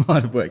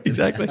might have worked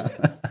exactly.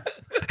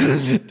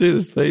 Do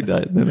the speed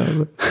date. And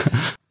then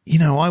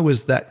I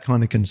was that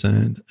kind of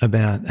concerned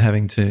about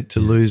having to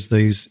lose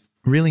these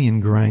really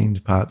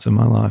ingrained parts of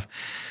my life.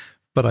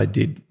 But I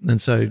did. And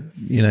so,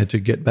 to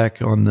get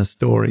back on the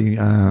story,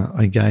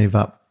 I gave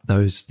up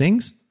those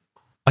things.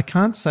 I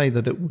can't say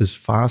that it was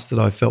fast that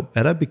I felt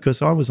better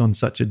because I was on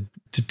such a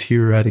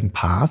deteriorating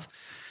path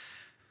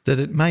that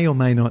it may or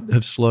may not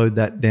have slowed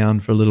that down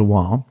for a little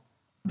while.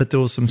 But there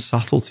were some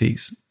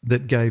subtleties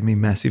that gave me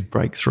massive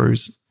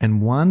breakthroughs.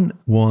 And one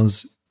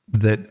was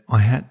that I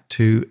had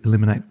to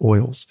eliminate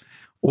oils.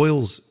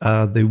 Oils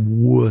are the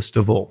worst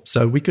of all.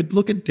 So we could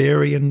look at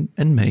dairy and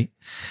meat.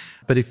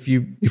 But if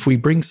we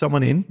bring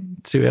someone in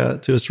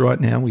to us right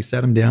now, we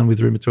sat them down with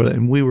rheumatoid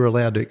and we were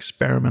allowed to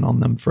experiment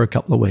on them for a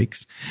couple of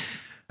weeks.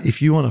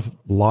 If you want to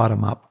light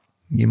them up,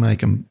 you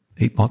make them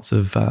eat lots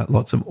of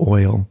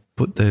oil,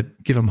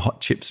 give them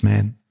hot chips,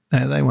 man.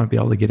 They won't be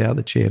able to get out of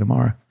the chair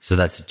tomorrow. So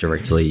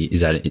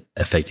is that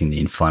affecting the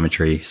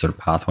inflammatory sort of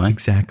pathway?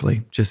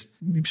 Exactly. Just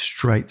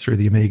straight through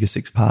the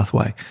omega-6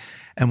 pathway.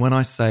 And when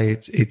I say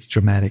it's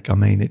dramatic, I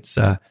mean it's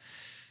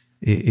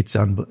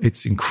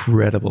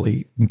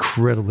incredibly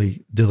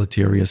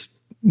deleterious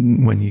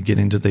when you get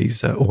into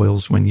these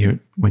oils when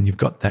you've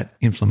got that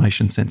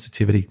inflammation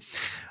sensitivity.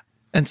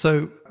 And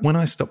so when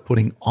I stopped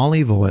putting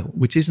olive oil,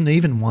 which isn't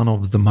even one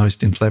of the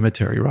most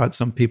inflammatory, right?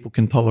 Some people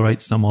can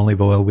tolerate some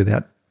olive oil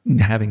without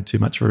having too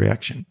much of a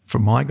reaction. For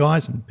my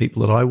guys and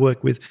people that I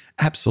work with,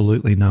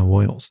 absolutely no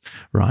oils,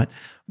 right?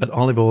 But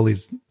olive oil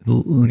is,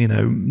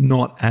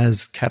 not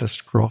as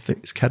catastrophic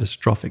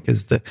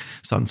as the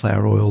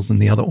sunflower oils and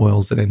the other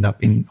oils that end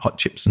up in hot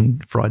chips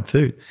and fried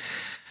food.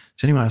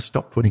 So anyway, I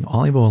stopped putting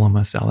olive oil on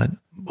my salad.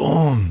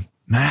 Boom,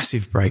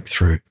 massive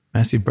breakthrough.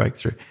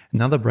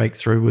 Another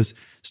breakthrough was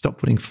stop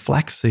putting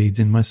flax seeds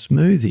in my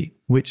smoothie,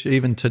 which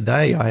even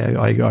today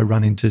I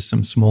run into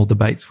some small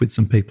debates with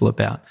some people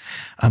about.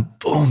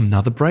 Boom,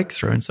 another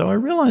breakthrough. And so I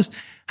realized,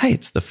 hey,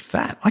 it's the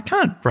fat. I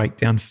can't break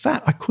down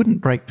fat. I couldn't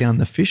break down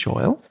the fish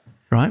oil,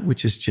 right,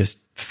 which is just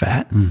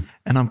fat.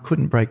 And I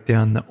couldn't break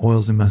down the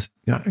oils in my,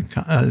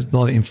 there's a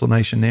lot of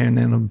inflammation there. And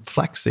then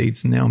flax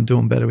seeds, and now I'm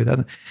doing better with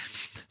that.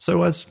 So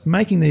I was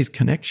making these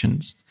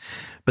connections.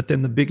 But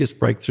then the biggest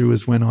breakthrough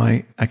was when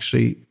I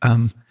actually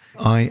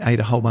I ate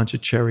a whole bunch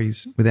of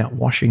cherries without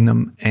washing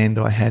them, and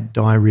I had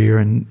diarrhea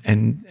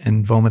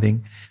and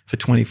vomiting for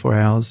 24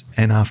 hours.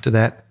 And after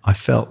that, I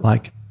felt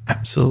like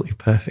absolutely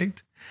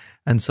perfect.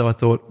 And so I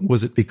thought,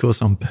 was it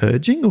because I'm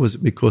purging or was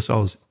it because I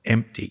was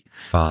empty?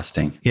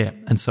 Fasting. Yeah.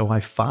 And so I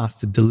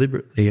fasted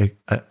deliberately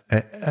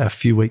a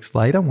few weeks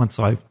later once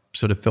I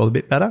sort of felt a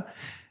bit better.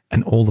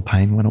 And all the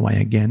pain went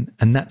away again.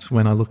 And that's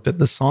when I looked at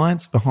the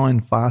science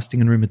behind fasting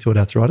and rheumatoid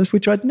arthritis,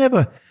 which I'd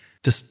never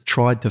just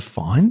tried to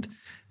find.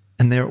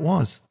 And there it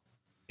was.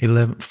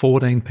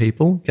 14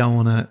 people go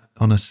on a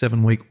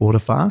 7-week water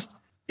fast.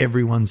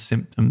 Everyone's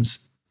symptoms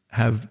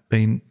have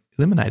been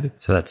eliminated.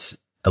 So that's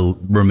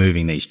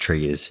removing these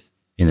triggers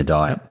in the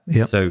diet.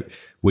 Yep. So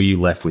were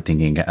you left with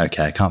thinking,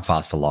 okay, I can't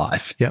fast for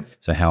life. Yep.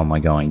 So how am I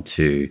going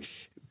to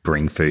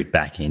bring food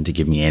back in to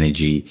give me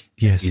energy?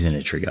 Yes. Isn't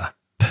a trigger.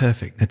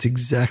 Perfect. That's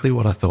exactly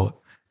what I thought.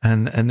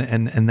 And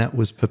that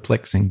was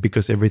perplexing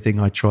because everything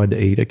I tried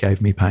to eat, it gave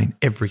me pain.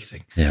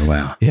 Everything. Yeah,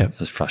 wow. Yeah.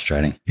 This is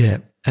frustrating. Yeah.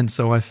 And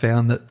so I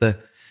found that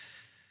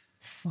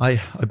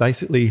I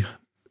basically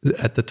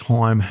at the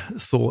time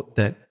thought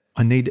that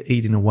I need to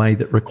eat in a way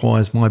that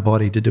requires my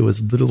body to do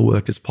as little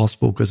work as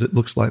possible because it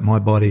looks like my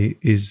body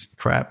is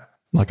crap.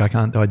 Like I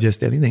can't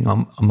digest anything.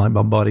 My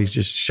body's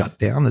just shut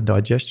down, the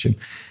digestion.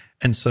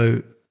 And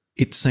so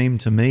it seemed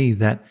to me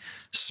that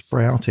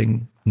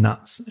sprouting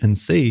nuts and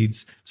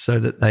seeds so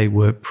that they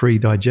were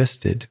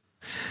pre-digested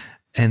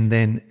and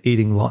then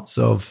eating lots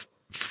of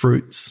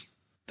fruits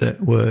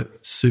that were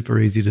super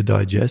easy to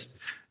digest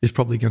is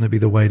probably going to be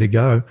the way to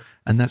go.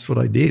 And that's what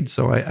I did.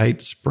 So I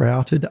ate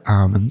sprouted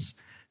almonds,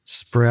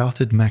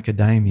 sprouted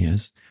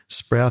macadamias,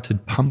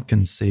 sprouted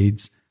pumpkin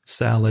seeds,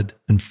 salad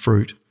and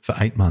fruit for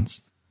 8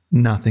 months.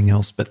 Nothing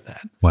else but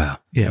that. Wow.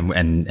 Yeah.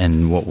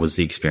 And what was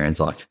the experience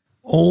like?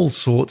 All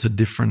sorts of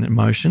different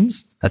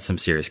emotions. That's some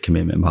serious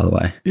commitment, by the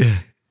way. Yeah.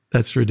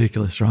 That's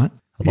ridiculous, right?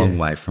 A long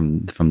way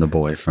from the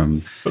boy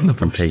from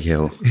Peak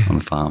Hill on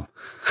the farm.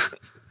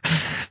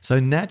 So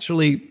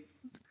naturally,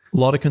 a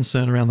lot of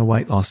concern around the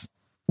weight loss.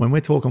 When we're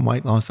talking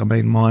weight loss, I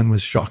mean, mine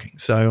was shocking.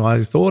 So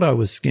I thought I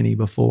was skinny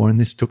before, and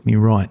this took me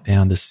right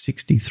down to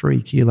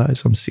 63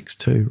 kilos. I'm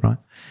 6'2", right?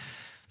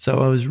 So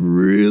I was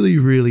really,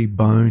 really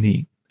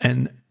bony.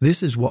 And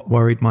this is what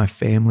worried my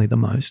family the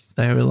most.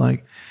 They were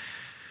like,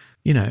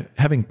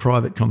 having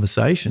private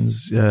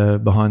conversations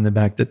behind the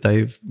back that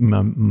they've,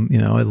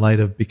 I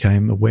later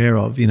became aware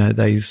of,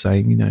 they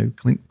saying,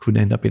 Clint could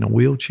end up in a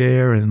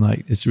wheelchair, and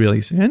it's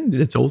really, and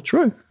it's all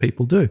true.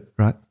 People do,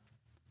 right?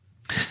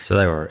 So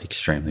they were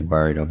extremely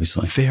worried,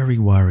 obviously. Very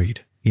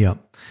worried, yeah.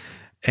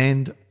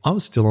 And I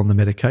was still on the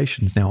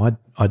medications. Now,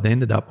 I'd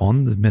ended up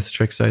on the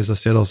methotrexate, as I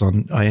said,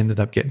 I ended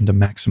up getting to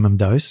maximum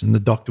dose, and the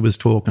doctor was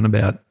talking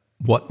about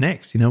what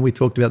next. We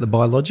talked about the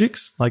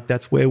biologics,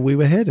 that's where we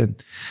were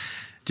headed.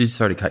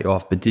 Sorry to cut you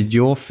off, but did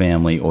your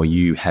family or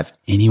you have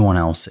anyone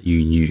else that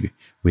you knew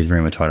with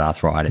rheumatoid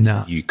arthritis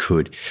that you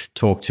could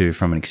talk to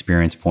from an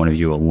experience point of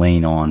view or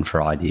lean on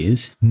for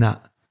ideas? No.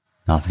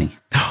 Nothing.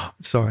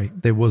 Sorry,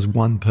 there was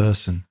one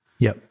person.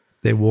 Yep,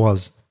 there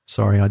was.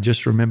 Sorry, I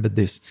just remembered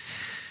this.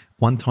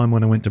 One time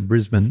when I went to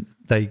Brisbane,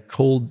 they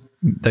told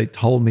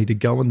me to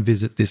go and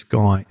visit this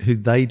guy who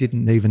they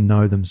didn't even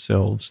know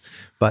themselves,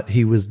 but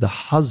he was the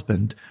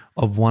husband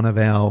of one of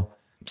our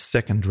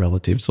second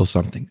relatives or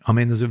something. I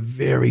mean, there's a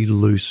very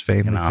loose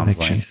family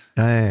connection.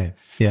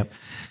 Yeah.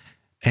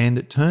 And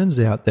it turns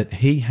out that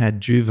he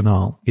had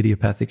juvenile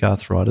idiopathic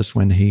arthritis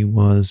when he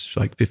was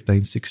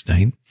 15,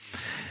 16,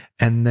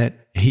 and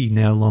that he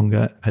no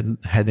longer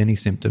had any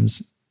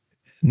symptoms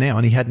now,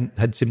 and he hadn't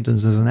had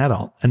symptoms as an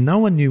adult, and no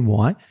one knew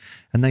why.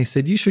 And they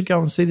said, you should go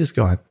and see this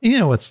guy. You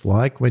know what it's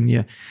like when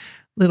you're a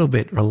little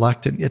bit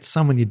reluctant. It's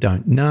someone you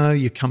don't know.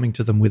 You're coming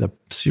to them with a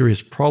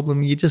serious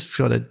problem. You just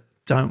sort of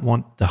don't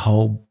want the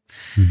whole,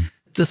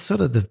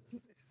 the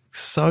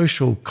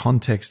social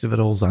context of it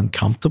all is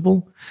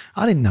uncomfortable.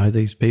 I didn't know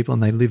these people,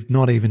 and they lived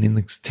not even in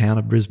the town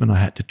of Brisbane. I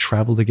had to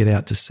travel to get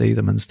out to see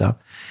them and stuff.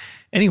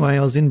 Anyway,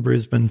 I was in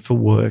Brisbane for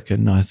work,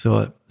 and I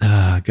thought,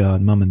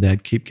 God, Mum and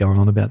Dad keep going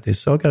on about this.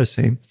 So I'll go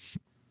see him.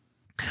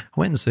 I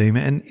went and see him,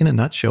 and in a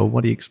nutshell,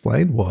 what he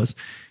explained was,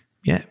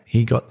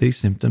 he got these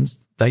symptoms.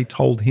 They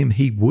told him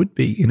he would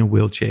be in a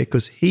wheelchair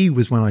because he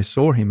was, when I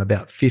saw him,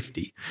 about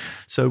 50.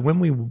 So when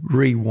we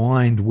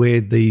rewind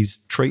where these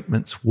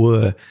treatments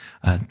were,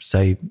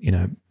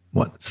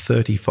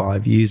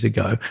 35 years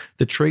ago,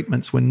 the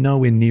treatments were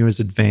nowhere near as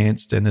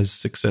advanced and as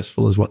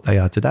successful as what they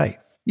are today.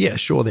 Yeah,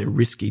 sure, they're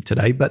risky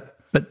today, but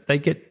they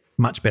get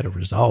much better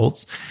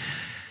results.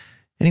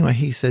 Anyway,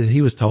 he said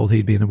he was told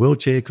he'd be in a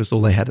wheelchair because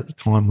all they had at the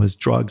time was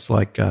drugs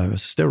like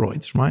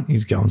steroids, right?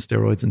 You'd go on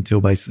steroids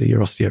until basically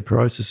your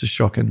osteoporosis is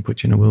shocking,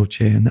 put you in a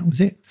wheelchair, and that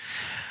was it.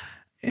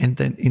 And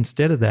then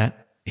instead of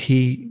that,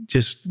 he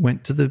just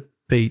went to the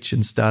beach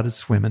and started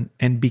swimming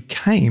and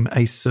became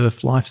a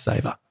surf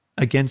lifesaver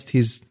against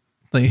his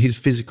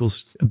physical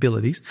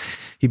abilities.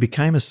 He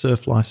became a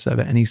surf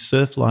lifesaver, and he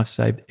surf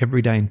lifesaved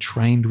every day and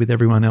trained with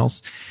everyone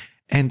else.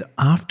 And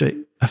after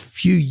a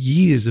few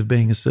years of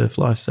being a surf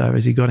lifesaver,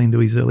 as he got into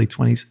his early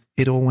 20s,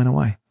 it all went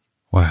away.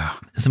 Wow.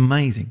 It's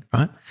amazing,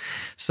 right?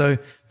 So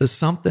there's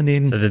something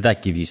in... So did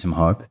that give you some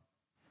hope?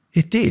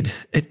 It did.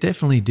 It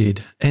definitely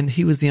did. And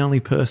he was the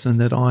only person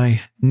that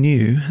I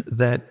knew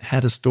that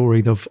had a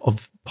story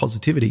of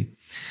positivity.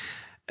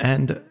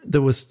 And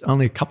there was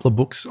only a couple of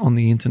books on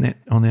the internet,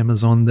 on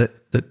Amazon, that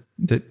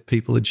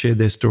people had shared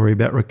their story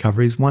about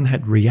recoveries. One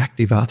had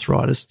reactive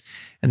arthritis,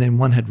 and then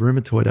one had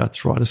rheumatoid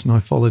arthritis, and I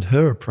followed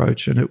her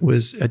approach, and it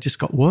just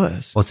got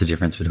worse. What's the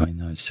difference between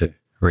those two,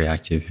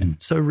 reactive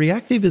and... So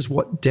reactive is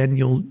what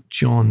Daniel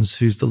Johns,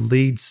 who's the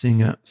lead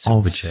singer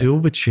of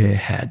Silverchair,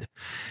 had.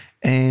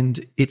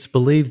 And it's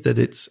believed that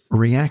it's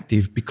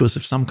reactive because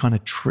of some kind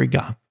of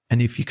trigger.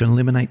 And if you can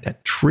eliminate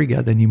that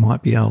trigger, then you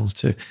might be able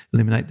to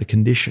eliminate the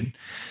condition.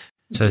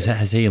 So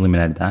has he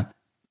eliminated that?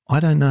 I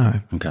don't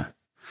know. Okay.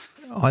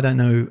 I don't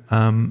know.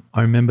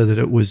 I remember that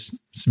it was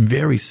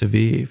very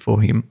severe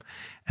for him,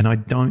 and I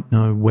don't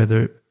know what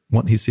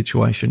his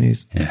situation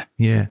is.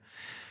 Yeah.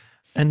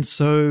 And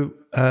so,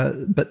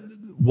 but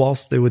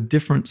whilst there were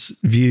different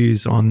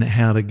views on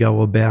how to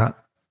go about,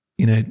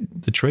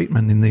 the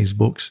treatment in these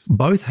books,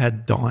 both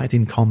had diet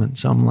in common.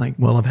 So I'm like,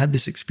 well, I've had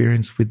this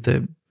experience with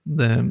the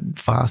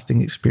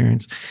fasting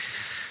experience,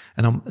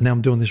 and now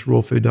I'm doing this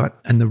raw food diet.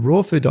 And the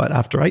raw food diet,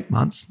 after 8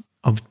 months,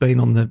 I've been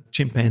on the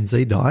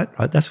chimpanzee diet,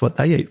 right? That's what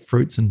they eat,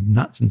 fruits and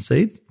nuts and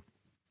seeds.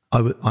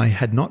 I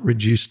had not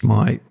reduced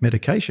my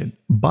medication,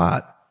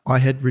 but I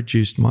had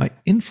reduced my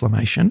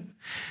inflammation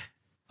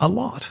a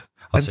lot.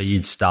 Oh, so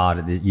you'd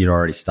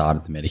already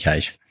started the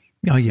medication.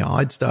 Oh yeah,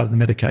 I'd started the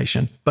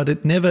medication, but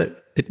it never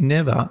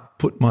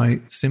put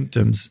my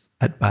symptoms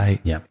at bay.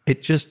 Yeah.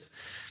 It just,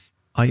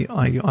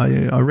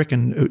 I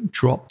reckon it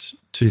dropped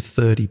to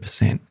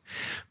 30%,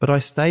 but I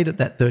stayed at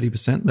that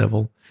 30%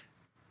 level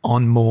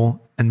on more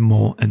and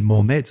more and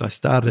more meds. I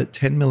started at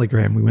 10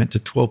 milligram. We went to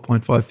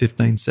 12.5,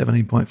 15,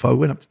 17.5,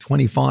 went up to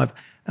 25,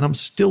 and I'm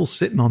still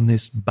sitting on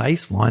this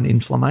baseline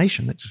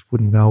inflammation that just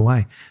wouldn't go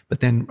away. But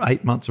then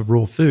 8 months of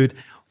raw food,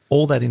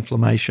 all that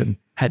inflammation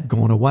had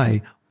gone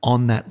away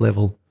on that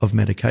level of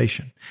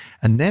medication.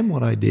 And then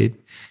what I did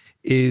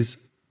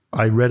is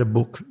I read a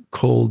book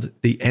called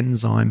The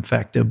Enzyme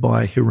Factor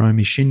by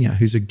Hiromi Shinya,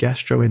 who's a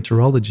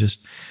gastroenterologist,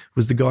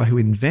 was the guy who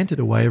invented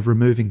a way of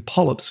removing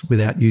polyps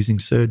without using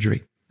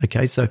surgery.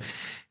 Okay, so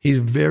he's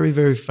very,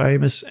 very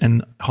famous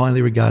and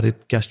highly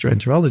regarded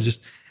gastroenterologist,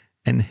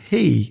 and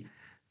he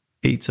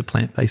eats a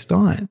plant-based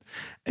diet.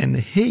 And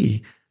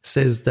he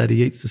says that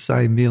he eats the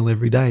same meal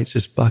every day. It's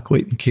just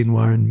buckwheat and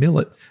quinoa and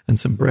millet and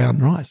some brown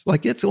rice.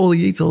 Like, that's all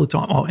he eats all the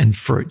time. Oh, and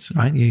fruits,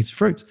 right? He eats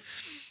fruits.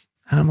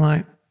 And I'm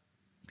like,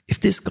 if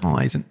this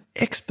guy is an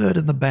expert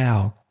in the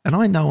bowel, and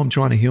I know I'm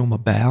trying to heal my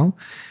bowel,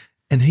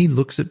 and he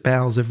looks at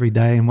bowels every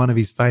day, and one of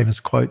his famous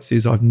quotes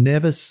is, I've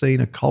never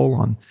seen a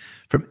colon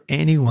from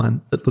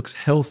anyone that looks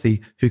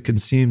healthy who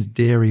consumes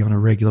dairy on a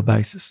regular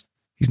basis.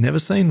 He's never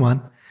seen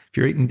one. If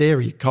you're eating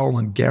dairy, your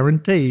colon,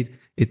 guaranteed,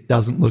 it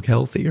doesn't look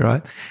healthy,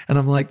 right? And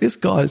I'm like, this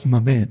guy's my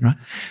man, right?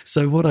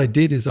 So what I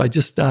did is I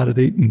just started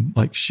eating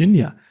like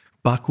shinya,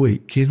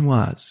 buckwheat,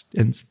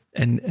 quinoa,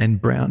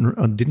 and brown.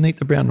 I didn't eat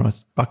the brown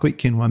rice, buckwheat,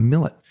 quinoa,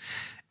 millet,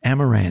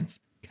 amaranth.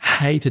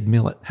 Hated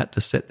millet, had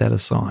to set that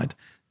aside.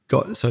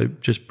 So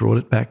just brought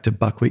it back to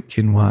buckwheat,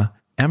 quinoa,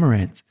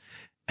 amaranth,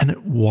 and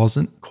it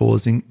wasn't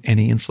causing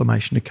any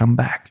inflammation to come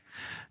back.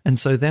 And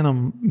so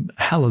then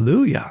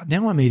hallelujah,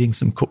 now I'm eating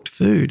some cooked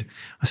food.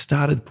 I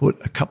started to put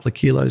a couple of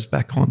kilos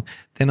back on.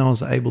 Then I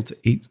was able to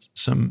eat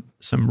some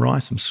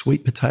rice, some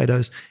sweet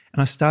potatoes,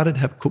 and I started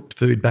to have cooked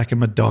food back in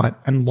my diet,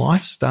 and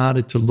life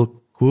started to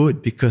look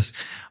good because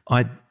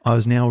I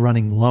was now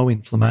running low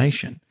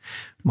inflammation.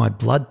 My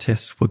blood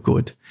tests were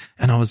good,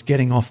 and I was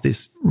getting off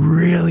this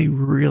really,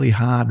 really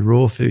hard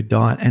raw food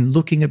diet and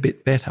looking a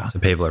bit better. So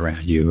people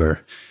around you were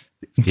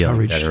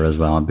feeling better as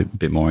well, a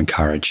bit more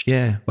encouraged.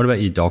 Yeah. What about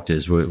your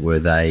doctors? Were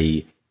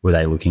they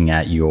looking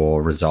at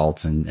your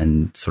results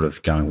and sort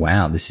of going,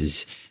 wow, this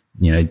is,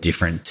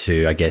 different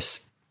to, I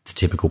guess, the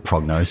typical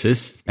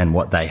prognosis and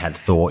what they had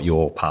thought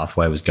your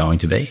pathway was going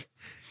to be?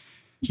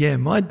 Yeah,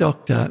 my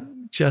doctor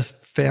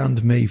just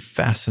found me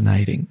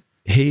fascinating.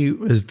 He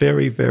was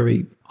very,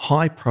 very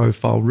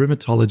high-profile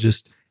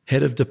rheumatologist,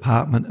 head of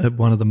department at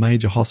one of the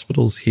major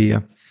hospitals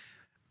here,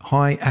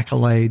 high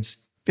accolades,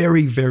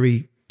 very,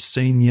 very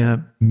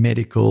senior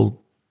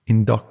medical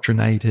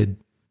indoctrinated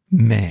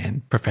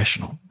man,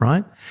 professional,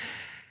 right?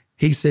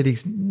 He said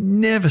he's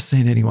never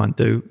seen anyone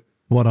do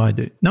what I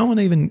do. No one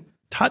even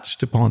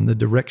touched upon the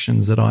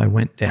directions that I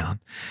went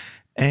down.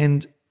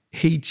 And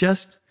he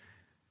just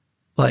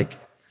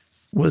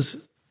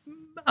was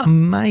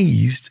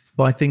amazed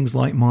by things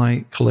like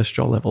my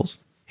cholesterol levels.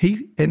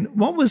 And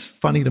what was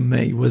funny to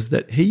me was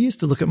that he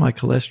used to look at my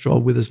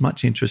cholesterol with as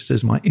much interest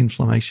as my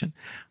inflammation.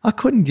 I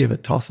couldn't give a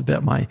toss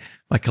about my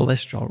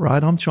cholesterol,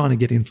 right? I'm trying to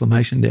get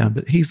inflammation down,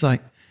 but he's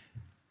like,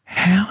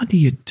 how do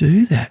you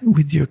do that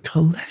with your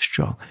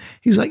cholesterol?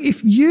 He's like,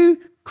 if you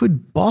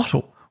could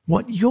bottle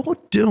what you're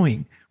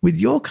doing with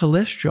your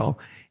cholesterol,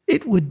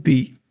 it would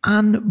be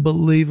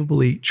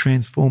unbelievably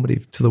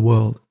transformative to the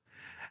world.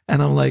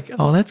 And I'm like,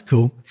 oh, that's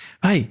cool.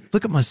 Hey,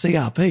 look at my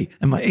CRP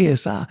and my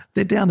ESR.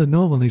 They're down to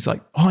normal. And he's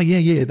like, oh,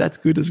 yeah, that's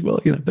good as well.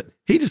 But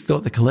he just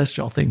thought the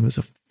cholesterol thing was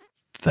a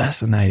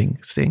fascinating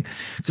thing.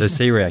 So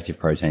C-reactive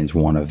protein is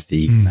one of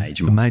the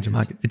major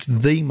markers. It's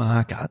the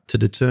marker to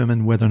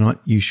determine whether or not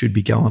you should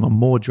be going on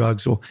more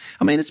drugs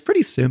it's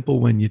pretty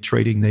simple when you're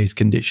treating these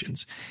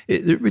conditions.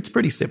 It's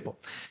pretty simple.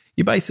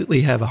 You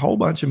basically have a whole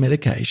bunch of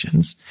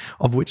medications,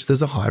 of which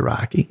there's a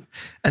hierarchy,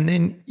 and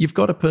then you've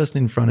got a person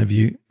in front of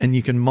you and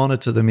you can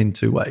monitor them in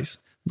two ways.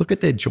 Look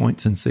at their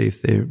joints and see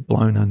if they're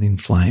blown and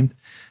inflamed,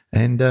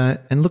 and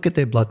look at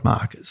their blood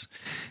markers.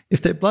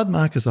 If their blood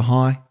markers are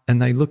high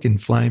and they look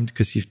inflamed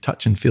because you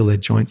touch and feel their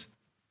joints,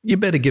 you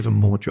better give them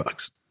more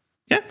drugs.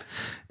 Yeah.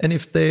 And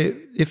if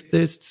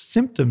their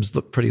symptoms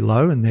look pretty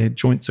low and their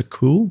joints are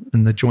cool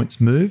and the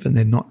joints move and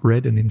they're not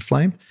red and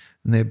inflamed,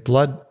 and their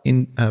blood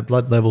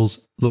levels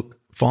look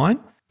fine,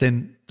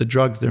 then the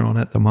drugs they're on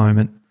at the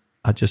moment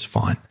are just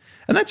fine.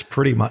 And that's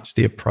pretty much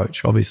the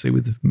approach, obviously,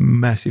 with a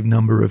massive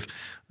number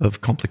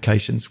of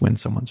complications when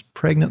someone's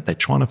pregnant, they're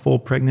trying to fall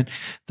pregnant,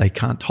 they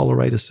can't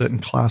tolerate a certain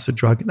class of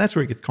drug, and that's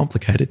where it gets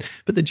complicated.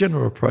 But the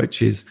general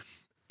approach is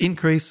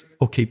increase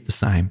or keep the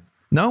same.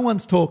 No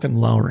one's talking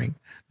lowering.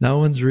 No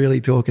one's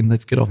really talking,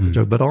 let's get off the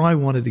drug. But I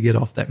wanted to get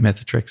off that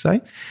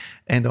methotrexate.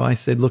 And I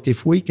said, look,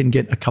 if we can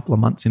get a couple of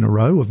months in a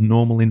row of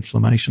normal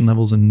inflammation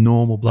levels and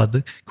normal blood,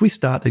 can we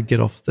start to get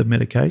off the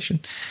medication?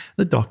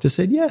 The doctor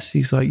said, yes.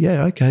 He's like,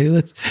 yeah, okay,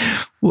 let's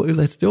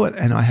do it.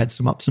 And I had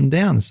some ups and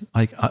downs.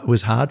 It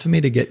was hard for me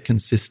to get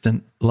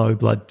consistent low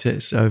blood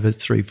tests over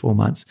 3-4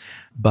 months.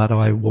 But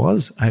I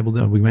was able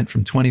to, we went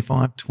from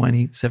 25,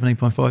 20,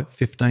 17.5,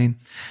 15.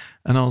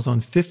 And I was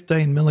on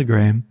 15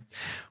 milligram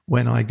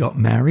when I got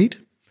married,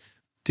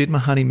 did my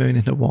honeymoon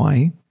in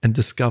Hawaii, and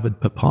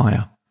discovered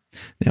papaya.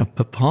 Now,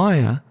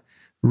 papaya,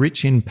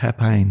 rich in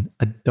papain,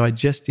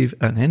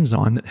 an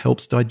enzyme that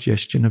helps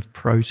digestion of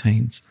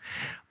proteins.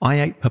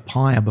 I ate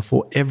papaya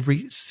before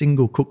every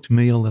single cooked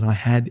meal that I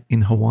had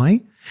in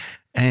Hawaii.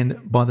 And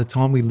by the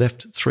time we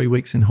left 3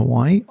 weeks in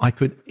Hawaii, I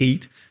could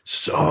eat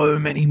so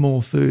many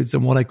more foods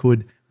than what I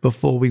could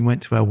before we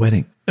went to our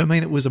wedding.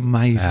 It was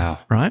amazing,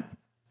 right?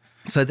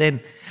 So then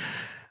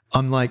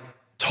I'm like,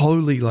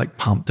 totally like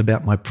pumped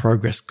about my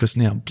progress because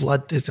now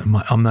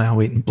I'm now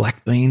eating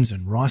black beans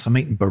and rice. I'm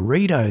eating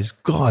burritos.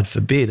 God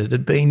forbid. It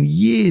had been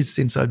years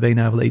since I'd been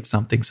able to eat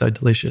something so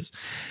delicious.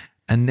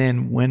 And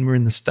then when we're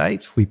in the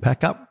States, we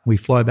pack up, we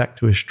fly back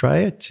to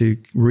Australia to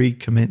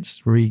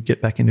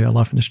get back into our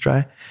life in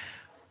Australia.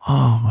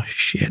 Oh,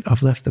 shit,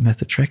 I've left the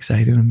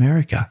methotrexate in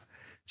America.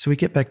 So we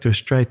get back to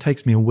Australia. It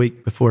takes me a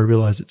week before I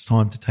realise it's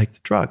time to take the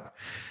drug.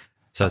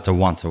 So it's a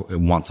once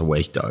a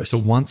week dose. It's a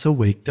once a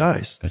week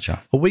dose. Gotcha.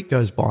 A week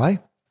goes by.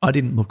 I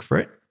didn't look for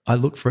it. I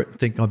look for it and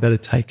think I better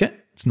take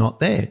it. It's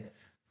not there.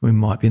 We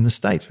might be in the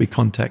States. We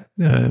contact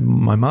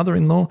my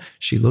mother-in-law.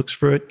 She looks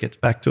for it, gets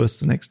back to us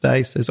the next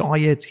day, says, oh,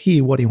 yeah, it's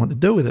here. What do you want to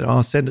do with it?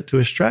 I'll send it to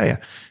Australia.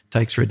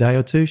 Takes her a day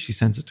or two. She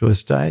sends it to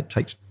Australia. It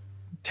takes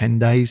 10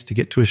 days to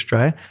get to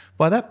Australia.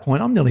 By that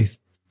point, I'm nearly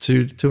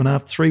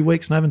 2.5, 3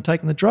 weeks and I haven't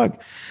taken the drug.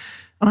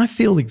 And I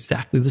feel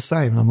exactly the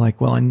same. I'm like,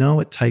 well, I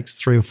know it takes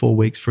 3 or 4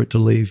 weeks for it to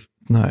leave.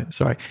 No,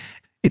 sorry.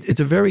 It's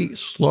a very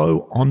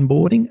slow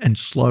onboarding and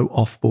slow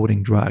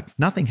offboarding drug.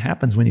 Nothing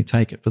happens when you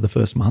take it for the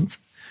first month,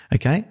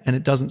 okay? And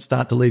it doesn't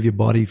start to leave your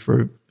body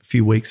for a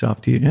few weeks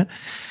after you. Yeah?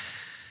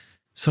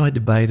 So I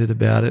debated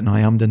about it and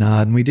I ummed and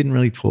ahed and we didn't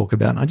really talk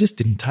about it. I just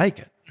didn't take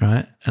it,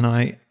 right? And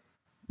I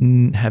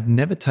have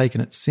never taken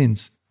it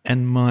since.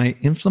 And my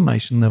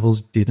inflammation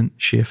levels didn't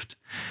shift.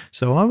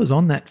 So I was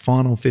on that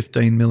final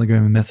 15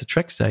 milligram of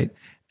methotrexate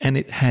and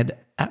it had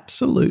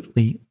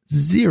absolutely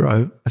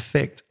zero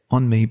effect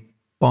on me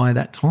by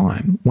that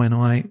time when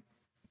I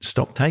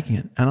stopped taking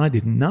it. And I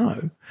didn't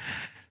know.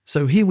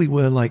 So here we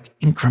were like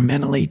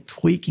incrementally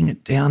tweaking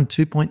it down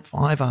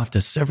 2.5 after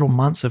several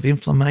months of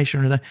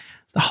inflammation.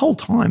 The whole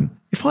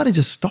time, if I'd have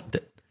just stopped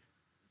it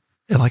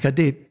like I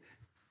did,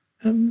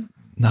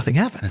 nothing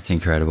happened. That's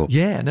incredible.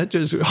 Yeah, and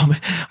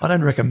I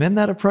don't recommend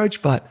that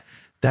approach, but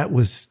that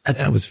was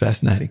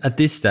fascinating. At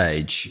this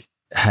stage,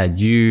 had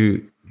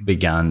you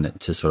begun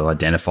to sort of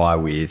identify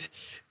with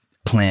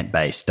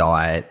plant-based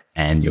diet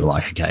and you're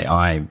like, okay,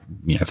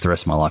 for the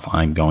rest of my life,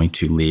 I'm going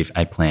to live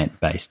a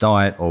plant-based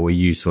diet? Or were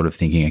you sort of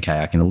thinking,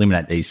 okay, I can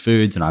eliminate these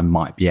foods and I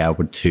might be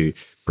able to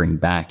bring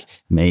back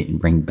meat and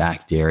bring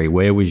back dairy?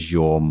 Where was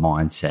your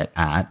mindset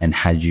at? And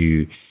had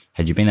you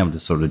been able to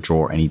sort of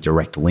draw any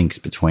direct links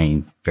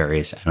between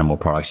various animal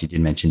products? You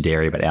did mention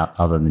dairy, but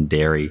other than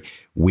dairy,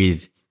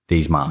 with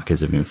these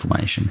markers of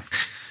inflammation?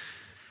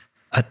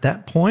 At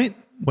that point,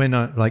 when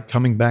I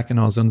coming back and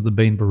I was under the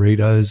bean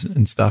burritos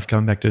and stuff,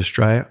 coming back to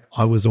Australia,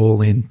 I was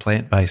all in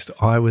plant-based.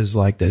 I was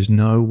like, there's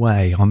no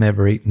way I'm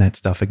ever eating that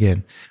stuff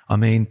again. I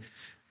mean,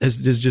 there's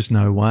just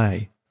no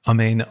way. I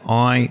mean,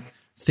 I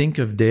think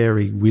of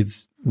dairy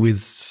with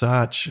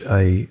such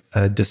a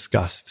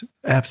disgust,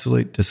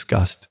 absolute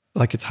disgust.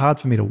 Like it's hard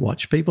for me to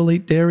watch people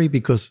eat dairy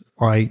because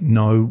I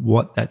know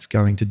what that's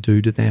going to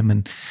do to them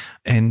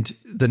and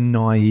the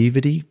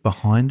naivety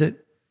behind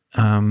it.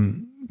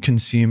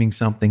 Consuming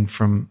something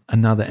from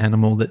another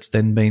animal that's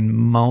then been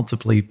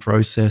multiply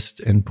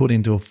processed and put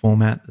into a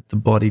format that the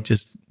body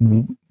just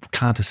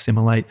can't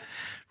assimilate,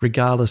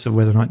 regardless of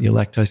whether or not you're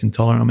lactose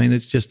intolerant. I mean,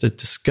 it's just a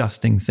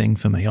disgusting thing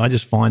for me. I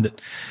just find it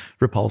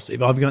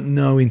repulsive. I've got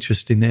no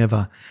interest in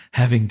ever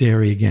having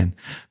dairy again.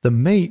 The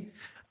meat,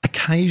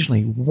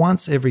 occasionally,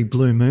 once every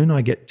blue moon,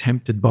 I get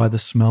tempted by the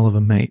smell of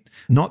a meat.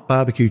 Not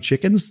barbecue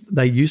chickens.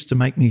 They used to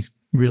make me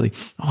really,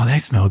 they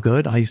smell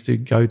good. I used to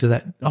go to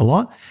that a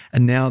lot,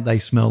 and now they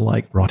smell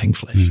like rotting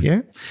flesh.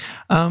 Yeah,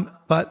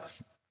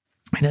 but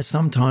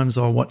sometimes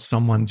I'll watch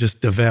someone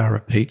just devour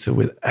a pizza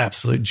with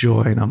absolute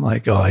joy, and I'm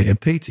like, oh yeah,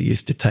 pizza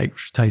used to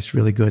taste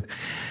really good.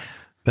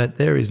 But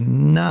there is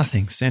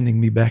nothing sending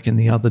me back in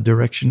the other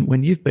direction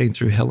when you've been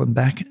through hell and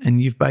back,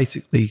 and you've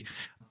basically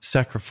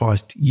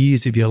sacrificed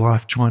years of your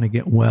life trying to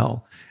get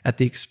well at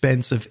the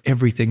expense of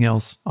everything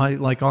else. I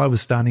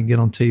was starting to get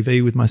on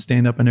TV with my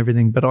stand-up and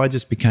everything, but I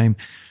just became,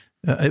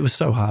 it was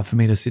so hard for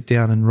me to sit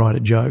down and write a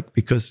joke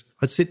because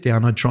I'd sit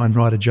down, I'd try and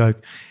write a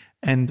joke,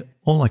 and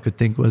all I could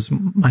think was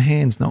my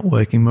hand's not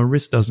working, my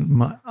wrist doesn't,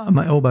 my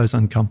elbow's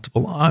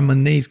uncomfortable, my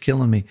knee's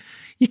killing me.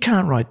 You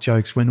can't write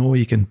jokes when all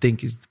you can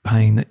think is the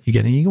pain that you're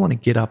getting. You want to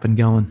get up and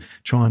go and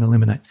try and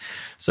eliminate.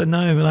 So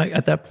no,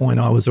 at that point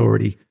I was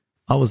already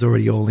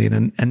all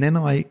in. And then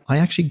I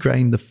actually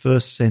gained the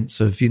first sense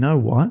of, you know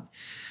what?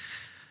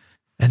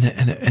 And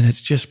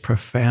it's just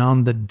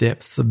profound, the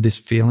depth of this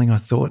feeling. I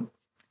thought,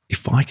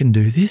 if I can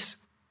do this,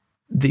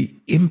 the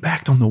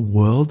impact on the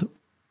world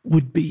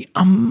would be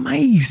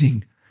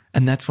amazing.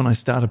 And that's when I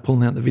started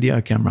pulling out the video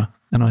camera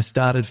and I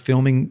started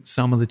filming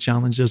some of the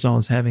challenges I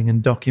was having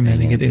and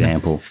documenting it.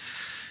 Example.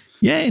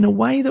 In a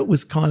way that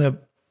was kind of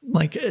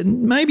like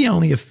maybe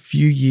only a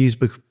few years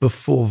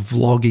before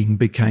vlogging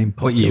became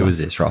popular. What year was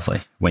this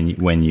roughly? When you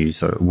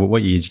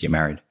what year did you get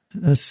married?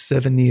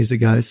 7 years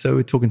ago. So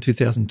we're talking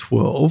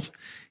 2012.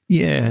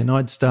 Yeah, and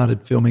I'd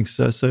started filming.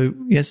 So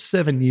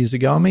 7 years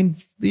ago. I mean,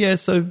 yeah.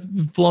 So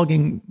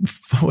vlogging,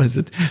 what is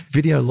it?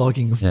 Video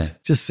logging. Yeah.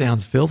 Just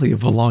sounds filthy.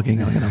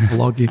 Vlogging. I'm going to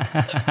vlog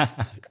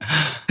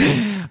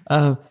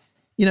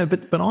you.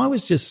 but I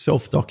was just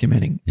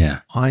self-documenting.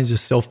 Yeah. I was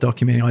just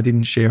self-documenting. I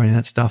didn't share any of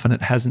that stuff, and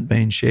it hasn't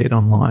been shared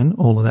online,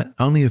 all of that.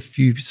 Only a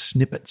few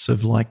snippets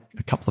of like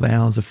a couple of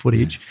hours of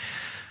footage.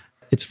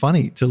 It's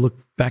funny to look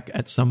back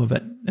at some of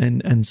it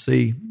and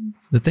see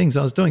the things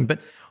I was doing. But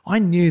I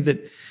knew that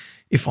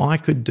if I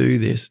could do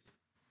this,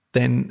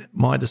 then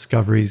my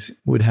discoveries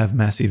would have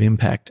massive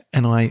impact.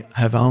 And I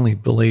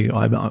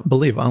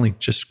believe only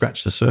just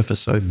scratched the surface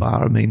so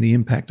far. I mean, the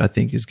impact I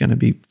think is going to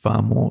be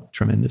far more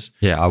tremendous.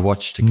 Yeah, I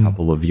watched a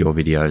couple of your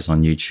videos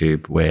on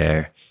YouTube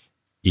where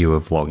you were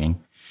vlogging,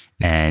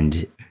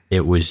 and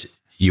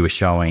you were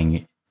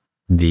showing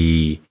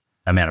the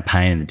amount of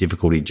pain and the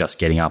difficulty just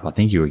getting up. I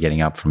think you were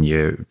getting up from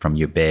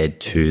your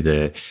bed to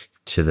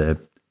the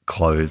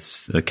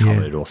clothes, the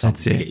cupboard or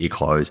something to get your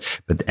clothes.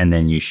 And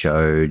then you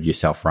showed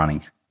yourself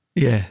running.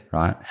 Yeah.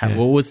 Right.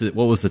 What was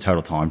the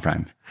total time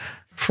frame?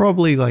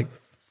 Probably like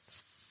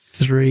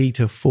 3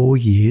 to 4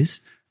 years.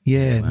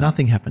 Yeah. Wow.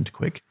 Nothing happened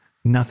quick.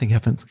 Nothing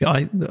happened.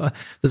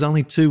 There's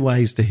only 2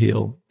 ways to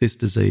heal this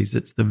disease.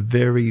 It's the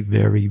very,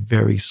 very,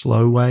 very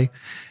slow way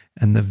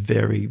and the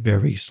very,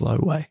 very slow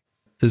way.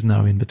 There's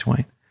no in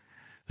between.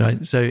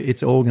 Right. So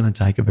it's all going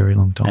to take a very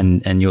long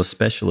time. And your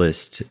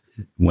specialist,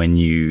 when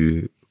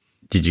you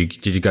Did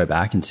you go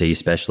back and see your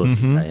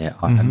specialist and say,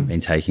 I haven't been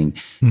taking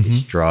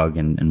this drug,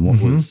 and what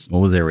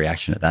was their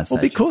reaction at that stage?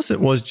 Well, because it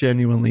was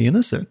genuinely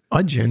innocent.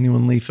 I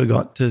genuinely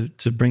forgot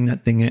to bring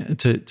that thing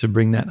to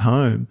bring that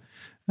home.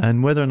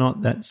 And whether or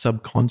not that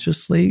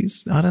subconsciously,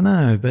 I don't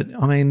know. But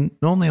I mean,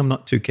 normally I'm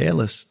not too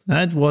careless.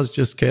 That was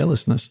just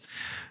carelessness.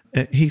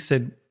 He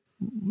said,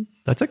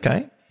 that's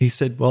okay. He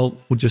said, well,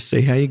 we'll just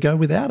see how you go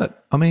without it.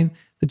 I mean,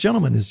 the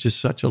gentleman is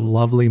just such a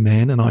lovely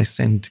man, and I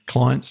send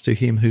clients to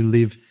him who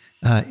live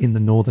in the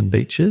northern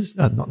beaches,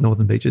 not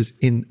northern beaches,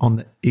 on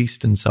the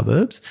eastern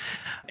suburbs.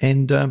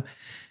 And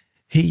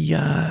he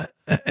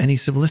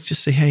said, well, let's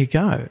just see how you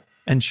go.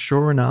 And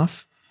sure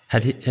enough.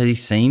 Had he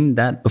seen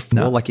that before?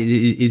 No. Like,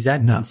 is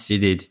that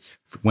considered,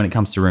 when it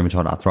comes to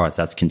rheumatoid arthritis,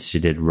 that's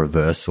considered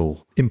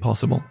reversal?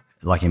 Impossible.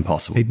 Like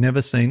impossible. He'd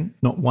never seen,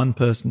 not one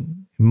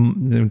person,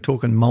 I'm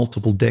talking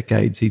multiple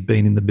decades he'd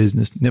been in the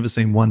business, never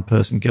seen one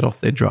person get off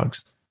their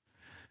drugs.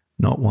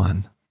 Not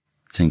one.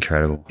 It's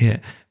incredible. Yeah.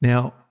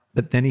 Now,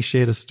 but then he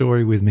shared a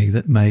story with me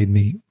that made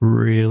me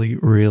really,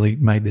 really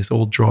made this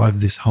all drive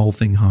this whole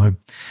thing home.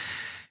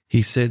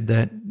 He said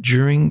that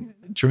during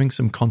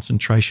some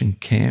concentration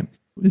camp,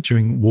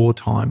 during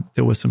wartime,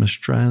 there were some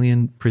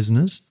Australian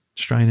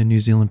and New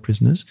Zealand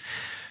prisoners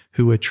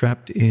who were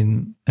trapped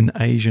in an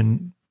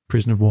Asian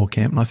prisoner of war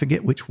camp, and I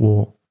forget which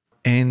war.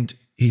 And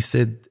he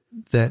said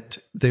that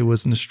there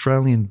was an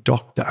Australian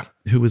doctor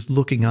who was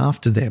looking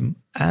after them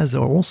as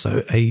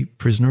also a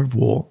prisoner of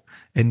war,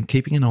 and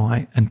keeping an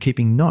eye and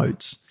keeping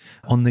notes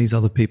on these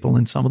other people.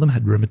 And some of them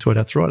had rheumatoid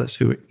arthritis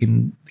who were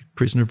in the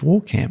prisoner of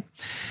war camp.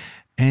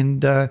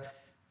 And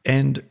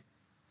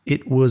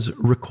it was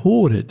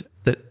recorded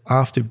that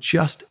after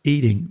just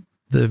eating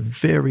the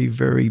very,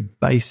 very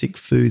basic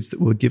foods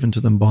that were given to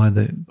them by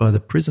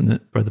the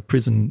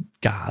prison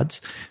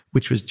guards,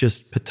 which was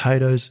just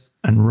potatoes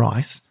and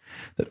rice,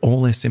 that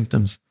all their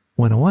symptoms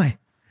went away.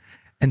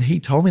 And he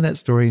told me that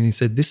story, and he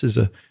said, this is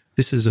a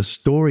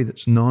story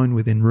that's known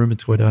within the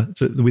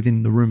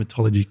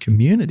rheumatology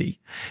community.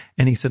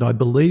 And he said, I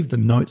believe the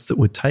notes that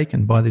were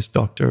taken by this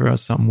doctor are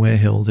somewhere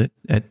held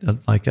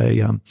at like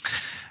a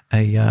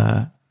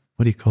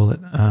what do you call it?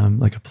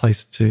 Like a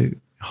place to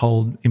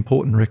hold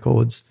important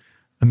records,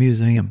 a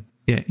museum,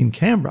 in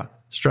Canberra,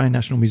 Australian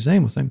National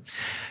Museum or something.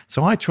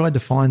 So I tried to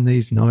find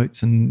these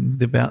notes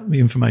and about the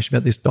information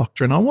about this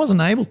doctor, and I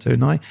wasn't able to.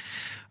 And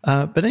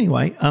but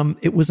anyway,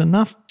 it was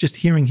enough just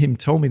hearing him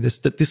tell me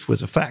that this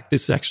was a fact.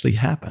 This actually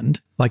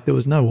happened. Like, there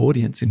was no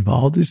audience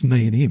involved. It's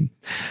me and him.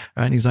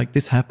 And he's like,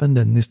 this happened,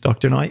 and this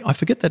doctor. And I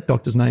forget that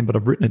doctor's name, but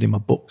I've written it in my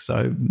book,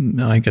 so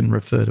I can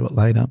refer to it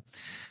later.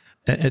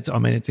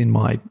 It's in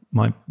my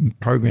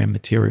program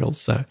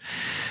materials. So,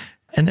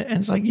 and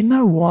it's like, you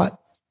know what?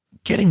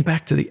 Getting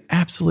back to the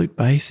absolute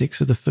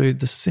basics of the food,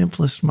 the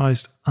simplest,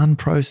 most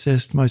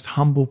unprocessed, most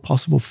humble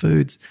possible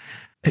foods.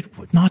 It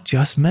would not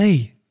just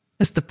me.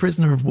 It's the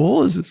prisoner of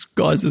war's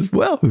guys as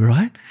well,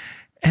 right?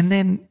 And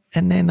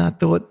then I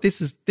thought,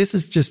 this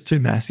is just too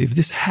massive.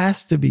 This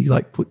has to be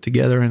like put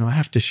together, and I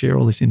have to share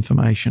all this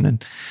information.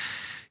 And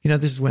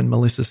this is when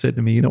Melissa said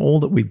to me, all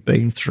that we've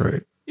been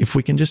through, if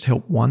we can just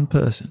help one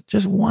person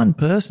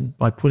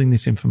by putting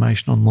this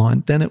information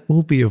online, then it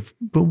will be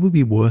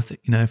worth it,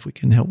 if we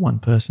can help one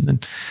person.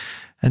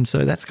 And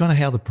so that's kind of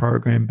how the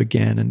program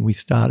began. And we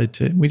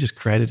just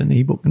created an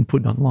ebook and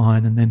put it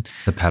online. And then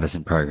the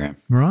Paddison program.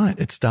 Right.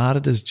 It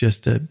started as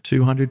just a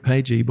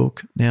 200-page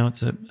ebook. Now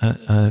it's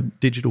a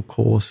digital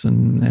course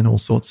and all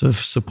sorts of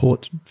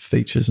support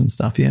features and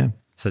stuff. Yeah.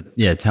 So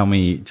tell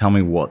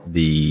me what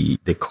the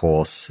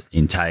course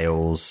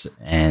entails,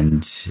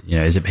 and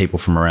is it people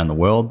from around the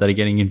world that are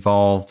getting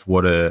involved?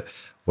 What are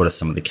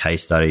some of the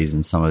case studies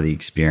and some of the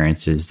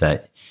experiences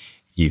that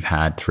you've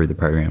had through the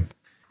program?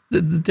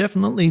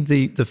 Definitely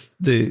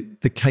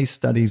the case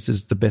studies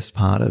is the best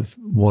part of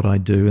what I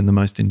do and the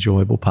most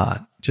enjoyable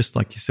part. just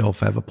like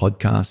yourself, have a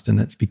podcast, and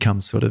it's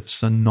become sort of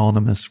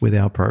synonymous with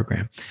our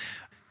program.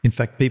 In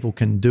fact, people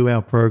can do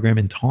our program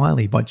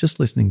entirely by just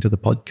listening to the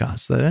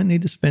podcast. They don't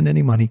need to spend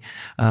any money.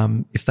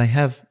 If they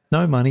have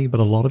no money but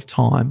a lot of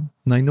time,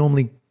 and they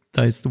normally,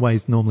 those the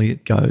ways normally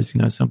it goes.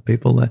 You know, some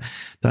people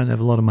don't have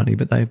a lot of money,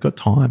 but they've got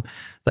time.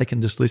 They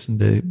can just listen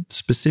to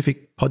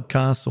specific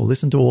podcasts or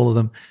listen to all of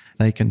them.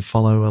 They can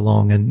follow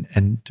along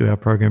and do our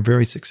program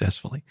very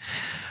successfully.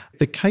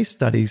 The case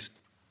studies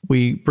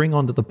we bring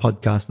onto the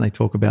podcast, and they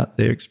talk about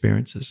their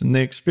experiences. And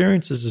their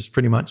experiences is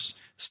pretty much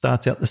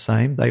starts out the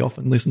same. They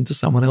often listen to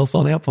someone else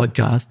on our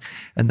podcast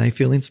and they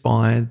feel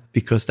inspired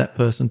because that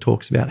person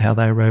talks about how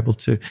they were able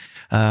to,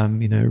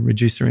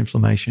 reduce their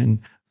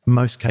inflammation, in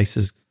most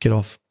cases get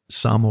off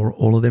some or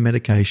all of their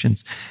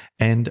medications,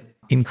 and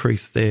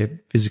increase their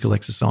physical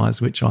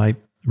exercise, which I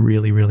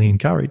really, really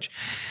encourage.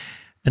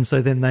 And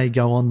so then they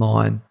go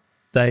online,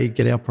 they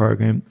get our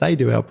program, they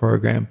do our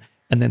program,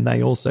 and then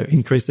they also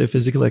increase their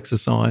physical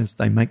exercise.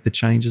 They make the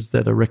changes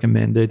that are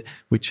recommended,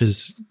 which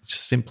is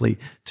just simply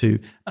to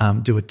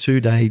do a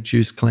 2-day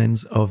juice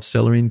cleanse of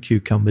celery and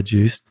cucumber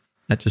juice.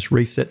 That just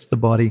resets the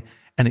body,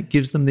 and it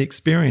gives them the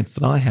experience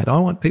that I had. I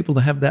want people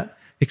to have that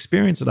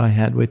experience that I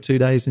had, where 2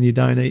 days and you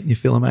don't eat and you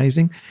feel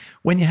amazing.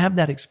 When you have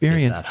that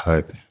experience, that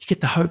hope, you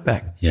get the hope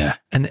back. Yeah,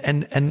 and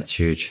it's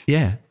huge.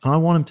 Yeah, I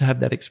want them to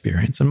have that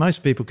experience, and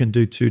most people can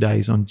do 2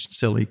 days on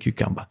celery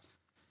cucumber.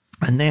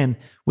 And then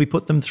we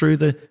put them through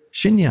the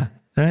shinya,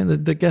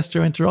 the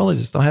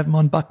gastroenterologist. I have them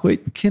on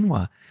buckwheat and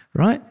quinoa,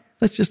 right?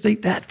 Let's just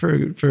eat that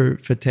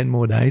for 10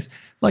 more days,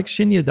 like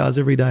Shinya does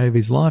every day of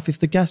his life. If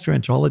the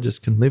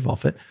gastroenterologist can live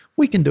off it,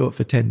 we can do it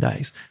for 10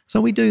 days. So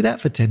we do that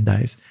for 10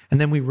 days.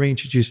 And then we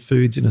reintroduce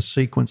foods in a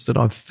sequence that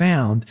I've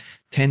found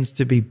tends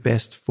to be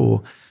best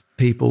for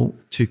people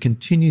to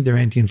continue their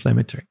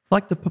anti-inflammatory,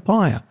 like the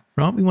papaya.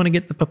 Right? We want to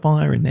get the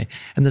papaya in there.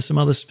 And there's some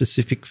other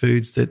specific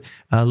foods that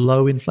are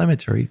low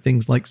inflammatory,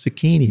 things like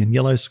zucchini and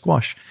yellow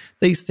squash.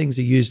 These things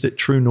are used at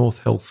True North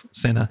Health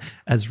Centre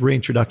as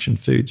reintroduction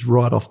foods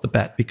right off the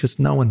bat, because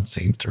no one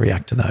seems to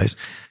react to those.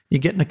 You're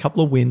getting a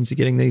couple of wins, you're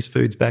getting these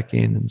foods back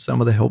in, and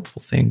some of the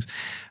helpful things,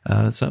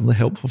 some of the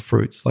helpful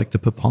fruits like the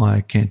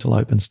papaya,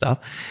 cantaloupe and stuff.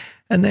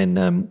 And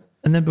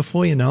then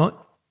before you know it,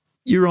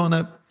 you're on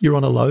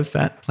a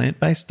low-fat,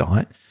 plant-based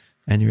diet,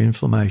 and your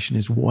inflammation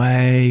is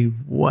way,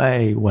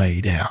 way,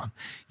 way down.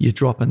 You're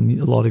dropping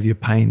a lot of your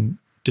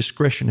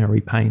discretionary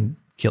pain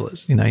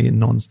killers, your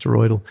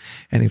non-steroidal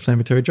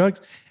anti-inflammatory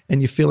drugs,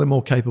 and you're feeling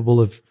more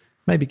capable of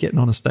maybe getting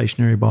on a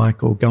stationary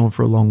bike or going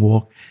for a long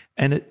walk.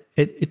 And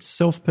it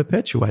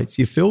self-perpetuates.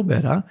 You feel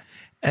better.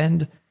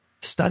 And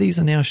studies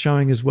are now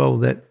showing as well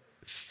that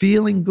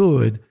feeling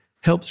good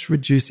helps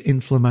reduce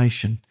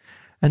inflammation.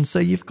 And so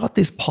you've got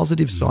this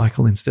positive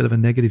cycle instead of a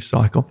negative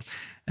cycle.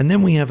 And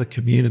then we have a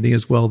community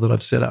as well that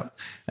I've set up,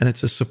 and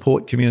it's a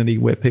support community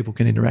where people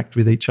can interact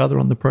with each other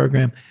on the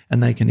program,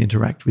 and they can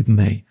interact with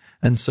me.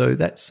 And so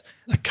that's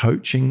a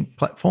coaching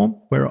platform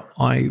where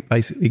I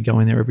basically go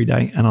in there every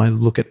day and I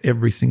look at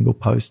every single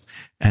post,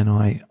 and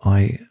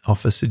I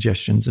offer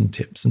suggestions and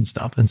tips and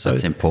stuff. And so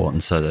that's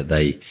important, so that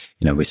they,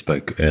 we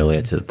spoke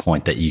earlier to the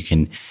point that you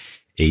can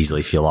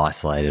easily feel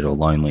isolated or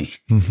lonely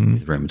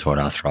with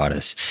rheumatoid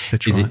arthritis.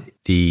 That's Is right.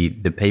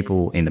 it the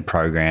people in the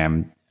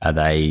program,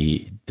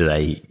 do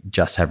they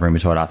just have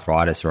rheumatoid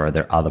arthritis, or are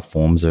there other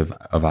forms of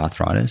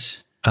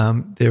arthritis?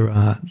 There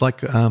are,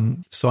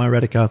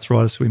 psoriatic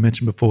arthritis we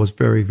mentioned before, is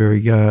very,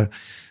 very a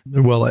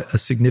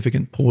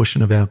significant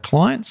portion of our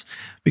clients,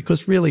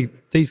 because really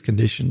these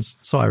conditions,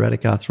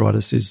 psoriatic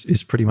arthritis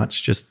is pretty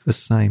much just the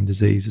same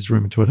disease as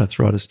rheumatoid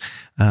arthritis,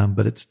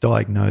 but it's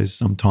diagnosed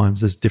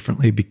sometimes as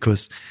differently,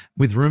 because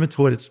with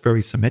rheumatoid it's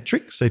very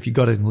symmetric. So if you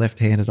got it in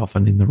left-handed,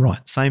 often in the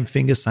right, same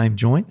finger, same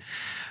joint.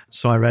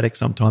 Psoriatic,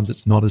 sometimes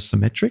it's not as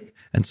symmetric,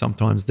 and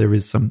sometimes there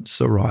is some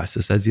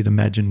psoriasis, as you'd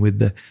imagine with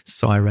the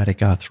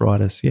psoriatic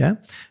arthritis, yeah?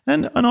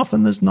 And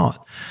often there's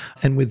not.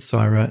 And with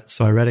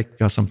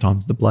psoriatic,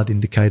 sometimes the blood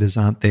indicators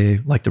aren't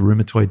there, like the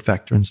rheumatoid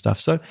factor and stuff.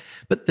 So,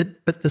 but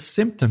the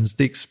symptoms,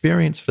 the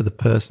experience for the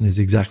person is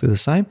exactly the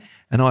same.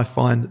 And I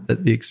find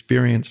that the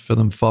experience for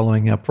them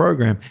following our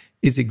program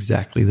is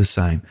exactly the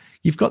same.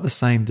 You've got the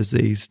same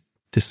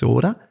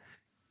disorder.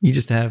 You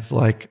just have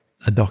like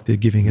a doctor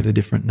giving it a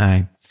different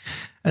name.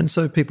 And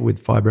so people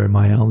with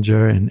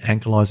fibromyalgia and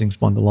ankylosing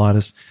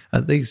spondylitis,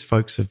 these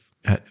folks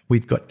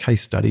we've got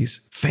case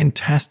studies,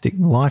 fantastic,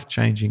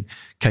 life-changing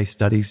case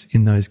studies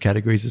in those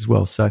categories as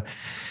well. So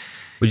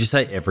would you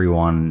say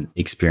everyone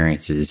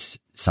experiences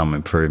some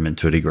improvement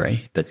to a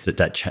degree,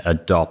 that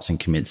adopts and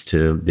commits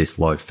to this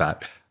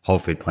low-fat, whole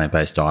food,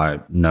 plant-based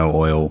diet, no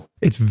oil?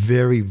 It's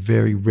very,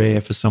 very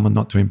rare for someone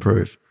not to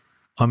improve.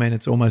 I mean,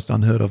 it's almost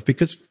unheard of,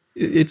 because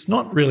it's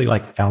not really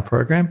like our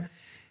program.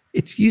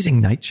 It's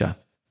using nature,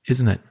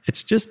 isn't it?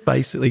 It's just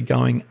basically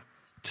going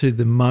to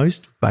the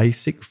most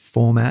basic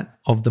format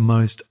of the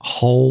most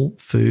whole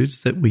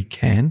foods that we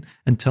can,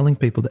 and telling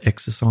people to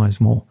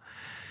exercise more.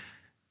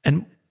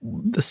 And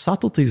the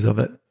subtleties of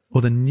it,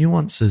 or the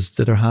nuances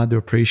that are hard to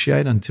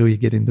appreciate until you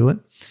get into it,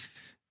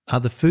 are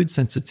the food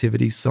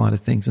sensitivity side of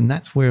things. And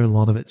that's where a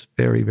lot of it's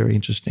very, very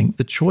interesting.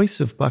 The choice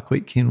of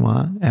buckwheat,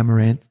 quinoa,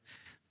 amaranth,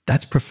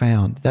 that's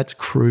profound. That's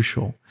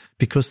crucial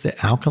because they're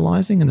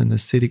alkalizing, and an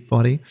acidic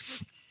body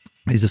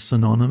is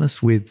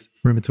synonymous with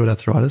rheumatoid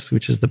arthritis,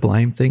 which is the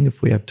blame thing,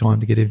 if we have time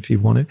to get in if you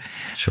want to.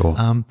 Sure,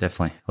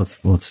 definitely.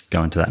 Let's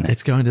go into that next.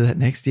 Let's go into that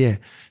next, yeah.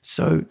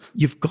 So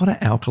you've got to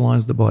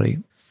alkalize the body.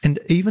 And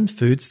even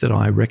foods that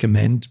I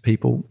recommend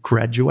people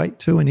graduate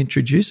to and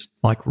introduce,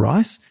 like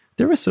rice,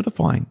 they're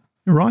acidifying.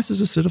 Rice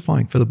is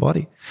acidifying for the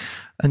body.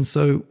 And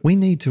so we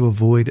need to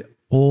avoid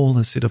all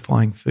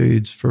acidifying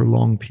foods for a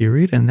long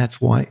period. And that's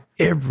why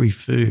every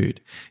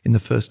food in the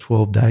first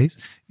 12 days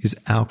is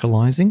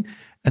alkalizing.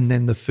 And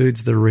then the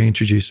foods that are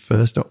reintroduced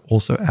first are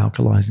also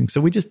alkalizing. So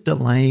we're just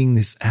delaying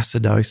this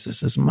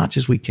acidosis as much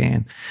as we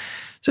can.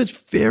 So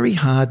it's very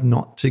hard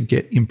not to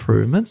get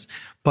improvements.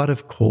 But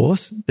of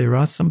course, there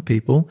are some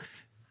people,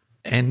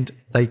 and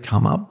they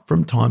come up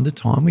from time to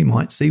time. We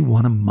might see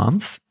one a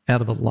month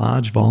out of a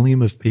large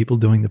volume of people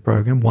doing the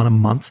program, one a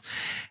month.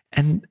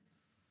 And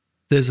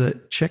there's a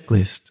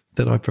checklist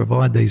that I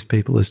provide these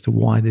people as to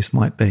why this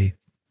might be.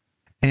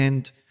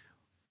 And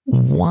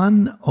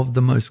one of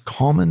the most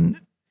common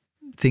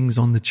things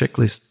on the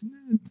checklist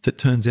that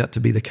turns out to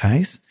be the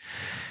case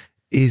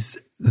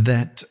is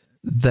that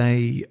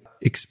they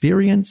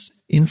experience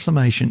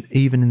inflammation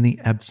even in the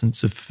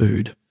absence of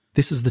food.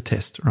 This is the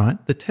test,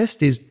 right? The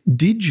test is,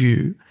 did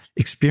you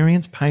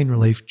experience pain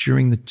relief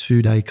during the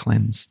 2-day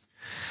cleanse?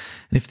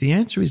 And if the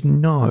answer is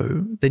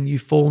no, then you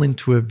fall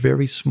into a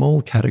very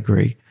small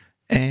category,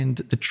 and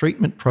the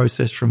treatment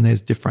process from there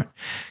is different.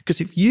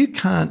 Because if you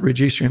can't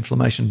reduce your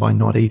inflammation by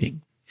not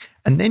eating,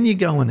 and then you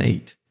go and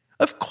eat,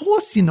 of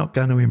course you're not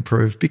going to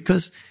improve,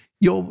 because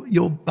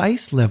your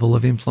base level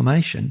of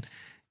inflammation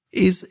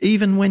is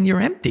even when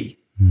you're empty,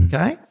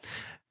 okay?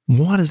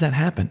 Why does that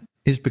happen?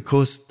 Is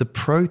because the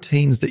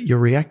proteins that you're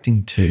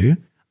reacting to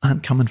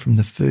aren't coming from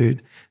the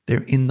food.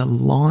 They're in the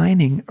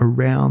lining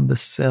around the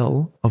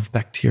cell of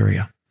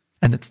bacteria.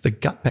 And it's the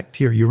gut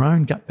bacteria, your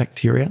own gut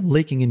bacteria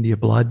leaking into your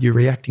blood. You're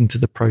reacting to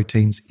the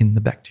proteins in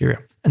the bacteria.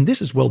 And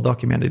this is well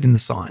documented in the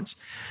science.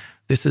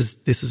 This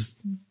is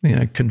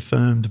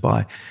confirmed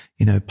by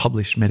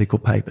published medical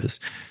papers.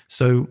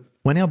 So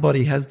when our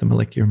body has the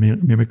molecular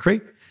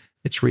mimicry,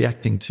 it's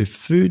reacting to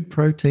food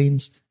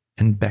proteins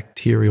and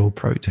bacterial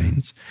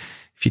proteins.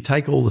 If you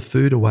take all the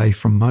food away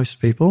from most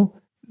people,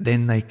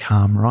 then they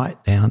calm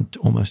right down to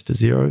almost to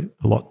zero,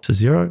 a lot to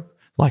zero,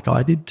 like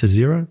I did, to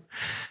zero.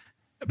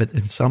 But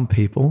in some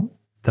people,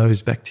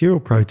 those bacterial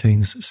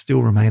proteins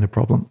still remain a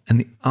problem. And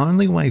the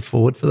only way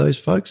forward for those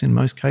folks in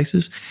most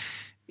cases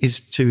is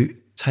to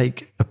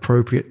take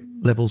appropriate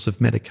levels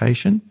of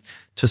medication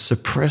to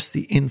suppress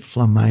the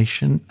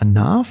inflammation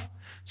enough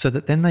so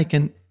that then they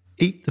can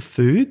eat the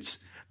foods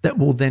that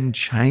will then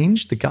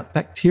change the gut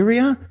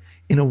bacteria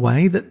in a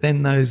way that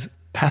then those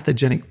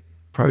pathogenic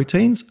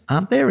proteins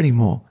aren't there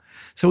anymore.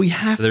 So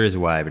there is a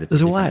way, but it's a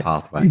different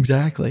pathway.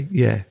 Exactly,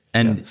 yeah.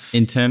 And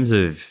in terms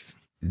of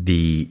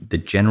the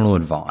general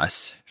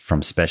advice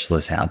from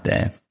specialists out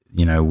there,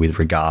 with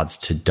regards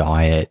to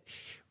diet,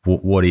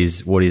 what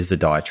is the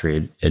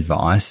dietary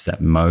advice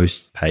that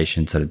most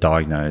patients that are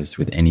diagnosed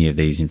with any of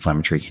these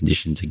inflammatory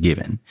conditions are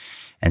given?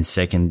 And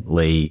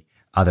secondly,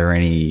 are there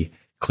any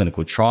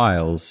clinical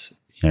trials,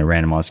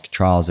 randomized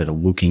trials that are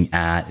looking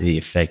at the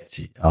effect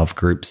of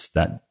groups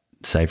that,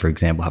 say, for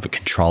example, have a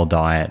controlled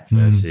diet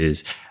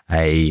versus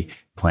a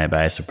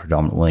plant-based or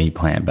predominantly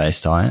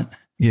plant-based diet?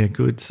 Yeah,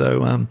 good.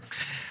 So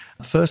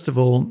first of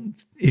all,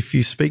 if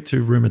you speak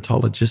to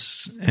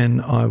rheumatologists,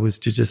 and I was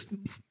to just,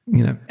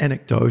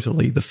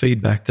 anecdotally, the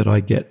feedback that I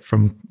get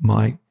from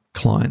my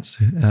clients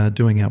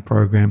doing our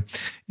program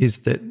is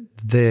that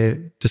their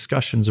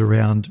discussions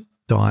around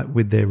diet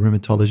with their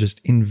rheumatologist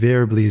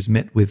invariably is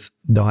met with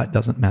diet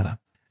doesn't matter.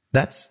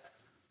 That's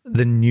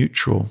the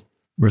neutral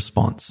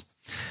response.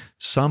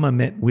 Some are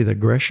met with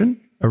aggression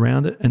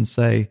around it and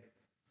say,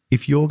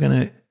 if you're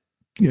going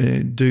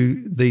to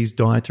do these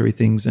dietary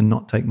things and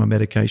not take my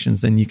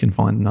medications, then you can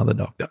find another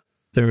doctor.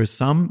 There are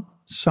some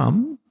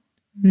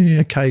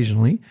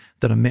occasionally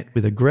that are met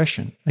with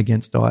aggression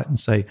against diet and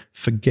say,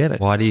 forget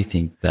it. Why do you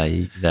think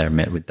they're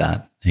met with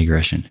that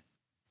aggression?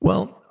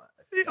 Well,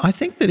 I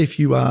think that if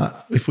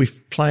we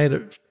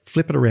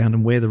flip it around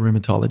and we're the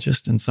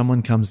rheumatologist and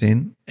someone comes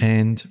in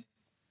and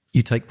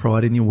you take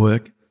pride in your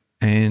work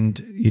and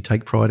you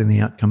take pride in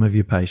the outcome of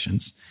your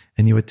patients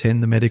and you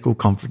attend the medical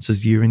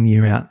conferences year in,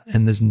 year out,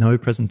 and there's no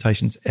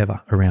presentations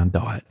ever around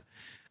diet.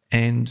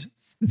 And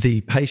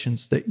the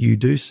patients that you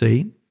do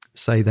see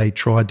say they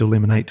tried to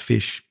eliminate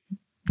fish,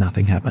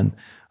 nothing happened.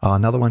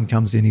 Another one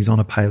comes in, he's on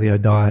a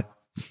paleo diet,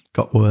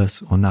 got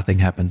worse, or nothing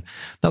happened.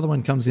 Another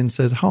one comes in and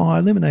says, I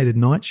eliminated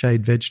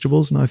nightshade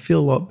vegetables and I feel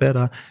a lot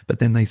better, but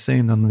then they see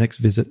them on the next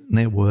visit and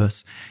they're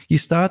worse. You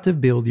start to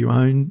build your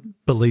own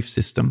belief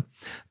system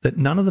that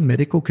none of the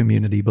medical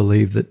community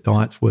believe that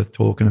diet's worth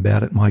talking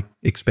about at my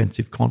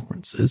expensive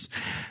conferences.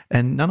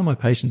 And none of my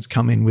patients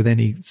come in with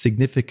any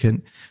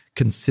significant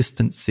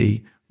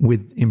consistency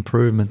with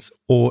improvements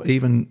or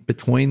even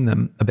between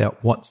them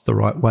about what's the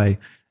right way,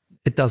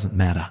 it doesn't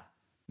matter.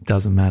 It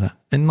doesn't matter.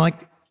 And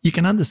like, you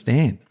can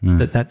understand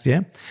that's,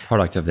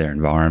 product of their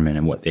environment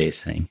and what they're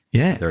seeing.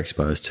 Yeah. They're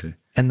exposed to.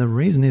 And the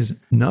reason is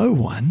no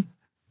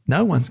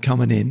one's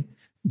coming in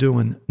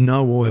doing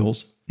no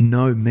oils,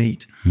 no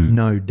meat,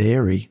 no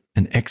dairy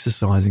and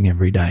exercising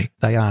every day.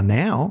 They are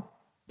now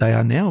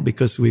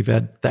because we've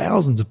had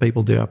thousands of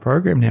people do our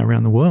program now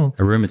around the world.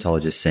 A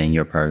rheumatologist seeing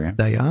your program?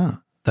 They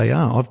are.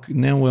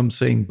 Now I'm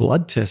seeing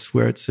blood tests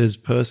where it says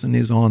person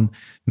is on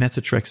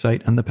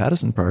methotrexate and the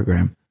Paddison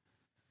program.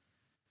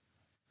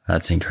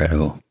 That's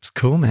incredible. It's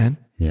cool, man.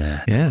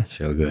 Yeah. Yeah. It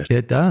feels good. Yeah,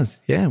 it does.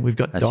 Yeah. We've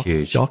got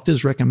huge.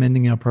 Doctors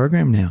recommending our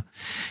program now.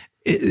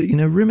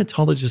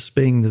 Rheumatologists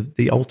being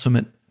the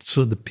ultimate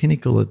sort of the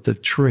pinnacle of the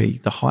tree,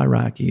 the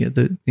hierarchy,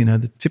 the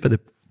tip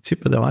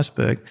of the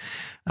iceberg.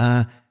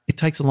 It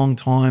takes a long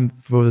time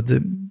for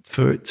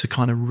it to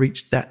kind of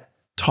reach that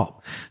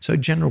top. So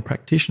general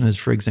practitioners,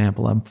 for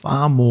example, are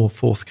far more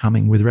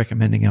forthcoming with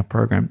recommending our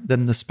program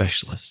than the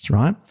specialists,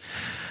 right?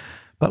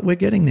 But we're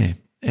getting there.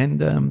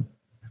 And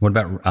what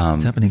about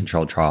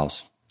controlled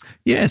trials?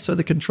 Yeah, so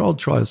the controlled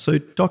trials. So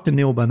Dr.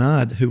 Neil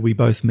Barnard, who we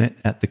both met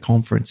at the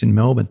conference in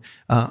Melbourne,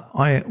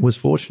 I was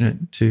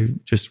fortunate to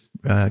just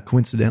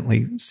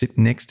coincidentally sit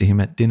next to him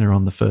at dinner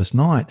on the first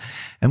night,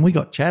 and we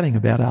got chatting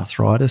about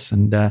arthritis,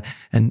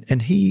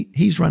 and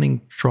he's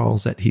running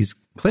trials at his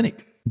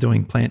clinic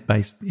doing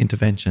plant-based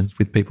interventions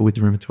with people with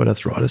rheumatoid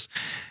arthritis.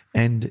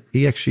 And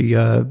he actually, he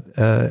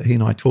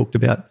and I talked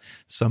about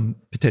some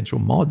potential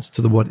mods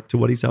to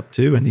what he's up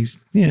to, and he's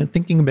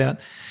thinking about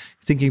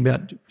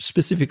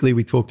specifically.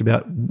 We talked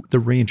about the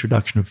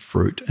reintroduction of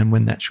fruit and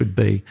when that should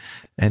be,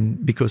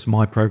 and because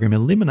my program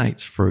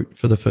eliminates fruit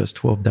for the first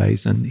 12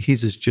 days, and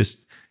his is just,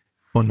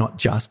 or not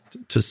just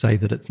to say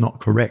that it's not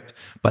correct,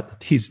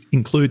 but his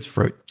includes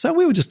fruit. So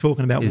we were just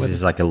talking about this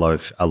is like a low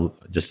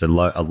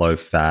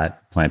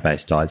fat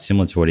plant-based diet,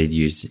 similar to what he'd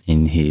used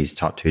in his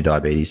type 2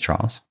 diabetes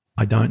trials.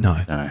 I don't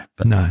know.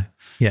 No.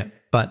 Yeah.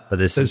 But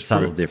there's some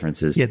subtle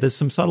differences. Yeah, there's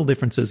some subtle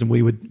differences, and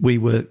we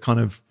were kind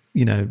of,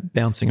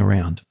 bouncing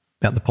around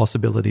about the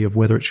possibility of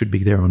whether it should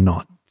be there or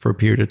not for a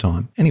period of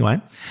time.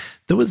 Anyway,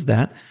 there was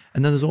that.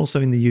 And then there's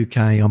also in the UK,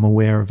 I'm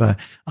aware of a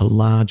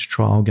large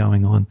trial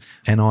going on,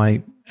 and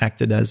I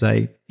acted as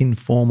a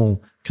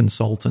informal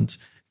consultant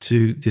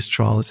to this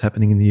trial that's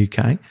happening in the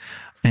UK.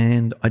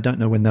 And I don't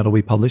know when that'll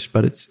be published,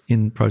 but it's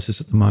in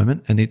process at the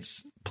moment, and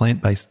it's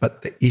plant-based.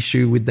 But the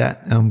issue with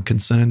that, I'm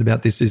concerned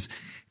about this, is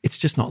it's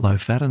just not low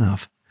fat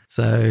enough.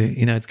 So,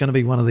 it's going to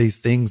be one of these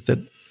things that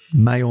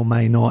may or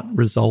may not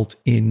result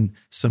in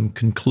some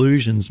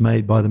conclusions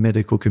made by the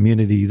medical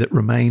community that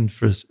remain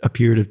for a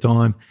period of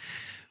time.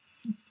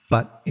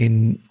 But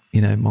in,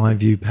 my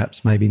view,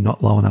 perhaps maybe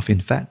not low enough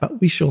in fat, but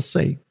we shall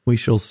see. We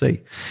shall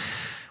see.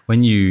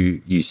 When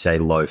you say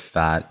low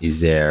fat,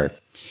 is there,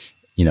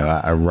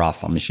 a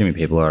rough, I'm assuming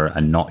people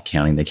are not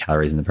counting the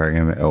calories in the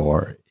program,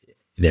 or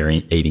they're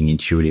eating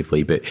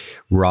intuitively, but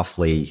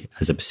roughly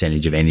as a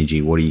percentage of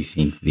energy, what do you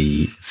think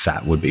the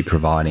fat would be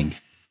providing?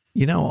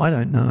 I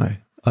don't know.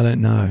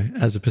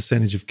 As a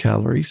percentage of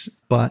calories,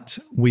 but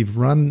we've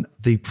run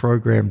the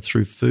program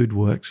through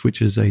FoodWorks, which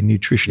is a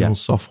nutritional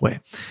software.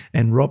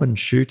 And Robin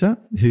Shooter,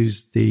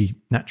 who's the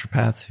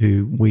naturopath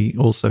who we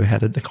also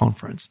had at the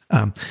conference,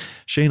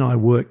 she and I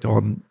worked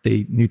on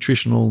the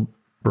nutritional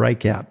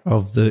breakout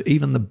of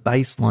even the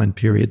baseline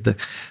period,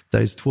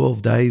 those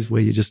 12 days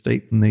where you're just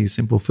eating these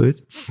simple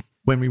foods.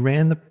 When we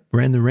ran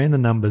the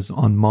numbers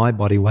on my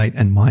body weight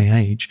and my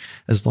age,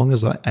 as long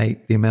as I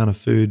ate the amount of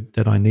food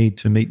that I need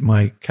to meet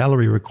my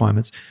calorie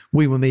requirements,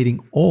 we were meeting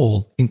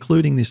all,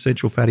 including the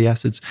essential fatty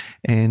acids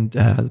and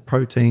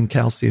protein,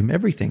 calcium,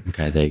 everything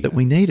that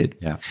we needed.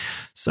 Yeah.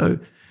 So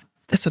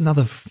that's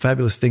another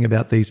fabulous thing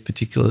about these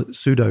particular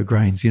pseudo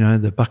grains,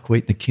 the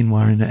buckwheat, the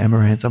quinoa, and the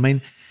amaranth. I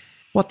mean,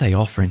 what they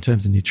offer in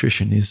terms of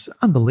nutrition is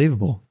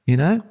unbelievable. We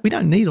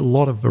don't need a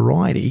lot of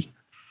variety.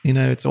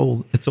 It's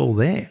all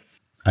there.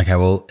 Okay,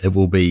 well, it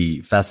will be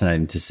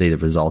fascinating to see the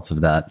results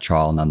of that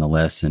trial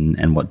nonetheless,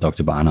 and what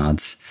Dr.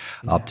 Barnard's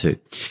up to.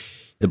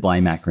 The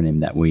BLAME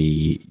acronym that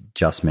we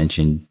just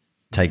mentioned,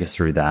 take us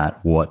through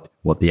that, what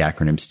the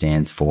acronym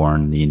stands for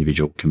and the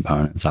individual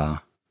components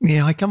are.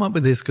 Yeah, I come up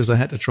with this because I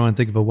had to try and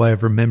think of a way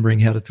of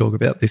remembering how to talk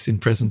about this in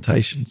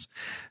presentations.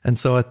 And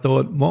so I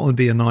thought, what would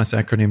be a nice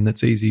acronym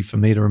that's easy for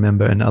me to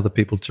remember and other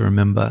people to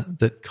remember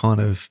that kind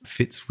of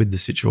fits with the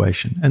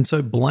situation? And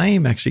so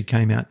BLAME actually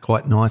came out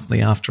quite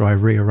nicely after I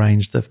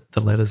rearranged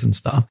the letters and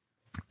stuff.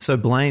 So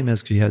BLAME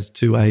actually has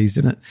 2 A's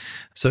in it.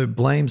 So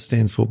BLAME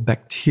stands for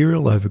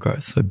bacterial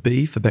overgrowth. So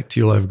B for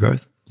bacterial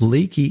overgrowth,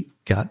 leaky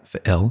gut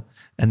for L,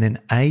 and then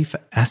A for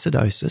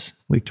acidosis,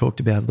 we've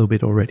talked about a little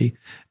bit already,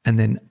 and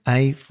then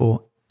A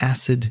for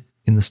acid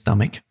in the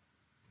stomach,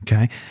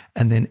 okay?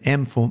 And then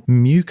M for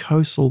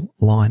mucosal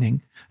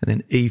lining, and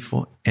then E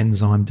for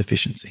enzyme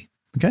deficiency.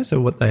 Okay, so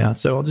what they are.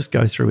 So I'll just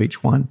go through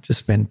each one, just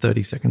spend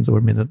 30 seconds or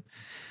a minute.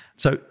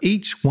 So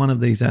each one of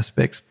these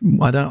aspects,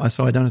 I don't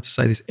have to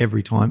say this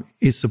every time,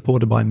 is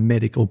supported by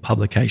medical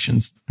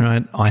publications,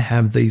 right? I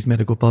have these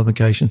medical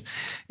publications.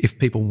 If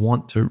people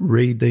want to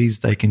read these,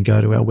 they can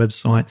go to our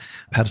website,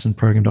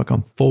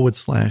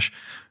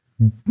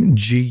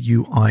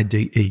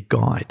 paddisonprogram.com/GUIDE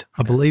guide.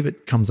 I believe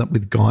it comes up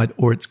with guide,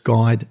 or it's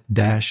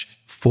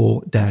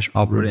guide-4-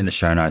 I'll put it in the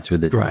show notes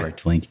with the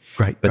direct link.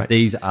 But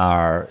these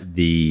are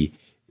the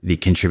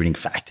contributing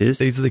factors.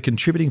 These are the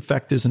contributing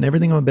factors, and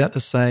everything I'm about to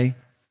say,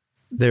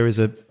 there is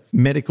a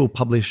medical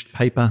published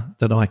paper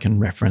that I can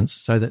reference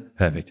so that...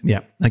 Perfect. Yeah.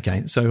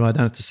 Okay. So I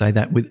don't have to say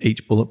that with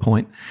each bullet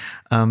point.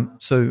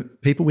 So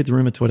people with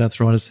rheumatoid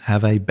arthritis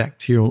have a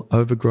bacterial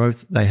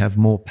overgrowth. They have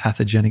more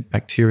pathogenic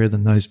bacteria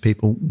than those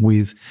people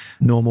with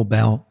normal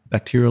bowel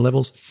bacterial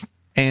levels.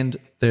 And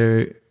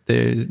the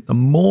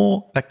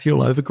more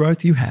bacterial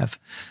overgrowth you have,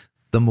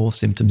 the more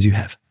symptoms you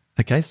have.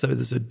 Okay. So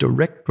there's a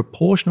direct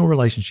proportional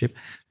relationship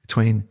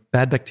between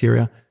bad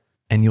bacteria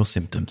and your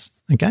symptoms.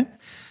 Okay.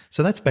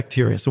 So that's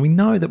bacteria. So we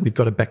know that we've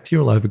got a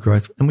bacterial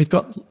overgrowth, and we've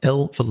got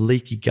L for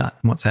leaky gut.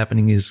 And what's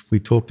happening is we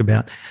talked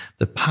about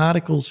the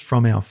particles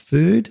from our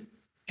food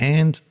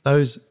and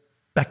those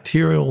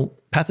bacterial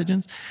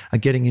pathogens are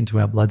getting into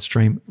our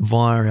bloodstream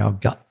via our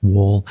gut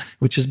wall,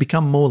 which has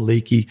become more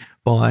leaky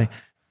by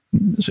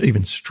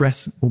even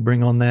stress will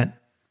bring on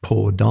that,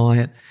 poor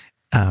diet,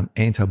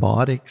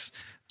 antibiotics,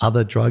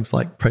 other drugs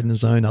like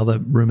prednisone, other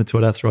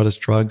rheumatoid arthritis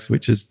drugs,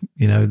 which is,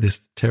 this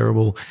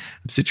terrible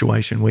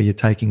situation where you're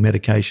taking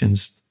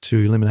medications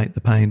to eliminate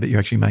the pain, but you're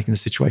actually making the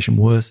situation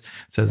worse.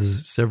 So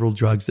there's several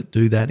drugs that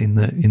do that in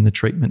the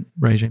treatment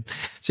regime.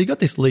 So you got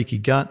this leaky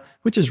gut,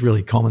 which is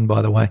really common,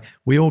 by the way.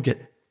 We all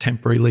get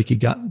temporary leaky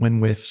gut when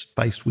we're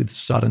faced with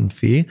sudden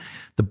fear.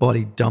 The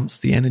body dumps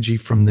the energy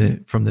from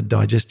the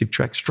digestive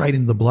tract straight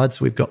into the blood,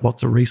 so we've got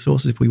lots of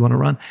resources if we want to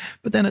run,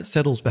 but then it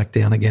settles back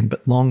down again.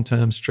 But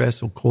long-term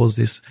stress will cause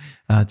this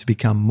to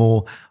become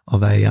more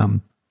of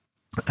a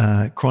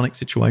chronic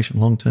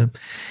situation long-term.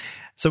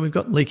 So we've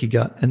got leaky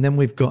gut, and then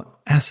we've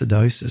got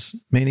acidosis,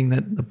 meaning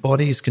that the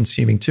body is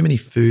consuming too many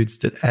foods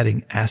that are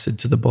adding acid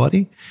to the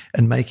body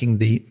and making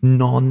the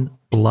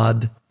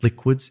non-blood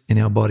liquids in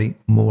our body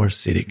more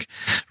acidic,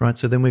 right?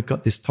 So then we've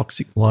got this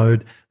toxic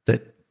load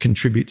that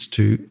contributes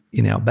to,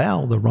 in our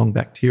bowel, the wrong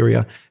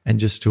bacteria and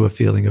just to a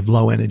feeling of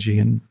low energy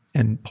and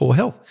poor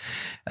health.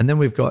 And then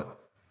we've got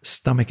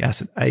stomach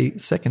acid,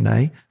 second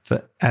A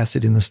for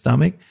acid in the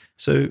stomach.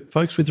 So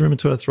folks with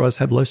rheumatoid arthritis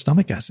have low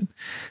stomach acid.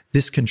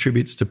 This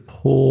contributes to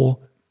poor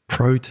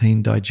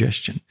protein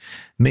digestion,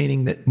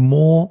 meaning that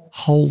more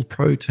whole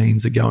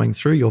proteins are going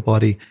through your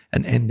body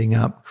and ending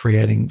up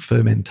creating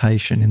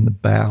fermentation in the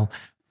bowel,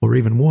 or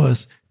even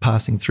worse,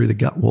 passing through the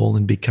gut wall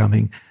and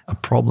becoming a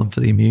problem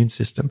for the immune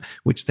system,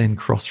 which then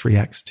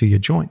cross-reacts to your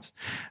joints.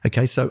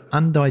 Okay, so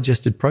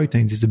undigested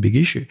proteins is a big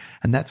issue.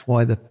 And that's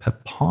why the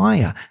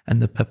papaya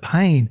and the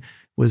papain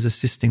was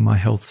assisting my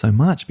health so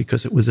much,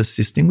 because it was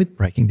assisting with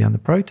breaking down the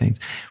proteins,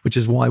 which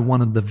is why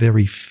one of the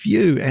very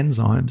few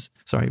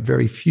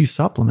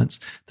supplements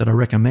that I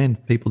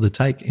recommend people to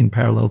take in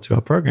parallel to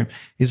our program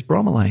is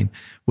bromelain,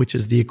 which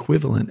is the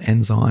equivalent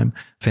enzyme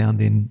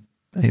found in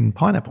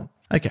pineapple.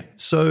 Okay,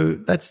 so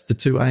that's the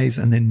two A's,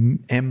 and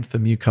then M for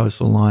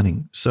mucosal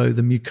lining. So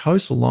the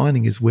mucosal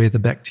lining is where the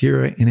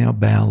bacteria in our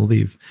bowel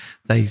live.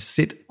 They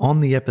sit on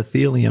the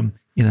epithelium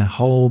in a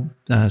whole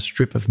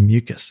strip of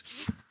mucus.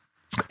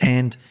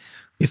 And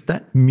if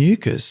that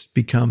mucus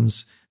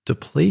becomes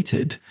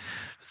depleted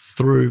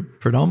through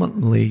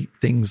predominantly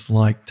things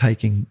like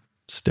taking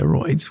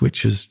steroids,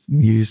 which is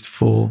used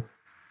for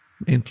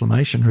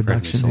inflammation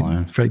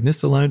reduction,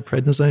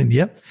 prednisone,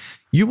 yep,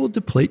 you will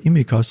deplete your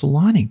mucosal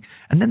lining.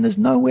 And then there's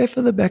nowhere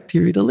for the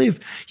bacteria to live.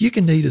 You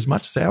can eat as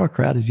much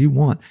sauerkraut as you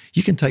want.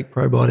 You can take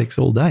probiotics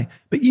all day,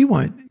 but you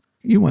won't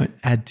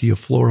add to your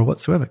flora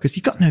whatsoever because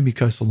you've got no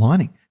mucosal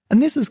lining.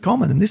 And this is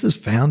common, and this is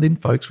found in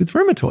folks with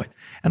rheumatoid.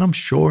 And I'm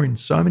sure in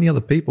so many other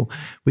people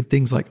with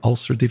things like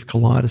ulcerative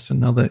colitis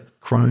and other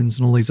Crohn's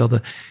and all these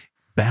other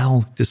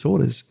bowel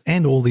disorders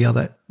and all the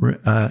other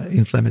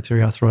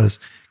inflammatory arthritis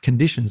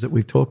conditions that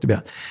we've talked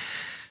about.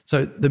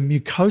 So the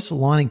mucosal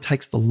lining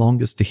takes the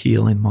longest to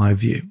heal, in my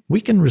view. We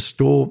can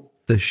restore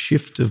the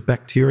shift of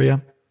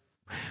bacteria.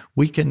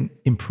 We can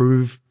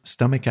improve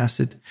stomach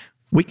acid.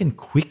 We can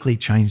quickly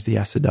change the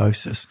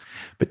acidosis,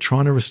 but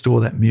trying to restore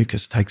that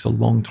mucus takes a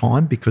long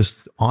time,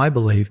 because I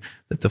believe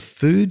that the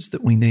foods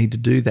that we need to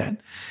do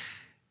that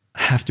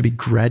have to be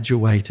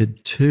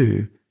graduated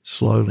to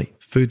slowly.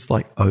 Foods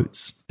like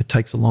oats, it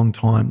takes a long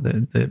time. The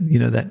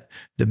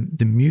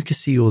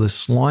mucusy or the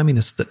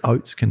sliminess that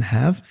oats can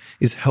have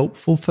is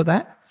helpful for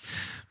that,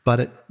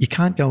 but you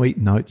can't go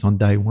eating oats on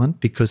day one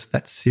because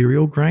that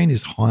cereal grain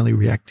is highly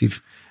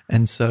reactive,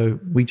 and so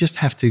we just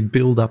have to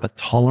build up a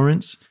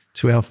tolerance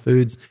to our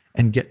foods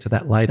and get to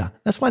that later.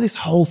 That's why this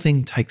whole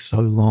thing takes so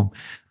long.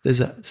 There's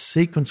a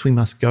sequence we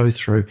must go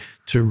through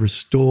to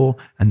restore,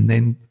 and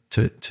then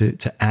to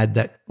add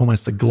that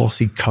almost a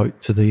glossy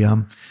coat to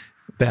the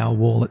bowel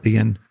wall at the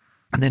end,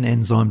 and then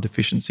enzyme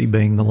deficiency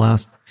being the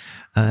last,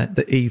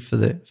 the E for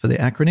the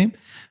acronym.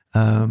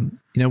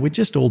 we're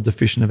just all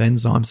deficient of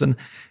enzymes, and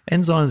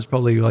enzymes is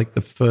probably like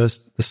the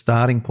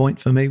starting point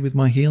for me with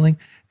my healing.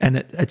 And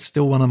it's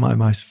still one of my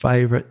most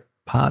favorite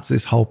parts of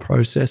this whole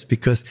process,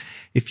 because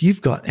if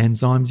you've got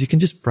enzymes, you can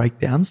just break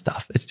down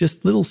stuff. It's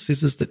just little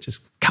scissors that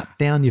just cut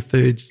down your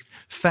foods,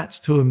 fats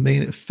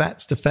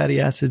to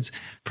fatty acids,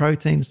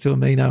 proteins to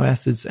amino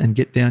acids, and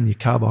get down your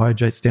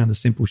carbohydrates down to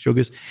simple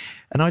sugars.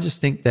 And I just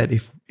think that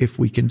if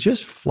we can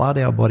just flood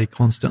our body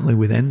constantly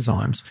with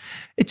enzymes,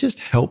 it just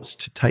helps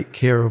to take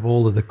care of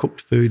all of the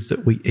cooked foods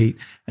that we eat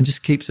and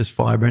just keeps us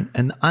vibrant.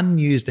 And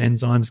unused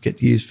enzymes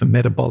get used for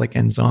metabolic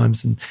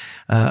enzymes and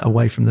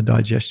away from the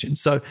digestion.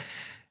 So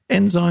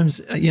enzymes,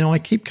 I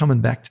keep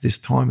coming back to this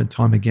time and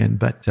time again,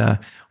 but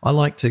I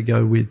like to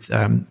go with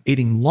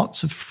eating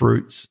lots of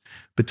fruits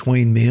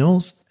between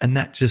meals, and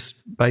that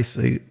just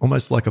basically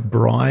almost like a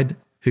bride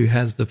who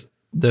has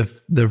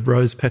the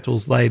rose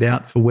petals laid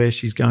out for where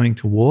she's going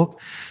to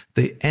walk.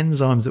 The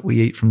enzymes that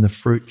we eat from the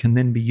fruit can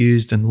then be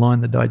used and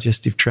line the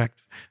digestive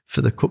tract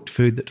for the cooked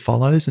food that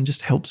follows, and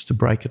just helps to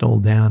break it all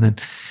down.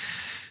 And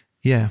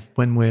yeah,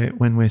 when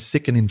we're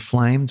sick and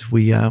inflamed,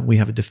 we have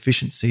a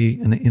deficiency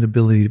and an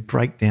inability to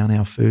break down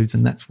our foods,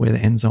 and that's where the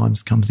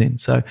enzymes comes in.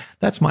 So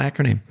that's my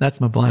acronym.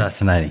 That's my blame.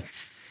 Fascinating.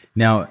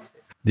 Now,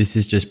 this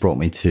has just brought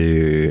me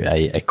to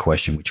a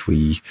question which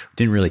we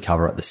didn't really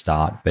cover at the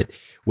start, but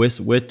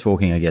we're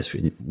talking, I guess,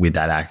 with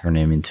that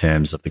acronym in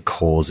terms of the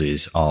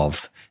causes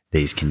of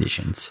these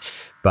conditions.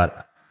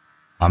 But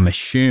I'm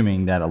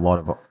assuming that a lot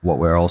of what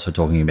we're also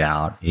talking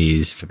about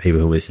is for people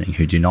who are listening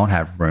who do not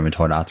have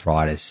rheumatoid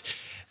arthritis,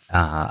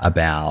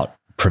 about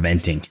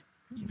preventing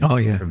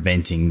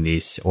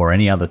this or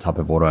any other type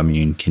of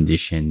autoimmune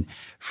condition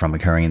from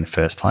occurring in the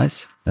first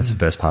place. That's the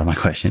first part of my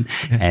question.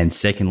 Yeah. And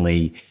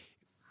secondly,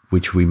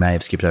 which we may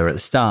have skipped over at the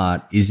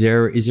start, is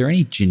there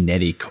any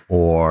genetic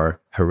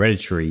or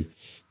hereditary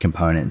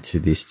component to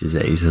this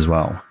disease as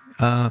well?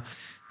 I'm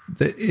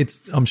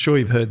sure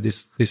you've heard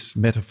this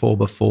metaphor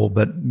before,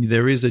 but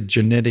there is a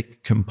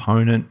genetic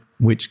component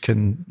which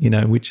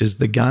is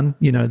the gun,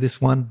 this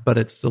one, but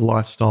it's the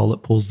lifestyle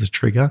that pulls the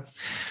trigger.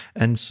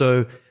 And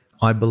so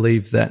I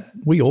believe that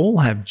we all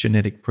have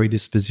genetic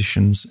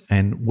predispositions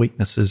and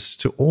weaknesses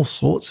to all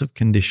sorts of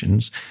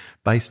conditions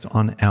based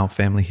on our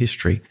family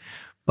history.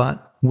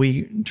 But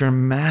we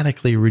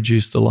dramatically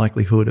reduce the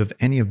likelihood of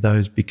any of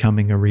those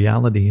becoming a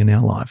reality in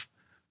our life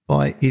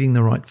by eating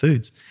the right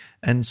foods.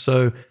 And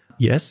so,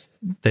 yes,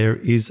 there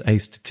is a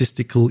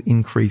statistical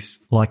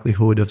increased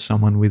likelihood of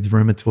someone with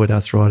rheumatoid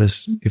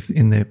arthritis if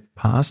in their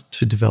past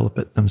to develop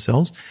it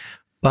themselves.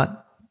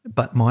 But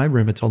my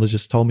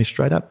rheumatologist told me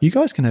straight up, you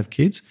guys can have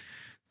kids.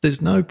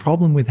 There's no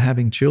problem with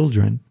having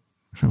children.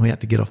 We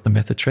had to get off the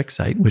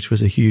methotrexate, which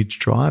was a huge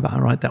driver,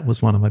 right? That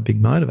was one of my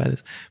big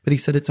motivators. But he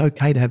said it's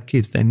okay to have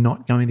kids. They're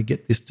not going to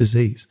get this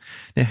disease.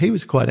 Now, he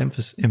was quite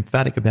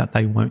emphatic about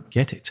they won't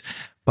get it.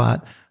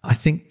 But I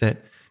think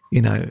that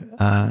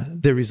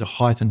there is a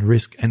heightened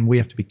risk, and we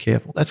have to be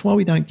careful. That's why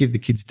we don't give the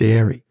kids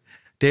dairy.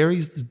 Dairy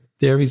is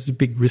the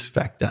big risk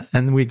factor,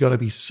 and we've got to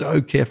be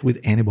so careful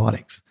with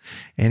antibiotics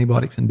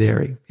and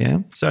dairy. Yeah.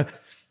 So,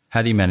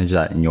 how do you manage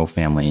that in your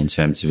family in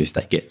terms of if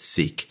they get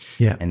sick,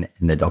 and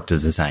the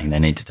doctors are saying they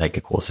need to take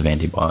a course of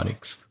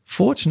antibiotics?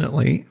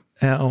 Fortunately,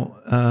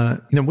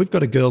 we've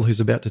got a girl who's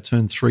about to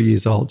turn 3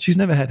 years old. She's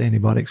never had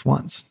antibiotics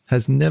once.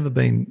 Has never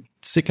been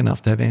sick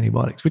enough to have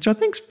antibiotics, which I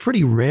think is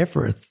pretty rare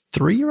for a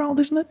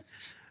 3-year-old, isn't it?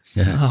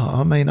 Yeah.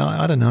 Oh, I mean,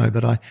 I don't know,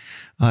 but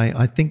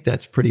I think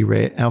that's pretty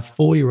rare. Our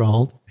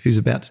 4-year-old, who's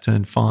about to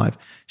turn 5,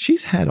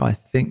 she's had, I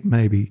think,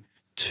 maybe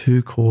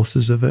 2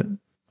 courses of it,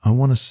 I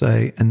want to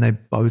say, and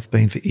they've both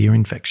been for ear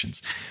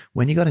infections.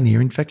 When you got an ear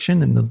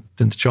infection and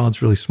the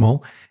child's really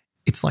small,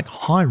 it's like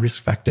high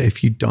risk factor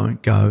if you don't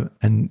go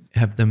and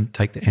have them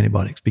take the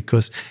antibiotics,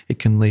 because it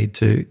can lead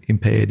to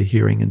impaired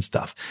hearing and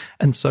stuff.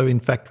 And so, in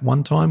fact,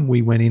 one time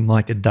we went in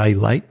like a day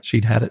late.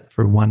 She'd had it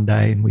for 1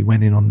 day, and we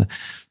went in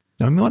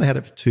we might have had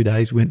it for 2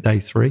 days. We went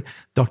day 3.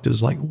 Doctor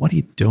was like, what are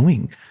you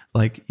doing?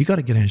 Like, you got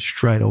to get in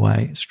straight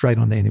away, straight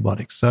onto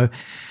antibiotics. So,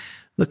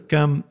 look,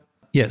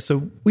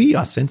 so we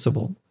are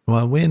sensible.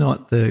 Well, we're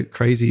not the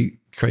crazy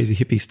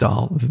hippie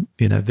style,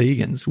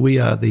 vegans. We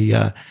are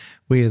the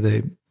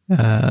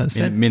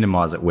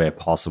minimize it where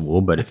possible,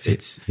 but if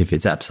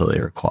it's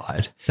absolutely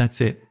required. That's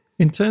it.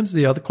 In terms of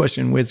the other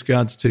question with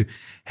regards to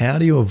how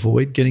do you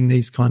avoid getting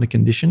these kind of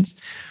conditions?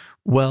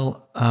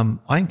 Well,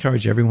 I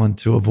encourage everyone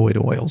to avoid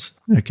oils.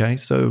 Okay,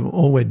 so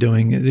all we're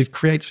doing, it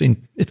creates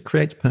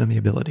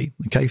permeability.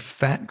 Okay,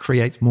 fat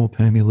creates more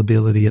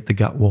permeability at the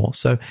gut wall.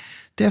 So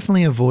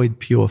definitely avoid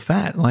pure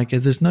fat. Like,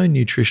 there's no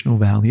nutritional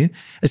value.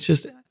 It's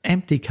just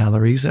empty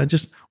calories.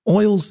 Just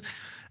oils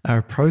are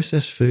a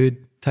processed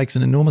food. Takes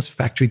an enormous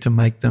factory to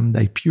make them.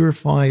 They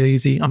purify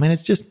easy. I mean,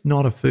 it's just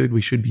not a food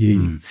we should be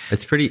eating.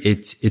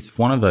 It's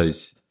one of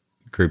those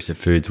groups of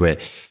foods where,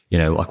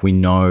 like we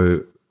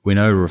know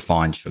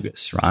refined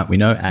sugars, right? We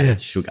know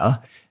added sugar.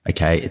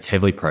 Okay, it's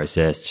heavily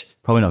processed,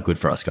 probably not good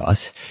for us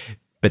guys.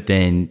 But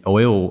then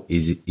oil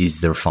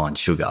is the refined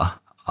sugar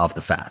of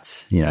the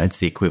fats. It's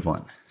the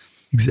equivalent.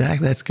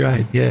 Exactly. That's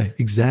great. Yeah,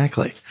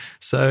 exactly.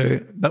 So,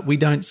 but we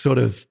don't sort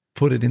of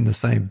put it in the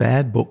same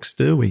bad books,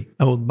 do we?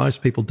 Oh,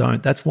 most people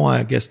don't. That's why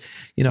I guess,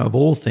 of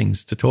all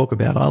things to talk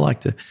about, I like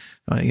to,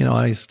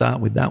 I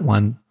start with that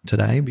one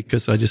today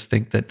because I just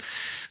think that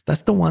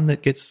that's the one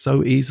that gets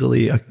so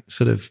easily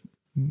sort of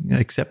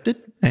accepted,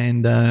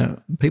 and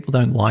people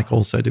don't like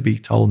also to be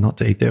told not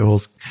to eat their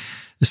oils.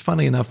 It's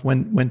funny enough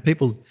when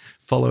people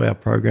follow our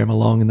program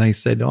along and they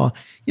said,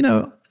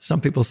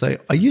 some people say,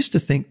 I used to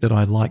think that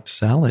I liked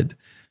salad,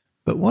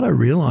 but what I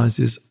realized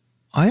is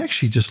I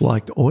actually just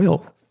liked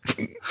oil.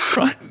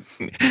 Right?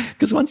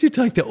 Because once you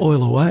take the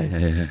oil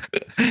away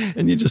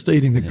and you're just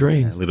eating the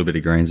greens. A little bit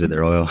of greens with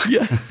their oil.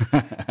 Yeah.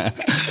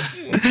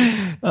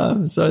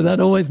 So that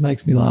always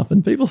makes me laugh.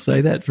 And people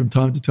say that from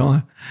time to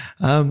time.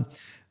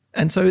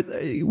 And so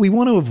we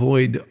want to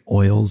avoid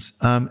oils.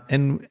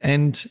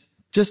 And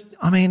just,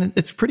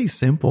 it's pretty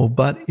simple.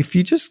 But if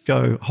you just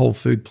go whole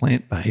food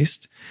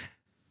plant-based,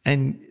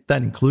 and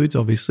that includes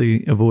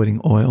obviously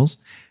avoiding oils,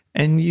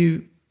 and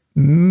you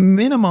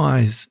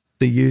minimize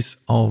the use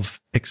of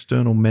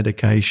external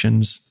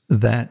medications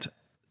that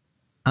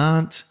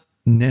aren't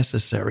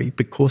necessary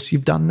because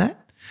you've done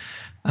that,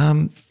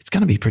 it's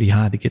going to be pretty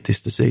hard to get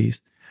this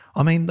disease.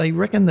 They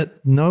reckon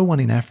that no one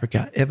in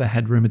Africa ever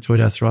had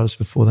rheumatoid arthritis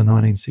before the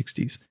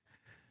 1960s.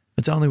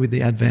 It's only with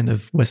the advent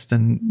of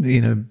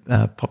Western,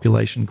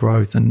 population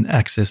growth and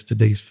access to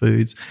these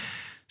foods.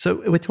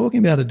 So we're talking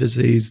about a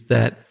disease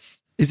that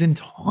is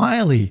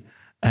entirely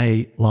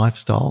a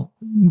lifestyle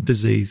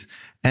disease.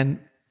 And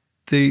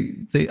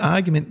the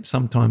argument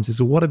sometimes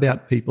is, well, what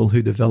about people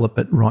who develop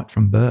it right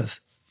from birth?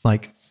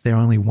 Like they're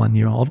only 1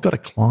 year old. I've got a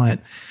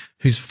client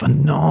who's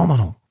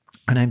phenomenal.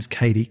 Her name's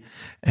Katie,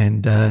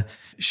 and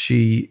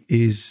she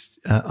is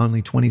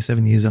only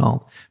 27 years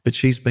old, but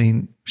she had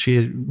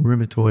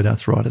rheumatoid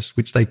arthritis,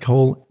 which they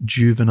call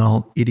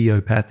juvenile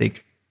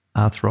idiopathic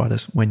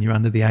arthritis when you're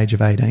under the age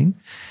of 18.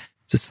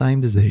 It's the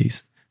same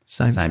disease.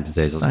 Same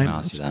disease. I was going to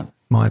ask you that.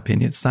 My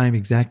opinion, same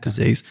exact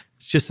disease.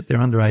 It's just that they're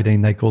under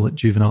 18. They call it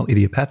juvenile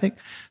idiopathic.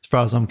 As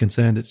far as I'm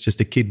concerned, it's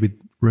just a kid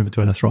with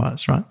rheumatoid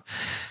arthritis, right?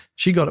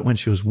 She got it when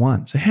she was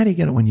 1. So how do you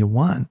get it when you're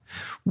 1?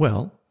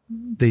 Well,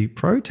 the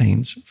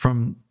proteins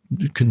from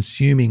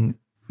consuming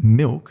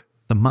milk,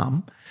 the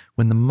mum,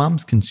 when the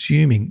mum's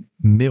consuming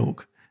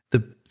milk,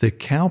 the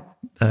cow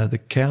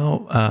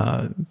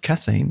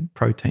casein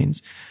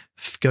proteins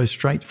go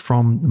straight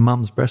from the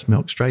mum's breast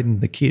milk straight into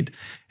the kid.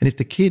 And if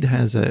the kid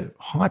has a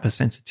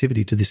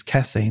hypersensitivity to this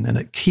casein and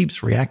it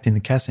keeps reacting to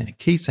casein, it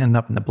keeps ending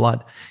up in the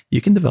blood,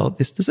 you can develop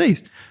this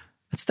disease.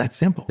 It's that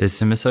simple. There's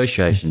some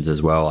associations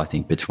as well, I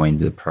think, between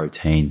the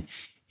protein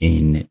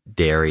in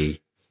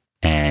dairy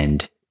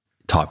and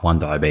type 1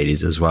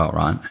 diabetes as well,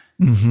 right?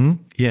 Mm-hmm.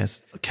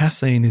 Yes.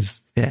 Casein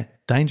is,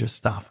 dangerous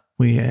stuff.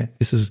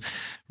 This is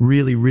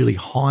really, really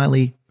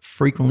highly,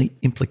 frequently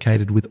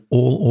implicated with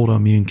all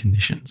autoimmune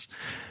conditions.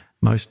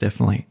 Most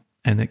definitely.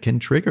 And it can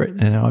trigger it.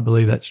 And I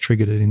believe that's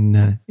triggered it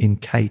in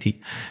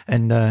Katie.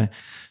 And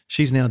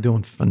she's now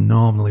doing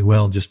phenomenally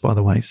well, just by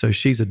the way. So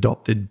she's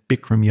adopted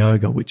Bikram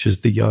yoga, which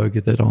is the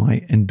yoga that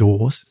I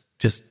endorse.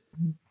 Just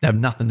have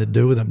nothing to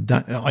do with them.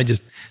 I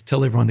just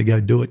tell everyone to go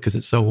do it because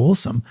it's so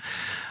awesome.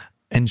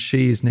 And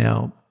she is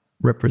now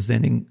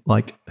representing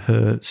like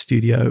her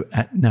studio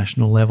at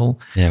national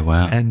level. Yeah,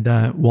 wow. And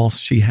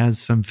whilst she has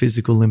some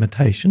physical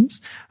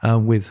limitations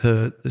with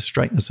the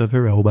straightness of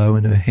her elbow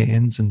and her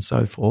hands and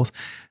so forth,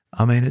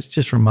 it's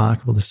just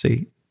remarkable to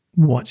see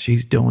what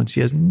she's doing. She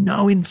has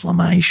no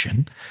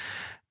inflammation,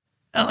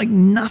 like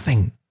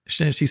nothing.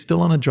 She's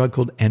still on a drug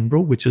called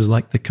Enbrel, which is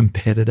like the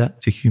competitor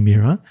to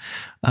Humira.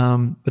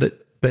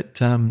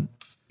 But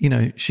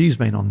she's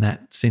been on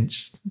that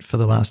for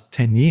the last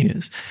 10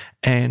 years,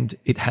 and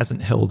it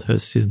hasn't held her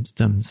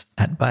symptoms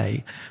at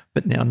bay.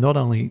 But now not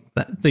only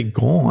that, they're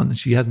gone.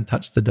 She hasn't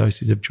touched the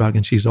dosage of drug,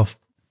 and she's off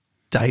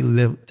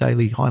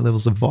daily high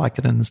levels of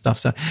Vicodin and stuff.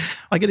 So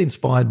I get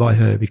inspired by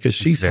her because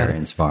she's very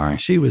inspiring.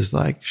 She was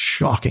like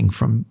shocking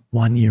from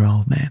 1 year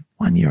old, man.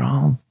 1 year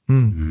old.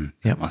 Yep.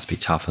 It must be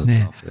tough as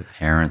well for the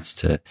parents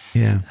to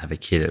have a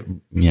kid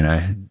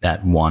at,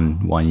 that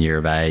one year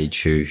of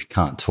age who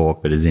can't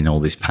talk but is in all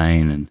this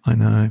pain. And I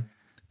know.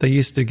 They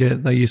used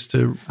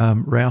to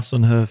rouse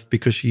on her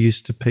because she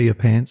used to pee her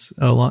pants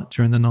a lot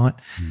during the night.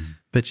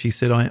 But she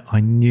said,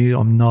 I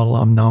know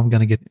I'm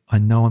going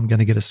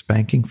to get a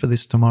spanking for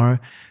this tomorrow,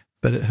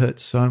 but it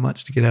hurts so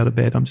much to get out of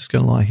bed. I'm just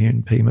going to lie here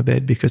and pee my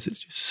bed because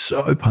it's just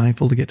so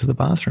painful to get to the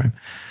bathroom.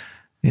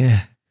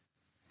 Yeah.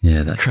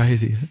 Yeah, that's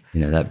crazy.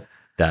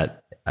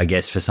 That I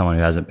guess for someone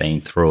who hasn't been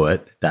through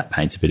it, that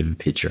paints a bit of a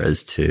picture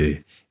as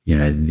to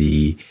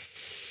the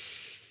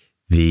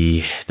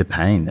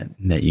pain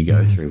that you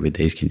go through with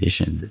these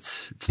conditions.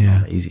 It's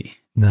not easy.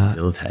 It's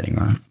debilitating,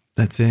 right?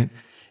 That's it.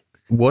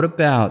 What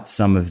about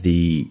some of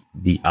the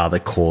other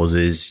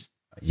causes?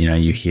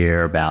 You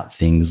hear about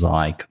things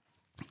like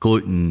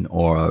gluten,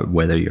 or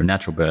whether you're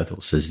natural birth or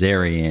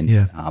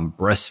cesarean,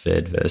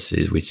 breastfed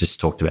versus, we just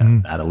talked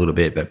about that a little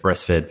bit, but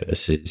breastfed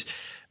versus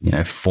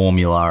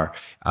formula?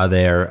 Are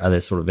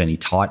there sort of any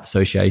tight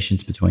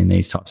associations between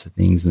these types of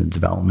things and the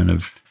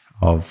development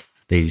of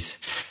these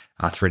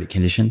arthritic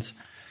conditions?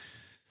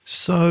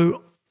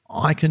 So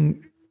I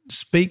can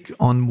speak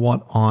on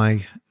what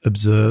I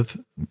observe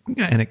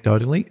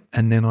anecdotally,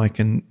 and then I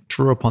can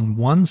draw upon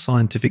one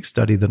scientific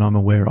study that I'm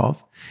aware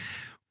of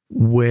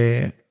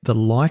where the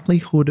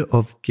likelihood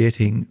of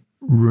getting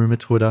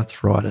rheumatoid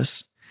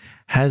arthritis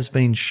has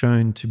been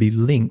shown to be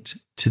linked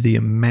to the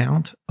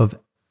amount of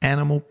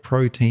animal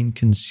protein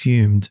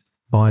consumed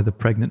by the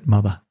pregnant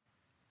mother.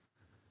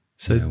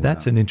 So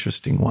that's an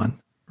interesting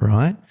one,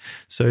 right?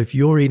 So if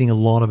you're eating a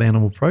lot of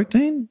animal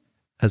protein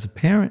as a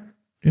parent,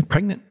 you're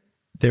pregnant,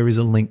 there is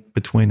a link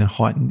between a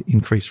heightened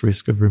increased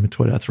risk of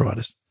rheumatoid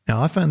arthritis.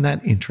 Now, I found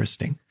that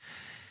interesting.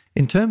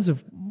 In terms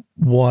of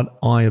what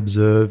I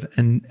observe,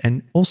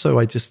 and also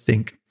I just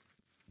think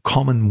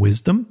common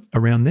wisdom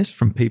around this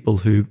from people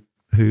who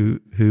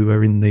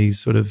are in these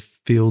sort of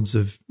fields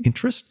of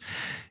interest,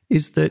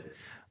 is that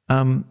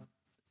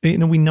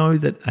we know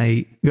that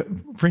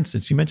for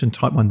instance, you mentioned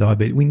type 1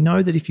 diabetes. We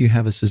know that if you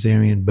have a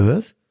cesarean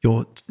birth,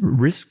 your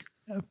risk,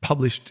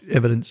 published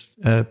evidence,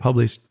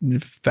 published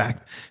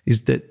fact,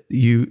 is that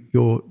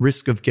your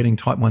risk of getting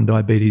type 1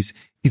 diabetes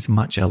is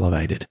much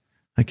elevated.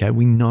 Okay,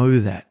 we know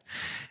that.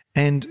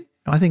 And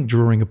I think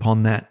drawing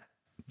upon that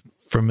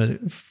from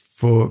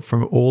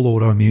all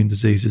autoimmune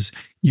diseases,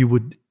 you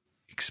would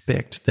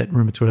expect that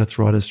rheumatoid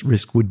arthritis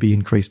risk would be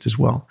increased as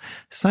well.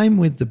 Same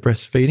with the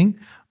breastfeeding.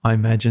 I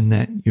imagine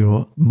that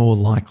you're more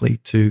likely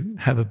to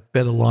have a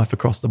better life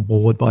across the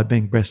board by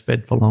being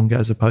breastfed for longer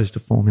as opposed to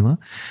formula.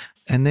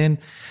 And then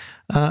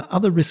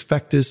other risk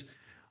factors,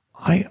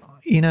 I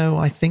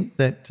think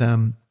that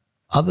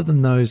other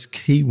than those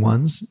key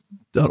ones,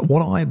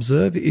 what I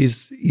observe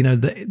is,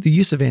 the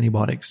use of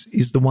antibiotics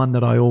is the one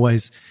that I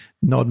always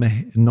nod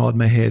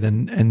my head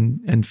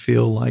and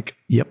feel like,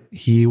 yep,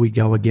 here we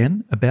go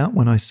again about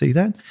when I see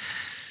that.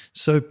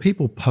 So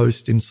people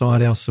post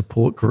inside our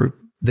support group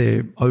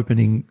their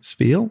opening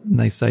spiel, and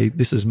they say,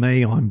 this is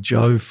me, I'm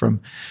Joe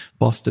from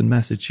Boston,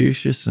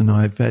 Massachusetts, and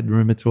I've had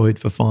rheumatoid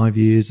for 5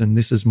 years, and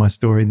this is my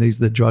story, and these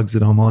are the drugs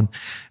that I'm on,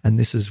 and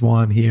this is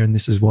why I'm here, and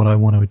this is what I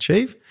want to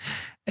achieve.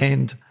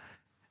 And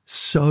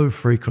so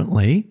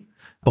frequently,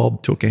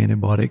 Bob took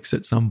antibiotics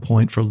at some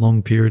point for a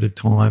long period of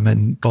time,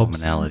 and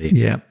Bob's commonality.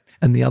 Yeah.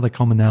 And the other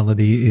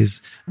commonality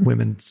is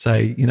women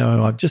say,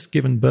 I've just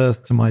given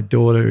birth to my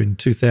daughter in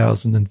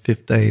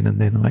 2015 and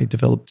then I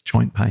developed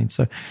joint pain.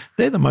 So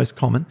they're the most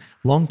common,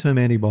 long-term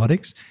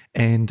antibiotics,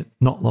 and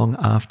not long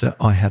after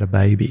I had a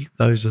baby.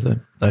 Those are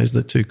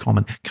the two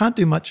common. Can't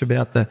do much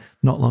about the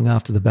not long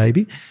after the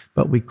baby,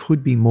 but we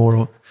could be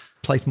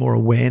place more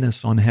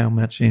awareness on how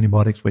much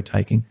antibiotics we're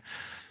taking.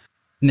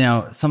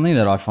 Now, something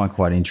that I find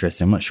quite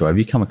interesting, I'm not sure, have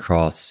you come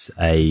across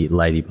a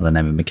lady by the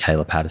name of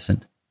Clint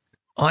Paddison?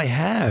 I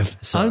have,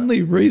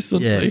 only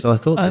recently. Yeah, so I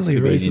thought this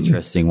could be an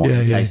interesting one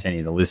in case any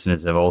of the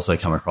listeners have also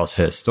come across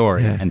her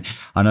story. Yeah. And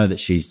I know that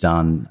she's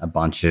done a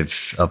bunch of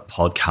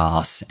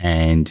podcasts,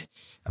 and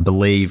I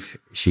believe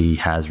she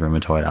has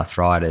rheumatoid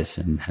arthritis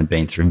and had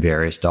been through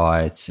various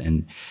diets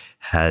and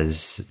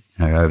has,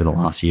 over the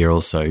last year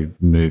or so,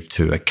 moved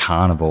to a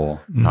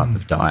carnivore type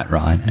of diet,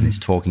 right? And is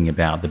talking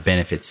about the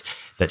benefits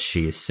that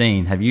she has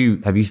seen. Have you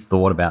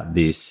thought about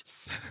this?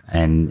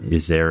 And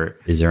is there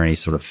any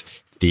sort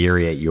of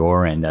theory at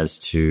your end as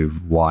to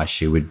why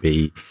she would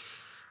be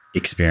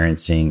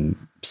experiencing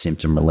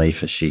symptom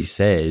relief, as she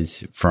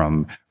says,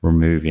 from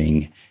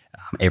removing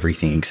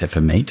everything except for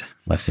meat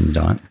left in the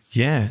diet?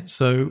 Yeah.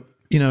 So,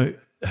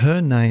 her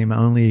name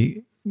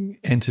only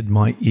entered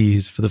my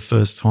ears for the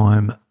first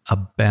time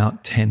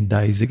about 10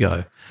 days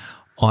ago.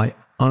 I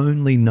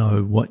only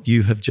know what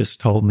you have just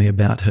told me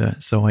about her.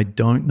 So I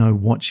don't know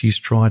what she's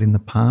tried in the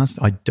past.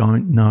 I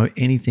don't know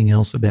anything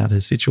else about her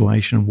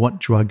situation, what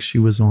drugs she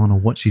was on or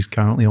what she's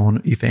currently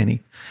on, if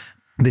any.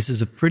 This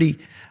is a pretty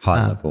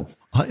high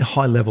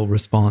level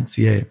response.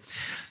 Yeah.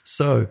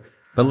 So,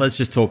 but let's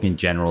just talk in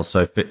general.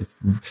 So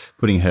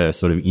putting her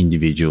sort of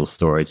individual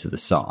story to the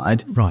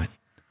side. Right.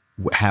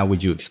 How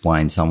would you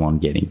explain someone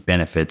getting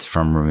benefits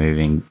from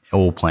removing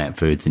all plant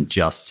foods and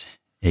just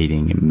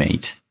eating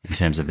meat in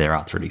terms of their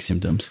arthritic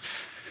symptoms?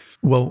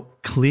 Well,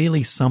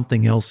 clearly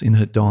something else in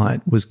her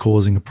diet was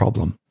causing a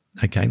problem.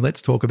 Okay,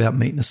 let's talk about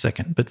meat in a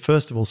second. But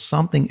first of all,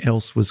 something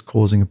else was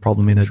causing a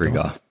problem in her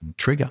diet.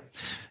 Trigger.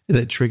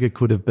 That trigger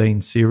could have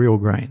been cereal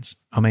grains.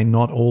 I mean,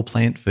 not all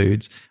plant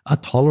foods are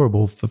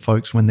tolerable for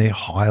folks when they're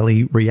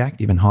highly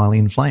reactive and highly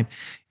inflamed.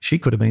 She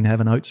could have been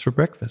having oats for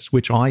breakfast,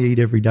 which I eat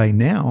every day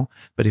now.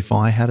 But if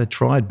I had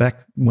tried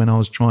back when I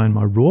was trying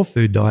my raw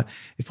food diet,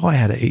 if I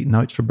had eaten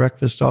oats for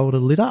breakfast, I would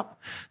have lit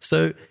up.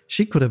 So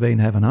she could have been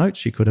having oats.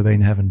 She could have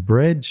been having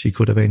bread. She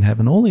could have been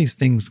having all these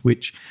things,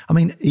 which, I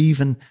mean,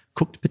 even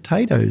cooked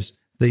potatoes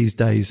these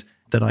days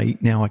that I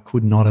eat now, I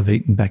could not have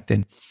eaten back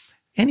then.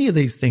 Any of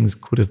these things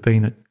could have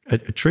been a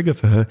trigger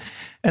for her.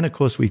 And of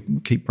course, we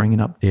keep bringing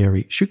up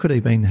dairy. She could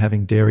have been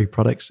having dairy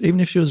products. Even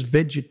if she was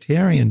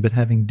vegetarian but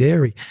having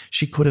dairy,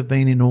 she could have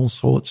been in all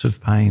sorts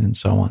of pain and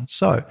so on.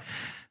 So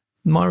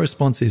my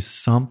response is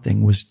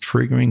something was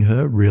triggering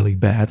her really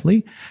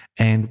badly.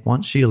 And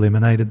once she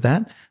eliminated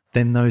that,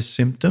 then those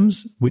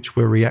symptoms which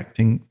were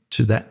reacting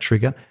to that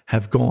trigger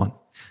have gone.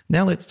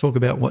 Now let's talk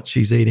about what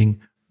she's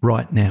eating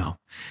right now.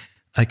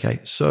 Okay,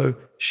 so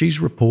she's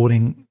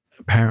reporting,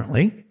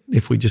 apparently,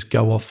 if we just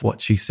go off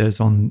what she says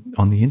on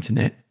the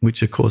internet,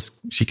 which of course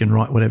she can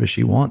write whatever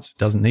she wants,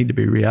 doesn't need to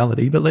be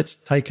reality, but let's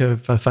take her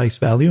for face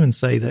value and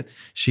say that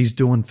she's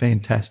doing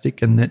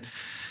fantastic and that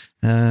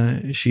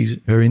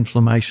her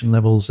inflammation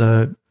levels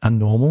are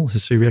normal, her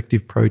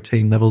C-reactive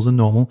protein levels are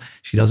normal.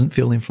 She doesn't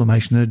feel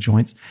inflammation in her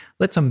joints.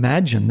 Let's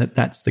imagine that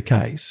that's the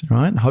case,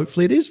 right? And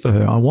hopefully it is for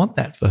her. I want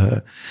that for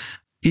her.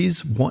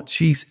 Is what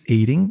she's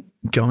eating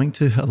going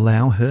to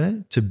allow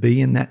her to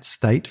be in that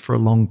state for a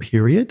long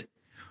period?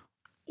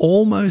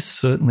 Almost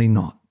certainly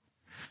not.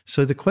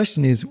 So the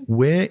question is,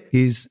 where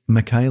is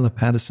Michaela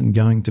Paddison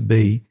going to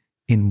be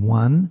in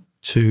 1,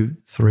 2,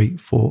 3,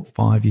 4,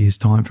 5 years'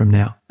 time from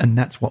now? And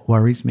that's what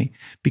worries me,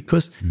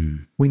 because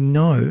we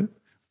know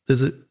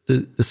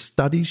the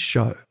studies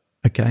show,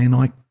 okay, and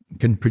I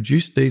can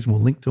produce these, we'll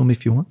link to them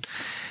if you want.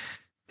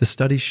 The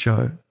studies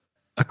show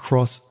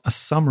across a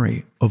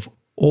summary of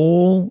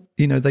all,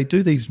 they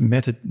do these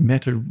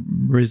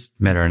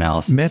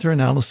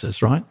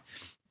meta-analysis, right?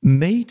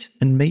 Meat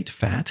and meat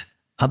fat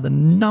are the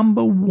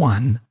number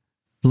one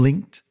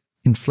linked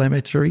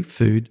inflammatory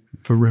food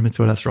for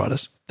rheumatoid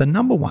arthritis. The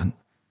number one,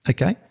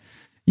 okay?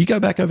 You go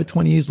back over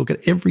 20 years, look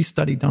at every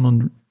study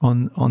done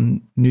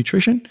on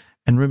nutrition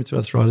and rheumatoid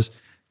arthritis,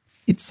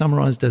 it's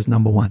summarized as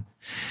number one.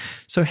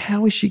 So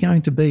how is she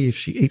going to be if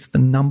she eats the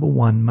number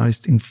one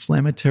most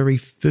inflammatory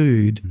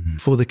food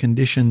for the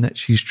condition that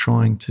she's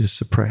trying to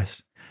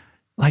suppress?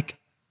 Like,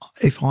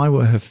 if I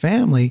were her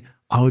family,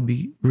 I would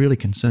be really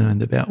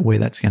concerned about where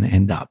that's going to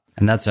end up.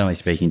 And that's only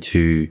speaking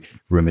to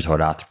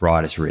rheumatoid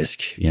arthritis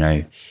risk,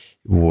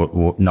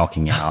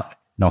 knocking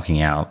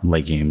out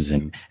legumes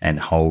and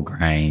whole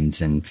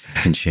grains and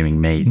consuming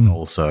meat.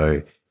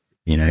 Also,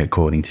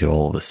 according to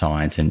all the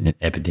science and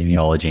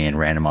epidemiology and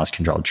randomized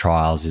controlled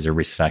trials, is a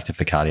risk factor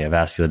for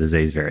cardiovascular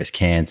disease, various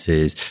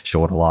cancers,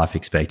 shorter life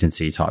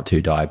expectancy, type 2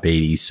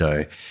 diabetes.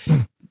 So,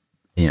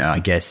 I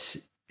guess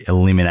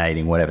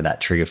eliminating whatever that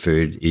trigger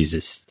food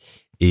is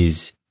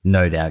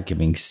no doubt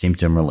giving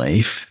symptom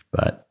relief,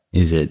 but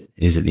is it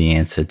the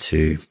answer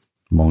to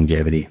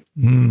longevity?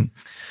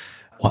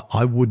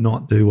 I would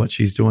not do what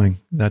she's doing.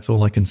 That's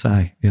all I can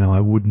say. I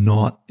would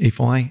not,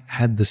 if I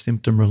had the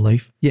symptom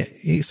relief. Yeah.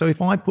 So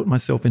if I put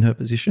myself in her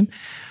position,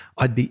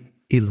 I'd be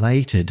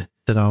elated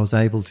that I was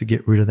able to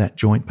get rid of that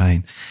joint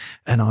pain.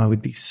 And I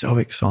would be so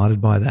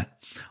excited by that.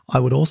 I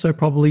would also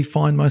probably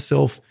find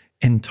myself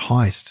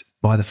enticed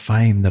by the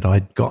fame that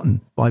I'd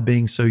gotten by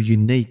being so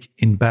unique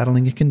in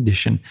battling a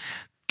condition,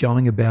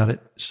 going about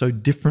it so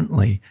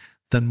differently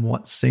than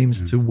what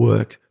seems to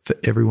work for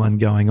everyone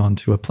going on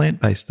to a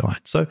plant-based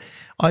diet. So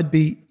I'd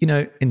be,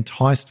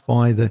 enticed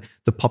by the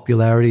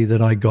popularity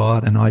that I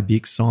got, and I'd be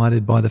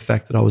excited by the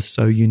fact that I was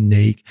so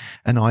unique,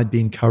 and I'd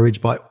be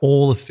encouraged by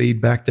all the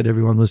feedback that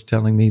everyone was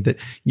telling me that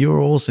you're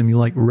awesome, you're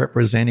like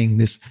representing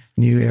this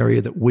new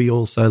area that we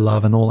also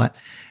love and all that.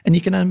 And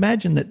you can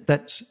imagine that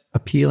that's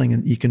appealing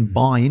and you can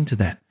buy into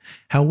that.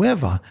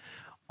 However,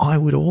 I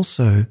would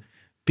also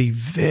be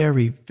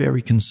very,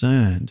 very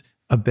concerned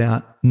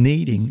about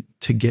needing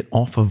to get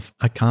off of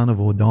a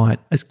carnivore diet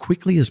as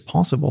quickly as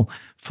possible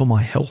for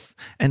my health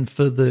and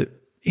for the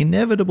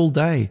inevitable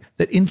day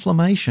that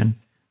inflammation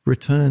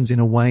returns in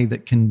a way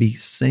that can be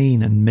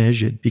seen and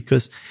measured,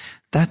 because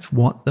that's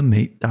what the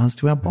meat does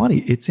to our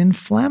body. It's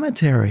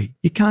inflammatory.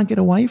 You can't get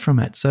away from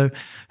it. So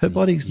her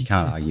body's... You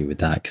can't argue with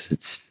that because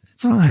it's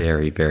right.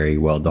 Very, very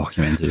well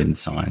documented in the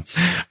science.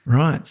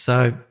 Right.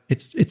 So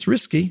it's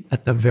risky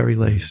at the very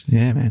least.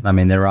 Yeah, man. I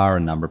mean, there are a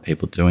number of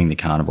people doing the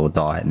carnivore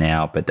diet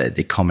now, but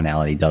the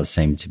commonality does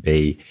seem to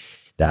be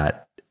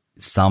that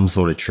some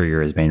sort of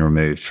trigger has been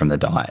removed from the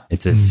diet.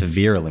 It's a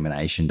severe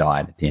elimination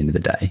diet at the end of the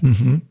day.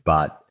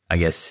 But I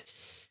guess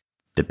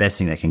the best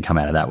thing that can come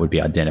out of that would be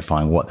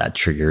identifying what that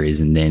trigger is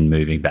and then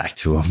moving back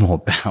to a more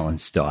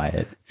balanced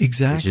diet.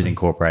 Exactly. Which is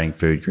incorporating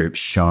food groups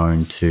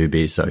shown to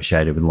be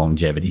associated with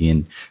longevity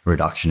and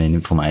reduction in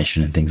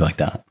inflammation and things like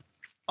that.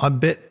 I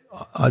bet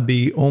I'd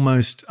be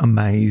almost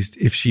amazed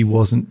if she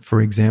wasn't,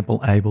 for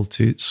example, able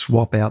to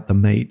swap out the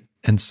meat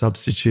and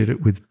substitute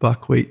it with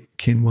buckwheat,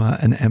 quinoa,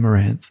 and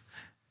amaranth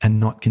and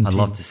not continue. I'd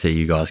love to see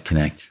you guys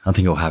connect. I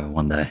think we'll have it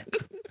one day.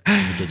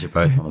 We'll get you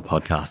both on the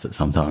podcast at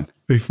some time.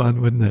 Be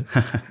fun, wouldn't it?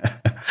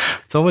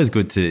 It's always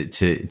good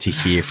to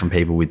hear from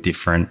people with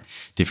different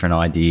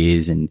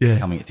ideas and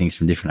coming at things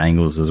from different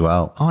angles as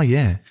well. Oh,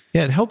 yeah.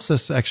 Yeah, it helps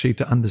us actually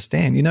to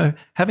understand,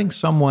 having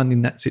someone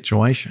in that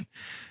situation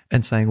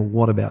and saying, well,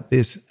 what about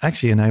this,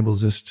 actually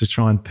enables us to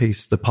try and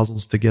piece the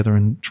puzzles together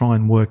and try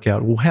and work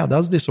out, well, how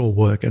does this all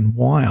work and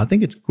why? I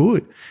think it's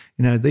good.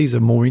 These are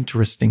more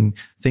interesting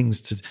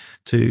things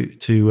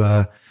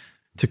to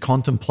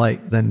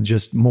contemplate than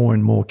just more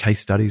and more case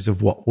studies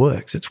of what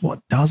works. It's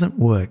what doesn't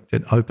work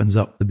that opens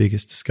up the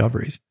biggest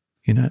discoveries,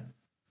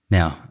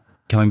 Now,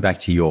 Coming back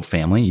to your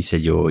family, you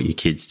said your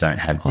kids don't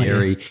have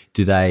dairy. Yeah.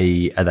 Do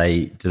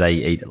they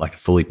eat like a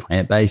fully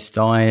plant-based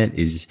diet?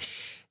 Is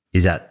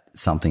that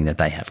something that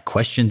they have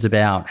questions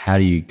about? How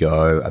do you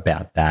go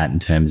about that in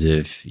terms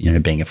of,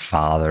 being a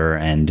father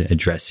and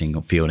addressing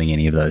or fielding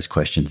any of those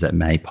questions that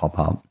may pop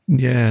up?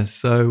 Yeah,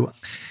 so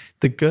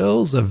the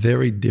girls are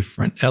very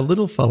different. Our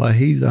little fella,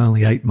 he's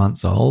only 8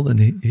 months old,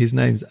 and his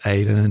name's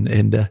Aiden,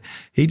 and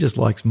he just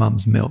likes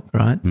mum's milk,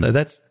 right? So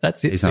that's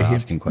it. He's not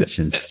asking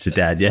questions to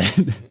dad yet.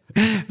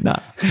 No.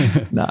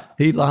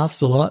 He laughs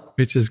a lot,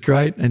 which is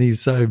great, and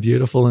he's so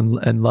beautiful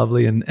and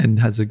lovely and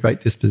has a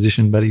great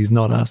disposition, but he's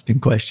not asking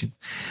questions.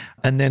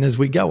 And then as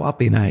we go up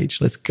in age,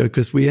 let's go,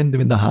 because we end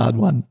with the hard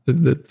one.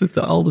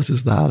 The oldest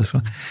is the hardest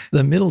one.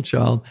 The middle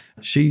child,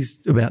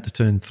 she's about to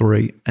turn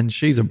 3, and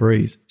she's a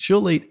breeze.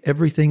 She'll eat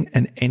everything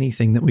and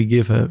anything that we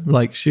give her.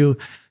 Like she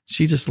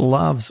just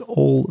loves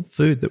all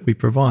food that we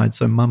provide.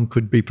 So mum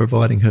could be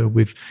providing her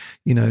with,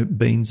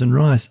 beans and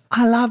rice.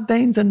 I love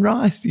beans and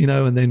rice,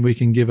 and then we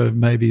can give her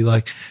maybe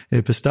like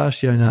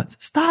pistachio nuts.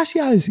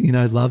 Pistachios,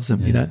 loves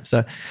them,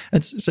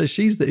 So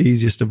she's the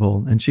easiest of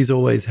all. And she's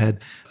always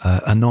had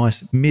a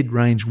nice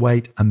mid-range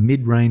weight, a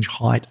mid-range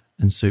height,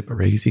 and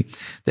super easy.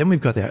 Then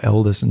we've got our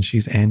eldest, and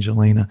she's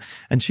Angelina,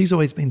 and she's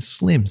always been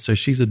slim, so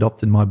she's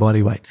adopted my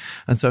body weight.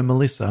 And so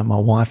Melissa, my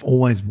wife,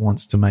 always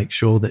wants to make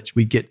sure that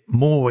we get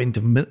more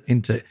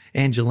into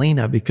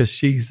Angelina because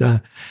she's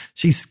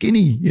skinny,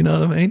 you know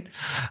what I mean?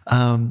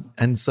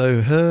 And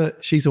so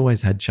she's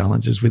always had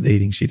challenges with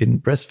eating. She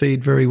didn't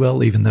breastfeed very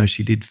well, even though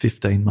she did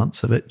 15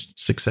 months of it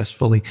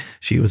successfully.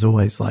 She was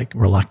always like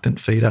reluctant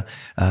feeder,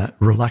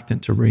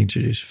 reluctant to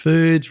reintroduce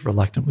foods,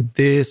 reluctant with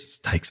this.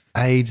 It takes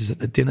ages at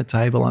the dinner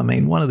table. I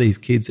mean, one of these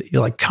kids that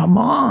you're like, come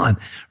on,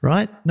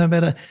 right? No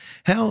matter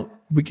how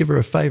we give her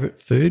a favorite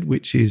food,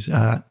 which is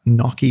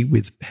gnocchi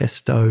with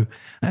pesto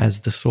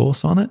as the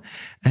sauce on it.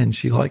 And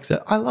she likes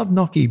it. I love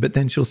gnocchi, but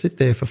then she'll sit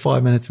there for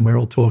 5 minutes and we're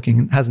all talking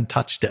and hasn't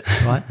touched it,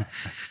 right?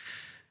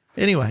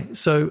 Anyway,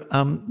 so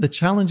the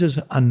challenges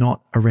are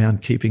not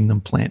around keeping them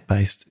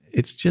plant-based.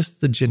 It's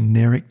just the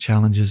generic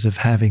challenges of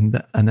having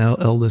an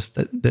eldest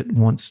that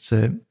wants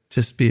to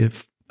just be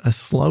a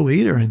slow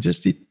eater and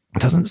just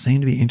doesn't seem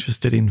to be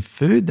interested in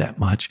food that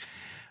much.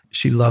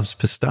 She loves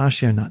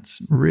pistachio nuts,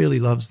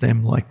 really loves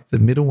them like the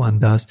middle one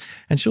does,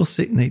 and she'll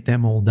sit and eat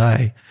them all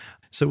day.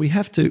 So we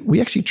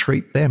actually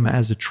treat them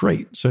as a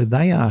treat. So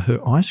they are her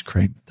ice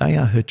cream. They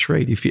are her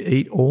treat. If you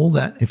eat all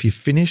that, if you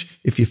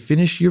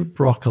finish your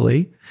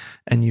broccoli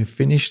and you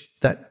finish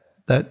that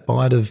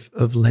bite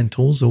of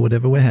lentils or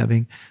whatever we're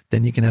having,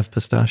 then you can have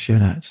pistachio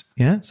nuts.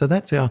 Yeah. So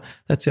that's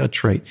our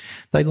treat.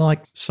 They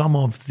like some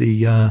of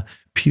the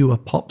pure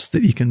pops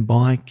that you can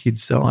buy.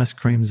 Kids' ice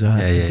creams are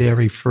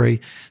dairy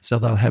free, so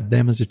they'll have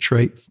them as a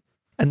treat.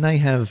 And they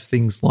have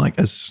things like,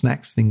 as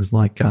snacks, things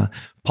like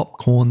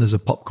popcorn. There's a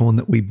popcorn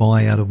that we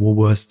buy out of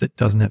Woolworths that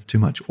doesn't have too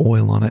much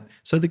oil on it.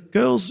 So the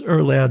girls are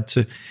allowed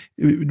to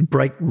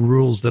break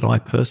rules that I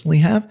personally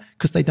have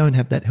because they don't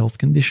have that health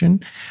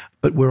condition,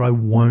 but where I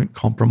won't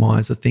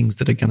compromise are things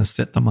that are going to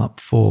set them up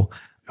for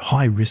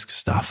high-risk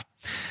stuff.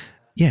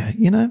 Yeah,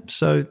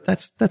 so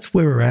that's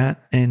where we're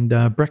at.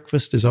 And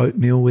breakfast is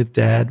oatmeal with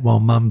Dad while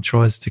Mum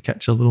tries to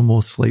catch a little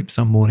more sleep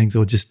some mornings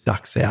or just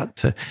ducks out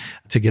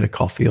to get a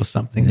coffee or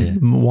something. Yeah.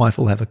 My wife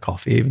will have a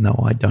coffee even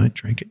though I don't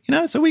drink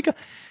it. So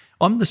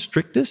I'm the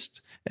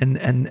strictest and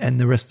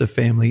the rest of the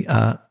family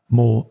are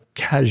more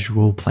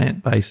casual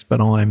plant-based, but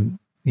I'm,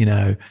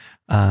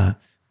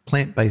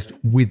 plant-based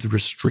with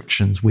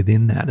restrictions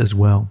within that as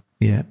well.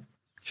 Yeah.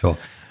 Sure.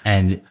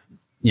 And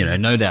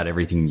no doubt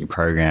everything in your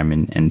program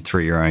and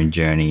through your own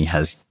journey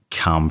has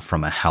come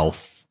from a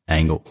health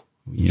angle.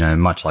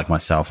 Much like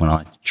myself when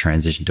I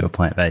transitioned to a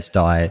plant-based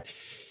diet.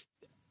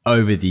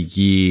 Over the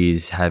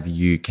years, have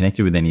you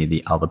connected with any of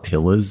the other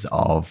pillars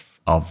of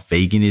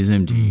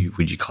veganism?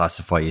 Would you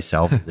classify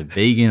yourself as a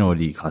vegan, or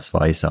do you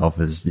classify yourself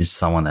as just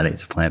someone that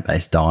eats a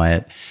plant-based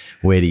diet?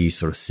 Where do you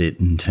sort of sit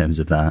in terms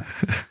of that?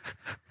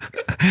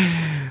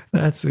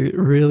 That's a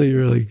really,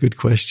 really good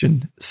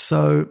question.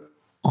 So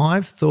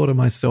I've thought of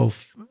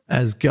myself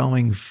as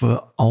going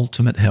for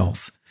ultimate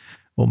health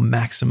or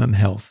maximum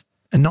health,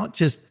 and not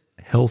just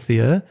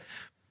healthier,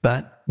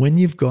 but when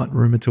you've got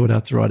rheumatoid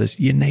arthritis,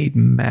 you need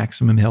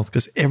maximum health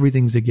because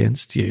everything's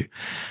against you.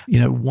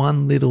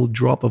 One little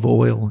drop of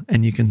oil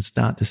and you can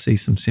start to see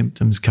some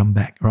symptoms come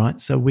back,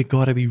 right? So we've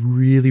got to be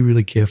really,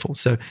 really careful.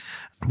 So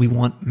we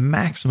want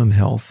maximum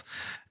health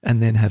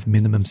and then have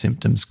minimum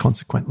symptoms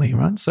consequently,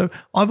 right? So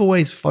I've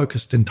always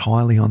focused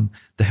entirely on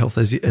the health,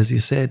 as you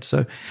said.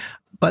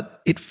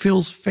 But it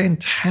feels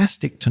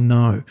fantastic to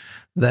know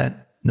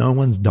that no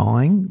one's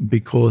dying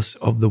because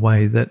of the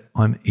way that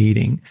I'm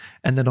eating,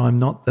 and that I'm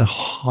not the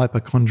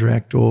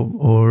hypochondriac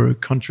or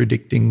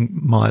contradicting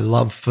my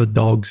love for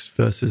dogs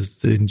versus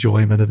the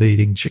enjoyment of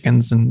eating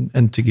chickens,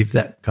 and to give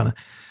that kind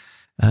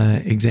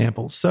of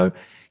example. So,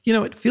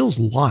 it feels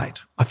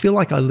light. I feel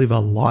like I live a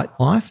light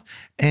life,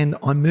 and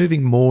I'm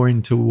moving more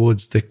in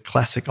towards the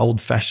classic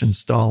old-fashioned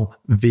style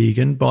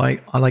vegan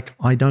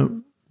I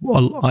don't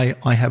Well,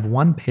 I have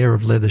one pair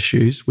of leather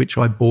shoes, which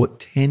I bought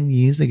 10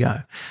 years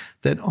ago,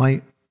 that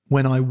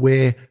when I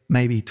wear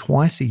maybe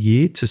twice a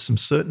year to some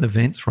certain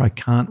events where I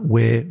can't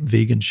wear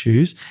vegan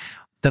shoes,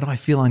 that I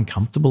feel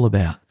uncomfortable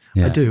about.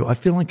 Yeah. I do. I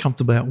feel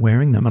uncomfortable about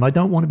wearing them, and I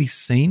don't want to be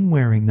seen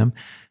wearing them,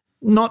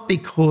 not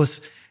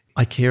because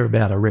I care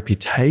about a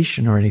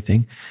reputation or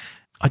anything.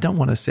 I don't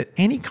want to set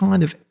any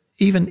kind of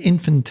even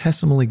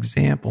infinitesimal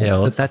example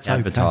that's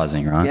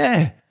advertising, okay. Right?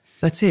 Yeah,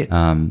 that's it.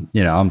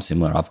 I'm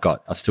similar.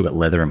 I've still got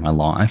leather in my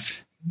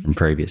life from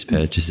previous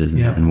purchases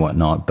and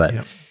whatnot,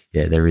 but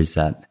there is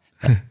that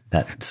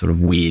sort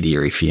of weird,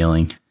 eerie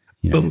feeling.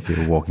 If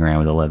you're walking around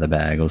with a leather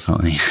bag or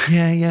something.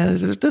 Yeah,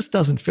 it just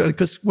doesn't feel,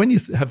 because when you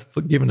have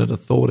given it a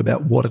thought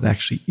about what it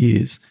actually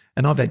is,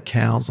 and I've had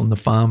cows on the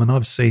farm and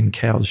I've seen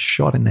cows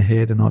shot in the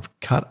head and I've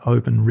cut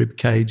open rib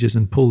cages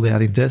and pulled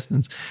out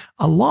intestines,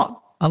 a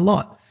lot,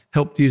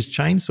 helped use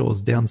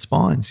chainsaws down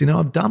spines.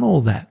 I've done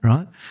all that,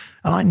 right?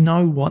 And I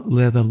know what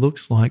leather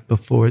looks like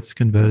before it's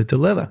converted to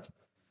leather.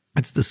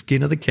 It's the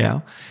skin of the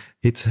cow.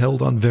 It's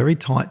held on very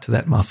tight to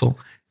that muscle.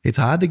 It's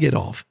hard to get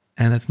off.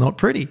 And it's not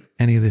pretty,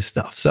 any of this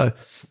stuff. So,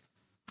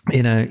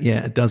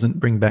 it doesn't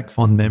bring back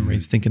fond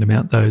memories thinking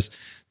about those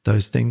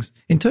things.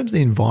 In terms of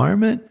the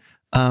environment,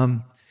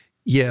 I've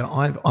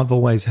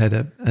always had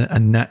a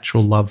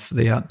natural love for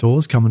the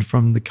outdoors coming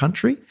from the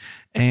country,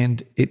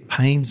 and it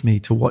pains me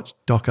to watch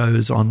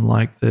docos on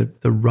like the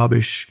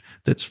rubbish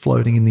that's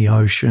floating in the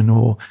ocean,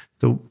 or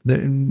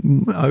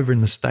over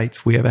in the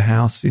States, we have a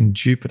house in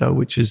Jupiter,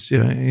 which is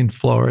in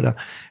Florida,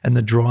 and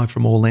the drive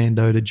from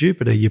Orlando to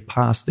Jupiter, you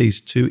pass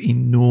these two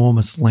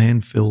enormous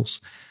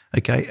landfills.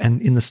 Okay, and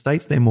in the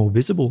States, they're more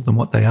visible than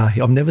what they are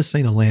here. I've never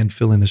seen a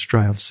landfill in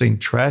Australia. I've seen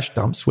trash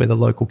dumps where the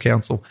local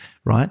council,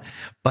 right?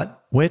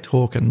 But we're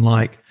talking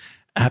like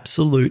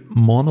absolute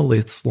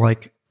monoliths,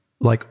 like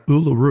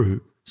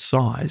Uluru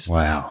size.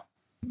 Wow.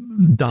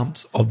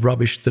 Dumps of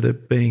rubbish that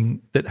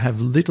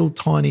have little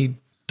tiny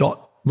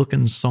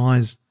dot-looking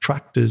sized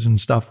tractors and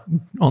stuff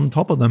on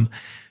top of them,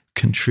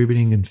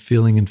 contributing and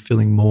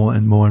filling more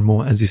and more and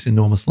more as this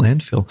enormous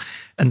landfill.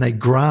 And they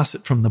grass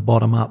it from the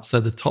bottom up.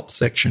 So the top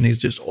section is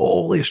just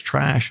all this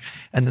trash,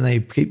 and then they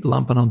keep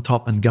lumping on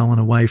top and going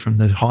away from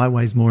the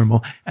highways more and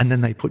more, and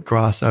then they put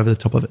grass over the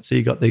top of it. So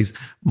you got these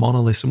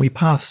monoliths, and we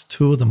passed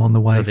two of them on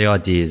the way. So the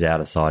idea is out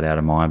of sight, out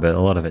of mind, but a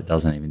lot of it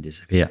doesn't even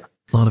disappear.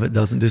 A lot of it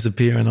doesn't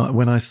disappear. And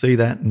when I see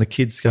that and the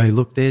kids go,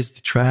 look, there's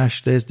the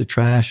trash,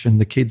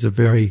 and the kids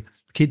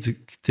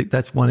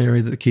that's one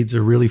area that the kids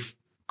are really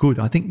good.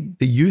 I think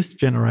the youth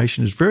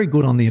generation is very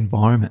good on the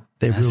environment.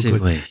 They're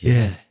massively, real good.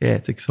 Yeah,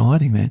 it's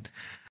exciting, man.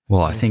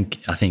 Well, I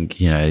think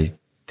the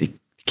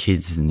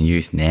kids and the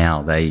youth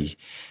now, they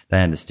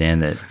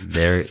understand that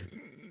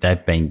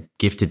they've been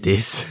gifted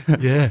this.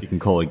 Yeah. If you can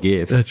call it a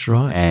gift. That's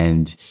right.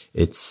 And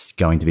it's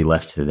going to be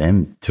left to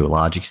them to a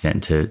large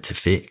extent to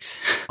fix.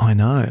 I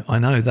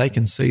know. They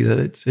can see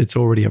that it's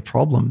already a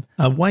problem,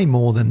 way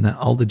more than the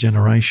older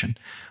generation.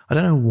 I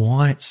don't know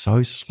why it's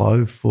so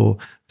slow for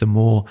the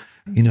more,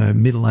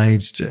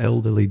 middle-aged,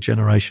 elderly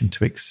generation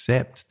to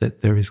accept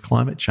that there is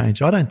climate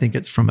change. I don't think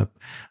it's from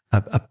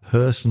a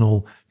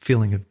personal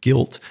feeling of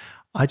guilt.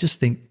 I just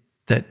think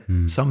that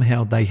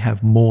somehow they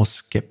have more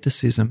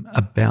skepticism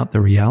about the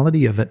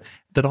reality of it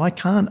that I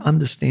can't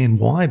understand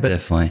why. But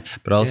definitely.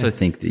 But I also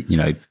think that,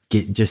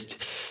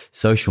 just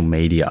social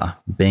media,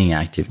 being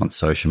active on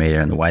social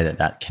media and the way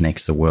that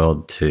connects the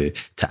world to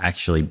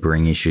actually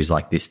bring issues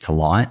like this to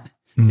light.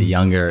 The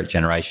younger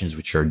generations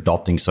which are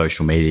adopting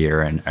social media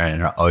and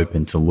are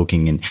open to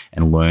looking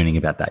and learning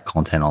about that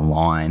content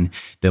online,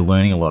 they're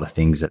learning a lot of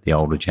things that the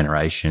older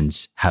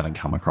generations haven't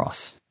come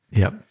across.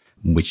 Yep.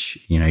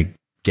 Which,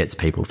 gets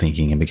people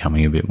thinking and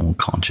becoming a bit more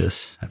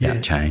conscious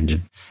about change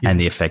and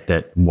the effect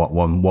that what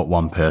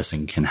one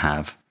person can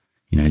have,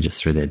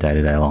 just through their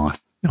day-to-day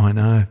life. I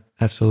know,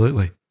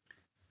 absolutely.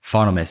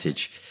 Final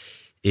message.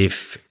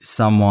 If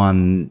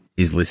someone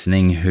is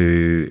listening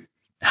who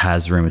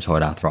has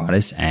rheumatoid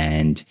arthritis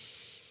and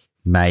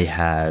may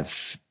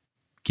have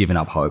given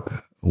up hope,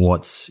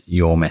 what's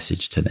your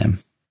message to them?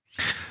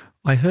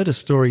 I heard a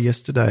story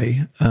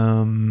yesterday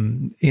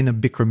in a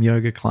Bikram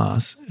yoga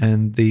class,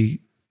 and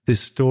this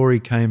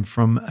story came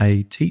from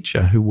a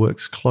teacher who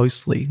works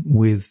closely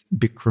with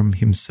Bikram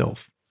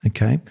himself.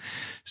 Okay,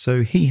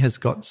 so he has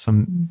got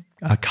some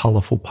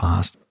colourful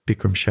past,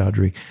 Bikram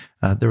Chaudhry.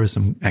 There are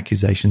some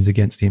accusations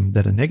against him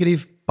that are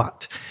negative,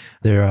 but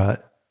there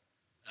are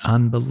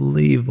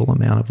unbelievable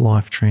amount of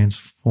life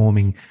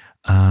transforming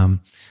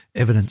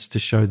evidence to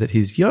show that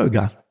his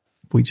yoga,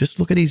 if we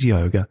just look at his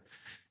yoga,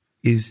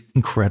 is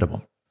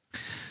incredible.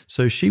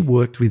 So she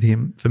worked with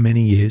him for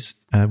many years,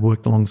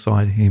 worked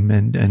alongside him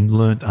and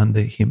learnt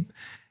under him.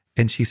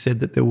 And she said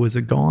that there was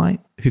a guy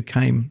who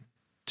came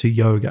to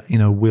yoga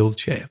in a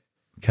wheelchair,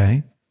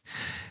 okay?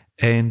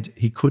 And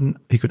he could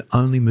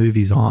only move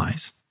his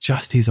eyes,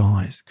 just his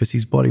eyes, because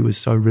his body was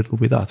so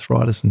riddled with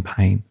arthritis and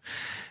pain.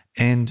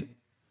 And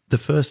the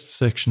first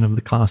section of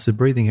the class, a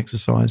breathing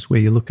exercise where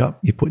you look up,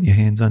 you put your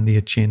hands under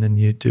your chin and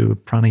you do a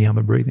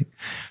pranayama breathing.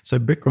 So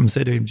Bikram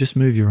said to him, just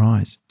move your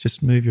eyes.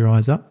 Just move your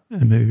eyes up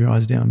and move your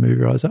eyes down, move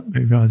your eyes up,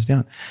 move your eyes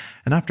down.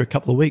 And after a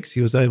couple of weeks,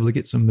 he was able to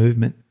get some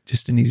movement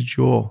just in his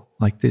jaw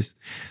like this.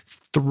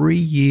 3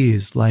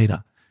 years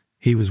later,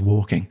 he was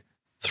walking.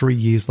 3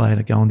 years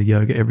later, going to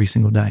yoga every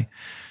single day.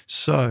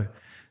 So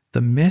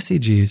the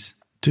message is,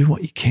 do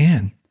what you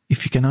can.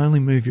 If you can only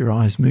move your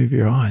eyes,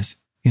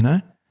 you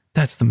know?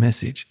 That's the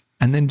message.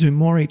 And then do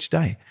more each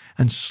day.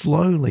 And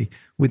slowly,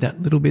 with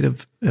that little bit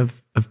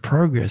of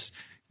progress,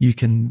 you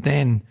can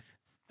then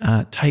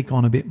take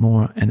on a bit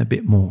more and a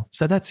bit more.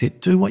 So that's it.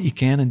 Do what you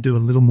can and do a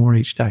little more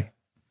each day.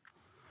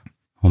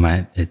 Well,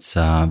 mate, it's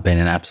been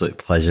an absolute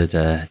pleasure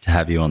to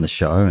have you on the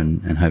show,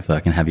 and hopefully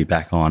I can have you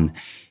back on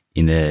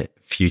in the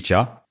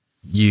future.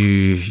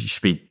 You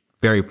should be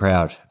very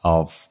proud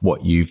of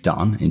what you've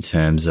done in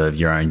terms of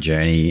your own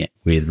journey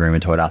with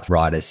rheumatoid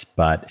arthritis,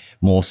 but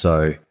more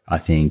so, I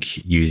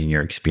think, using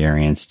your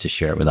experience to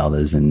share it with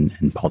others and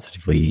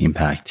positively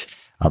impact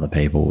other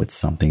people. It's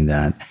something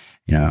that,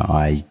 you know,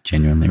 I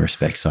genuinely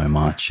respect so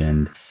much,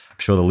 and I'm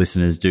sure the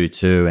listeners do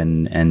too.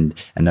 And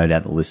no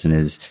doubt the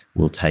listeners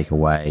will take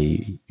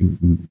away,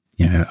 you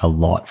know, a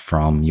lot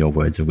from your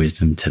words of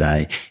wisdom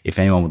today. If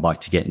anyone would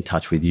like to get in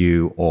touch with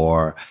you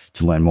or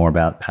to learn more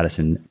about the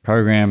Paddison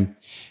program,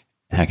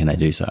 how can they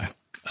do so?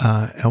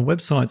 Our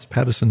website's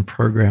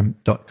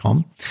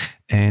paddisonprogram.com,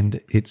 and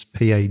it's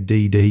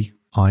PADDISON.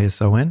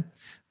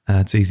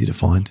 It's easy to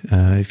find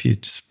if you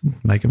just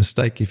make a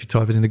mistake, if you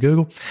type it into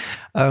Google.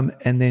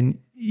 And then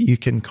you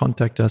can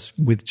contact us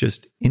with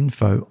just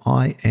info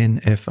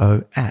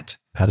at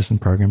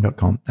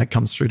paddisonprogram.com. That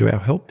comes through to our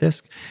help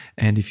desk.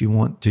 And if you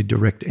want to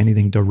direct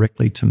anything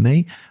directly to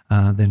me,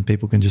 then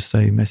people can just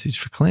say message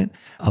for Clint.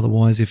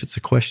 Otherwise, if it's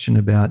a question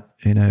about,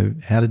 you know,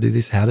 how to do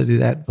this, how to do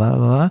that, blah,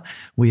 blah, blah,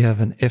 we have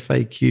an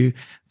FAQ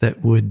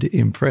that would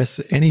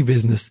impress any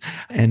business.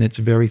 And it's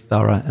very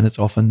thorough. And it's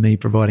often me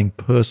providing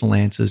personal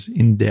answers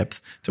in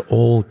depth to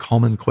all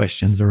common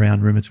questions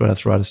around rheumatoid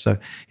arthritis. So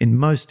in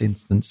most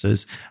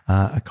instances,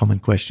 a common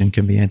question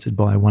can be answered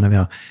by one of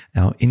our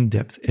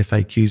in-depth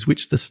FAQs,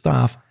 which the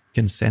staff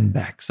can send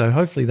back. So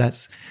hopefully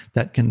that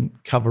can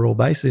cover all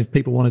bases. If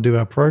people want to do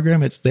our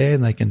program, it's there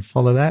and they can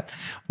follow that.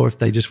 Or if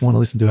they just want to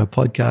listen to our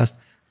podcast,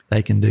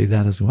 they can do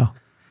that as well.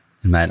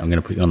 And mate, I'm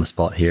going to put you on the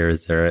spot here.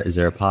 Is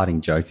there a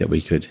parting joke that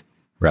we could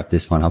wrap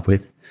this one up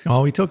with?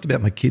 Oh, we talked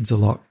about my kids a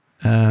lot.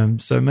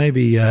 So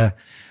maybe, you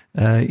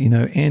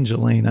know,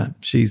 Angelina,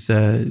 she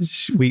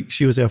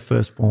was our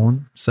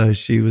firstborn. So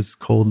she was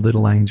called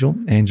Little Angel.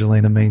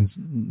 Angelina means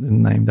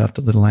named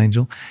after Little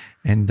Angel.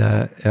 And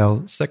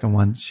our second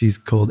one, she's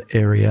called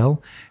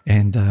Ariel,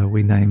 and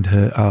we named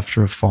her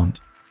after a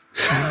font.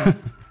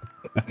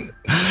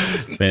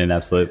 It's been an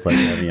absolute pleasure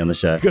having you on the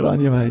show. Good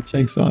on you, mate.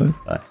 Thanks, Simon.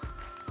 Bye.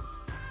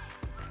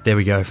 There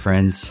we go,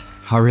 friends.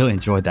 I really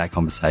enjoyed that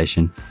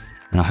conversation,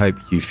 and I hope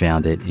you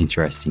found it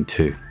interesting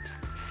too.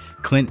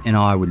 Clint and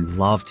I would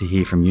love to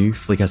hear from you.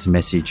 Flick us a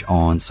message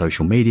on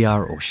social media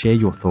or share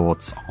your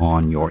thoughts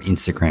on your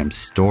Instagram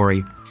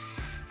story.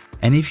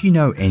 And if you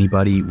know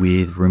anybody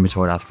with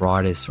rheumatoid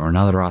arthritis or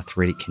another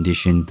arthritic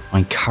condition, I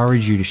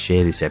encourage you to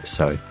share this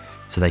episode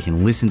so they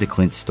can listen to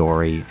Clint's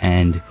story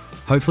and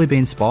hopefully be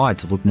inspired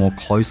to look more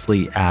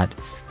closely at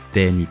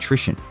their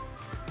nutrition.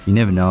 You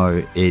never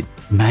know, it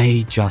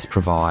may just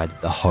provide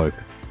the hope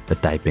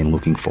that they've been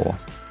looking for.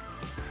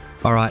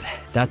 All right,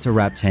 that's a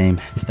wrap, team.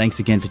 Thanks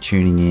again for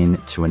tuning in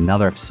to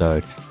another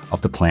episode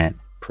of the Plant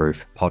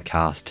Proof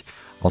Podcast.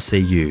 I'll see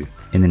you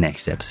in the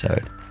next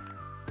episode.